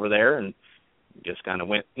just sent it over there, and just kind of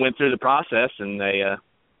went through the process, and they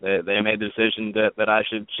made the decision that I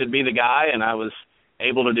should be the guy, and I was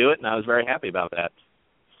able to do it, and I was very happy about that.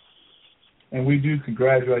 And we do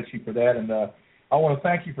congratulate you for that, and I want to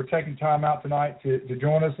thank you for taking time out tonight to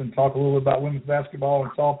join us and talk a little bit about women's basketball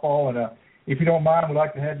and softball. And if you don't mind, we'd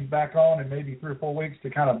like to have you back on in maybe 3 or 4 weeks to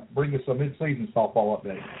kind of bring us a mid-season softball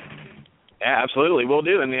update. Yeah, absolutely, we'll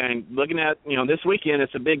do. And looking at this weekend,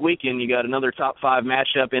 it's a big weekend. You got another top 5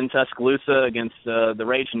 matchup in Tuscaloosa against the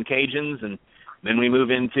Raging Cajuns, and then we move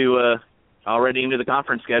into already into the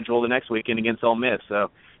conference schedule the next weekend against Ole Miss. So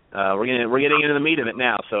we're getting into the meat of it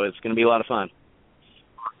now. So it's going to be a lot of fun.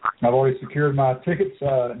 I've already secured my tickets,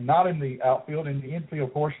 not in the outfield, in the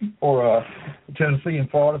infield portion for Tennessee and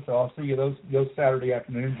Florida. So I'll see you those Saturday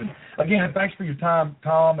afternoons. And again, thanks for your time,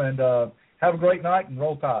 Tom, and have a great night and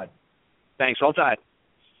roll Tide. Thanks. Roll Tide.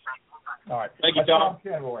 All right. Thank you, Tom. Tom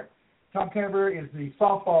Canterbury. Tom Canterbury is the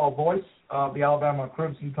softball voice of the Alabama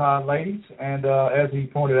Crimson Tide ladies, and as he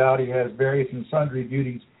pointed out, he has various and sundry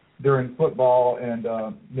duties during football and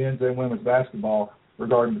men's and women's basketball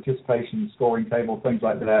regarding participation, scoring table, things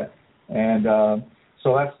like that. And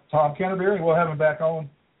so that's Tom Canterbury. We'll have him back on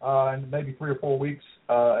in maybe 3 or 4 weeks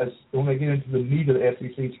when they get into the meat of the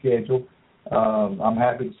SEC schedule. I'm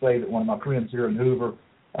happy to say that one of my friends here in Hoover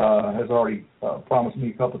has already promised me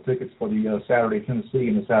a couple of tickets for the Saturday Tennessee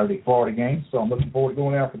and the Saturday Florida games, so I'm looking forward to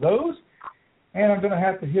going out for those. And I'm going to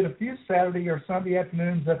have to hit a few Saturday or Sunday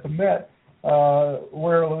afternoons at the Met,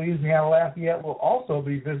 where Louisiana Lafayette will also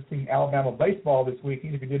be visiting Alabama baseball this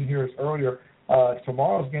weekend. If you didn't hear us earlier,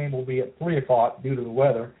 tomorrow's game will be at 3 o'clock due to the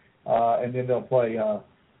weather, and then they'll play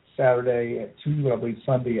Saturday at 2, I believe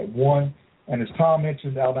Sunday at 1. And as Tom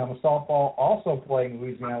mentioned, Alabama softball also playing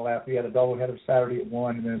Louisiana Lafayette, a doubleheader Saturday at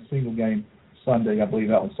 1, and then a single game Sunday. I believe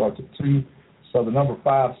that one starts at 2. So the number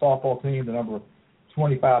 5 softball team, the number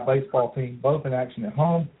 25 baseball team, both in action at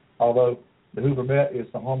home, although the Hoover Met is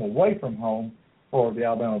the home away from home for the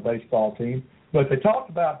Alabama baseball team. But they talked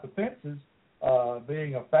about the fences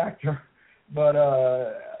being a factor. But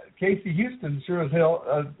Casey Houston sure as hell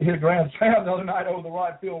hit a grand slam the other night over the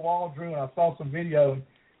right field wall, Drew, and I saw some video.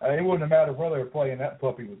 It wouldn't have mattered where they were playing. That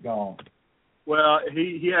puppy was gone. Well,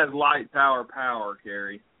 he has light power,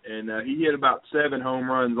 Cary, and he hit about 7 home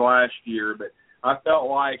runs last year. But I felt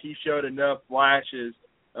like he showed enough flashes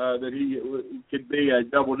that he could be a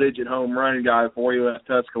double-digit home run guy before he left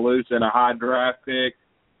Tuscaloosa and a high draft pick.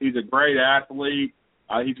 He's a great athlete.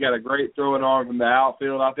 He's got a great throwing arm from the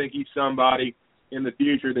outfield. I think he's somebody in the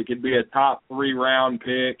future that could be a top 3 round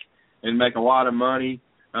pick and make a lot of money.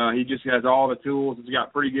 He just has all the tools. He's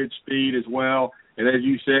got pretty good speed as well. And as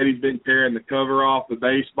you said, he's been tearing the cover off the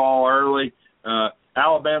baseball early.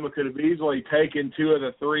 Alabama could have easily taken 2 of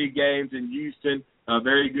the 3 games in Houston. A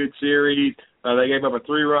very good series. They gave up a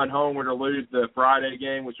 3-run homer to lose the Friday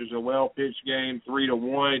game, which was a well-pitched game,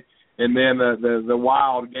 3-1. And then the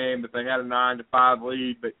wild game that they had a 9-5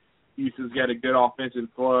 lead, but Houston's got a good offensive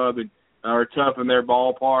club and are tough in their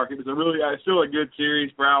ballpark. It was still a good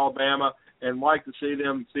series for Alabama, and like to see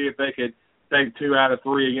if they could take 2 out of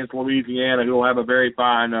 3 against Louisiana, who will have a very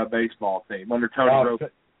fine baseball team under Tony Rowe.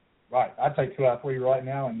 Right. I'd take 2 out of 3 right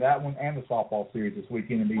now in that one and the softball series this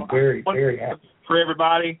weekend and be very, very happy. For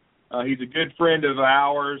everybody, he's a good friend of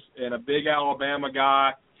ours and a big Alabama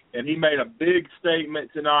guy, and he made a big statement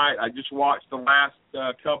tonight. I just watched the last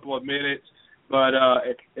couple of minutes, but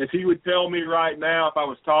as he would tell me right now, if I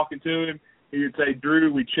was talking to him, he would say,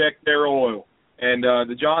 Drew, we checked their oil. And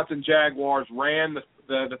the Johnson Jaguars ran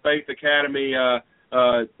the Faith Academy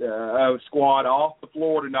squad off the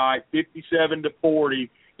floor tonight, 57-40,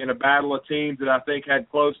 in a battle of teams that I think had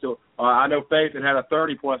close to I know Faith had a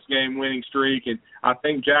 30-plus game winning streak, and I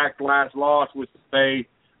think Jack's last loss was to Faith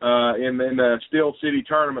in the Steel City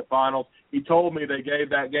Tournament Finals. He told me they gave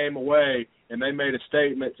that game away, and they made a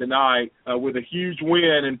statement tonight with a huge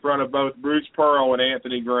win in front of both Bruce Pearl and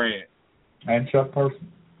Anthony Grant. And Chuck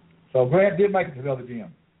Person. So Grant did make it to the other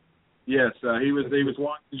gym. Yes, he was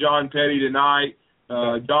watching John Petty tonight.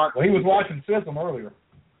 Well, he was watching Sissom earlier.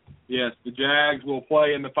 Yes, the Jags will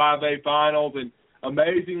play in the 5A finals, and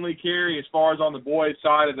amazingly, Cary, as far as on the boys'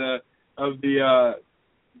 side of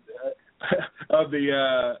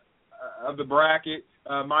the bracket,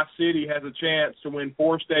 my city has a chance to win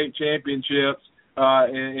 4 state championships,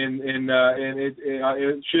 and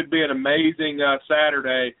it should be an amazing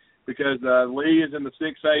Saturday because Lee is in the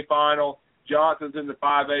 6A final, Johnson's in the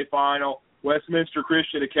 5A final, Westminster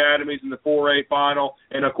Christian Academy's in the 4A final,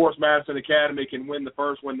 and of course Madison Academy can win the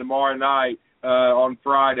first one tomorrow night on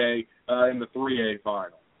Friday in the 3A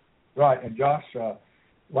final. Right, and Josh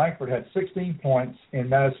Langford had 16 points in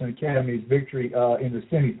Madison Academy's victory in the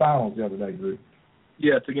semifinals the other day, Drew.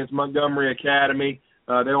 Yes, against Montgomery Academy.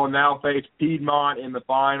 They will now face Piedmont in the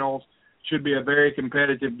finals. Should be a very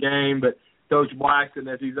competitive game, but Coach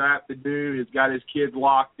Blackson, as he's apt to do, has got his kids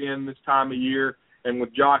locked in this time of year, and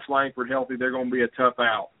with Josh Langford healthy, they're going to be a tough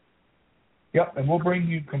out. Yep, and we'll bring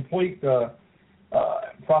you complete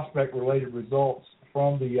prospect-related results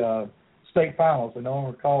from the state finals. And no one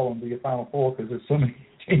would call them the Final Four because there's so many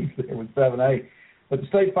teams there with 7A. But the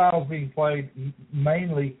state finals being played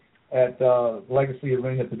mainly at Legacy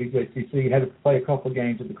Arena at the BJCC. Had to play a couple of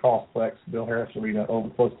games at the Crossplex, Bill Harris Arena, over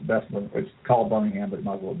close to Bessemer. It's called Birmingham, but it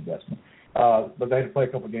might as well be Bessemer. But they had to play a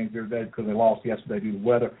couple of games there today because they lost yesterday due to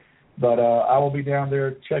weather. But I will be down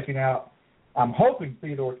there checking out. I'm hoping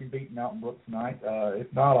Theodore can beat Mountain Brook tonight. If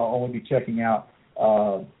not, I'll only be checking out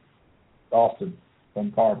Austin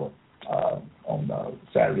from Carver on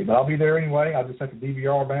Saturday. But I'll be there anyway. I'll just have to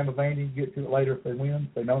DVR Bama Vandy and get to it later if they win.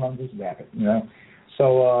 If they don't, I'm just zap it, you know.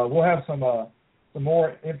 So we'll have some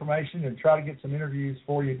more information and try to get some interviews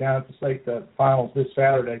for you down at the state finals this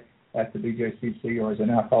Saturday at the BJCC, or as they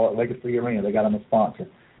now call it, Legacy Arena. They got them a sponsor.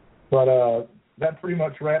 But that pretty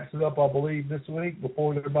much wraps it up, I believe, this week.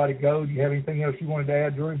 Before everybody goes, do you have anything else you wanted to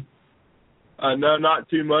add, Drew? No, not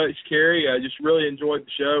too much, Cary. I just really enjoyed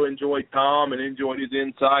the show, enjoyed Tom, and enjoyed his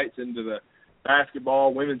insights into the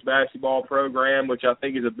women's basketball program, which I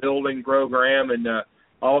think is a building program, and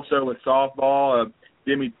also with softball.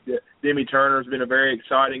 Demi Turner's been a very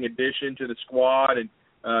exciting addition to the squad, and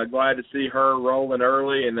glad to see her rolling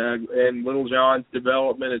early, and Little John's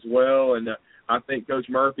development as well. And I think Coach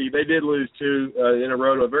Murphy, they did lose 2 in a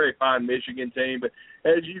row to a very fine Michigan team. But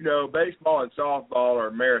as you know, baseball and softball are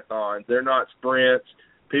marathons. They're not sprints.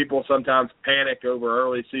 People sometimes panic over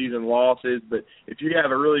early season losses. But if you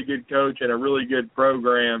have a really good coach and a really good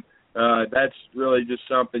program, that's really just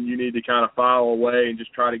something you need to kind of file away and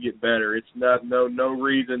just try to get better. It's no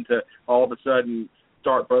reason to all of a sudden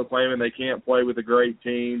start proclaiming they can't play with the great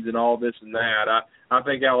teams and all this and that. I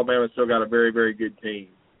think Alabama's still got a very, very good team.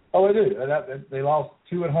 Oh, they do. They lost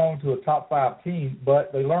 2 at home to a top 5 team,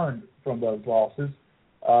 but they learned from those losses.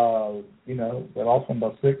 They lost one by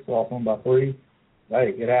 6, they lost one by 3.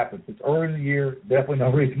 Hey, it happens. It's early in the year. Definitely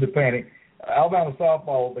no reason to panic. Alabama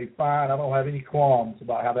softball will be fine. I don't have any qualms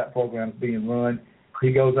about how that program is being run.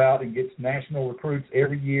 He goes out and gets national recruits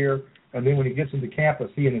every year, and then when he gets into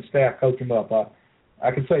campus, he and his staff coach him up.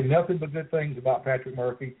 I can say nothing but good things about Patrick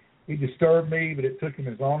Murphy. He disturbed me, but it took him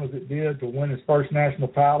as long as it did to win his first national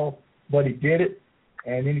title, but he did it.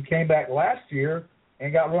 And then he came back last year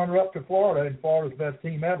and got runner-up to Florida, and Florida's best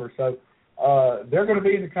team ever. So they're going to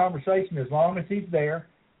be in the conversation as long as he's there.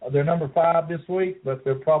 They're number 5 this week, but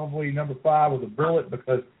they're probably number 5 with a bullet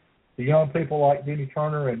because the young people like Demi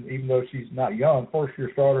Turner, and even though she's not young,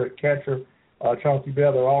 first-year starter at catcher, Chauncey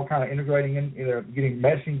Bell, they're all kind of integrating in, getting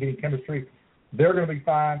meshing, getting chemistry. They're going to be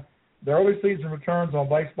fine. The early season returns on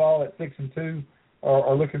baseball at 6-2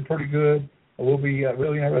 are looking pretty good. We'll be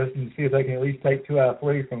really interested to see if they can at least take 2 out of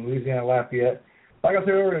 3 from Louisiana Lafayette. Like I said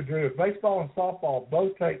earlier, Drew, if baseball and softball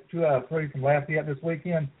both take 2 out of 3 from Lafayette this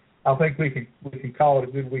weekend, I think we can call it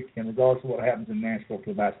a good weekend, regardless of what happens in Nashville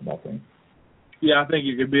for the basketball team. Yeah, I think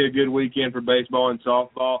it could be a good weekend for baseball and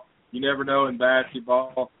softball. You never know in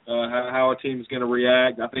basketball how a team is going to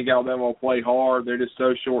react. I think Alabama will play hard. They're just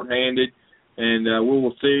so shorthanded. And we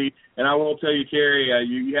will see. And I will tell you, Cary,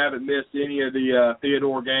 you haven't missed any of the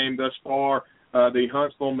Theodore game thus far. The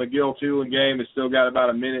Huntsville-McGill Tulane game has still got about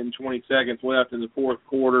 1 minute and 20 seconds left in the fourth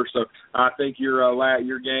quarter. So I think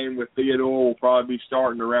your game with Theodore will probably be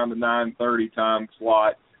starting around the 9:30 time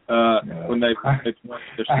slot. When they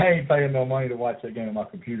I ain't paying no money to watch that game on my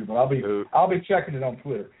computer, but I'll be checking it on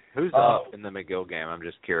Twitter. Who's up in the McGill game? I'm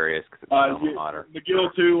just curious because it's my alma mater.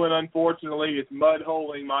 McGill Tulane, unfortunately, it's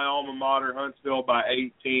mud-holing my alma mater, Huntsville, by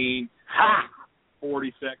 18.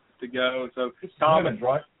 40 seconds to go. So Tom is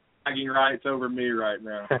right? bragging rights over me right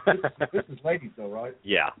now. This is ladies, though, right?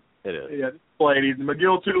 Yeah, it is. Yeah, this is ladies. The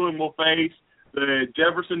McGill Tulane will face the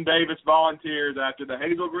Jefferson Davis Volunteers after the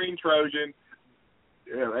Hazel Green Trojans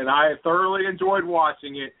and I thoroughly enjoyed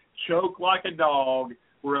watching it, choke like a dog.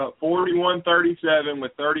 We're up 41-37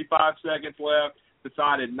 with 35 seconds left.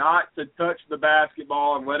 Decided not to touch the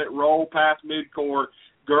basketball and let it roll past midcourt.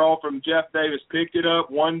 Girl from Jeff Davis picked it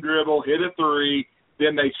up, one dribble, hit a three.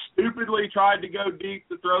 Then they stupidly tried to go deep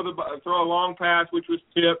to throw a long pass, which was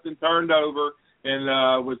tipped and turned over and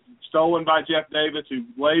was stolen by Jeff Davis, who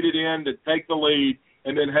laid it in to take the lead.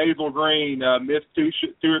 And then Hazel Green missed two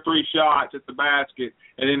or three shots at the basket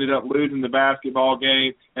and ended up losing the basketball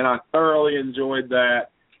game. And I thoroughly enjoyed that.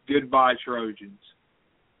 Goodbye, Trojans.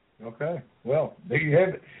 Okay. Well, there you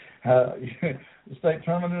have it. The state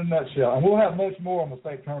tournament in a nutshell. And we'll have much more on the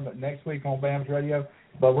state tournament next week on BAMS Radio.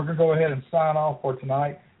 But we're going to go ahead and sign off for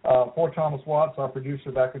tonight. For Thomas Watts, our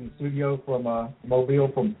producer back in the studio from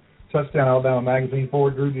Mobile, from Touchdown Alabama Magazine,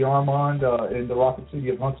 for Drew DeArmond in the Rocket City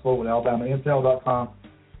of Huntsville with AlabamaIntel.com.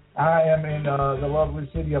 I am in the lovely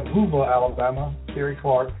city of Hoover, Alabama, Cary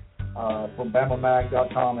Clark from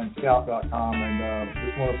BamaMag.com and Scout.com. And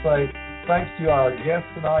just want to say thanks to our guests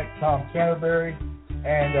tonight, Tom Canterbury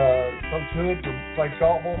and Coach Hood from Clay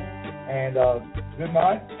Chalkville. And good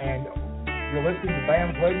night. And you're listening to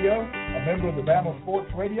BAMS Radio, a member of the Bama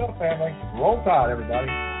Sports Radio family. Roll Tide, everybody.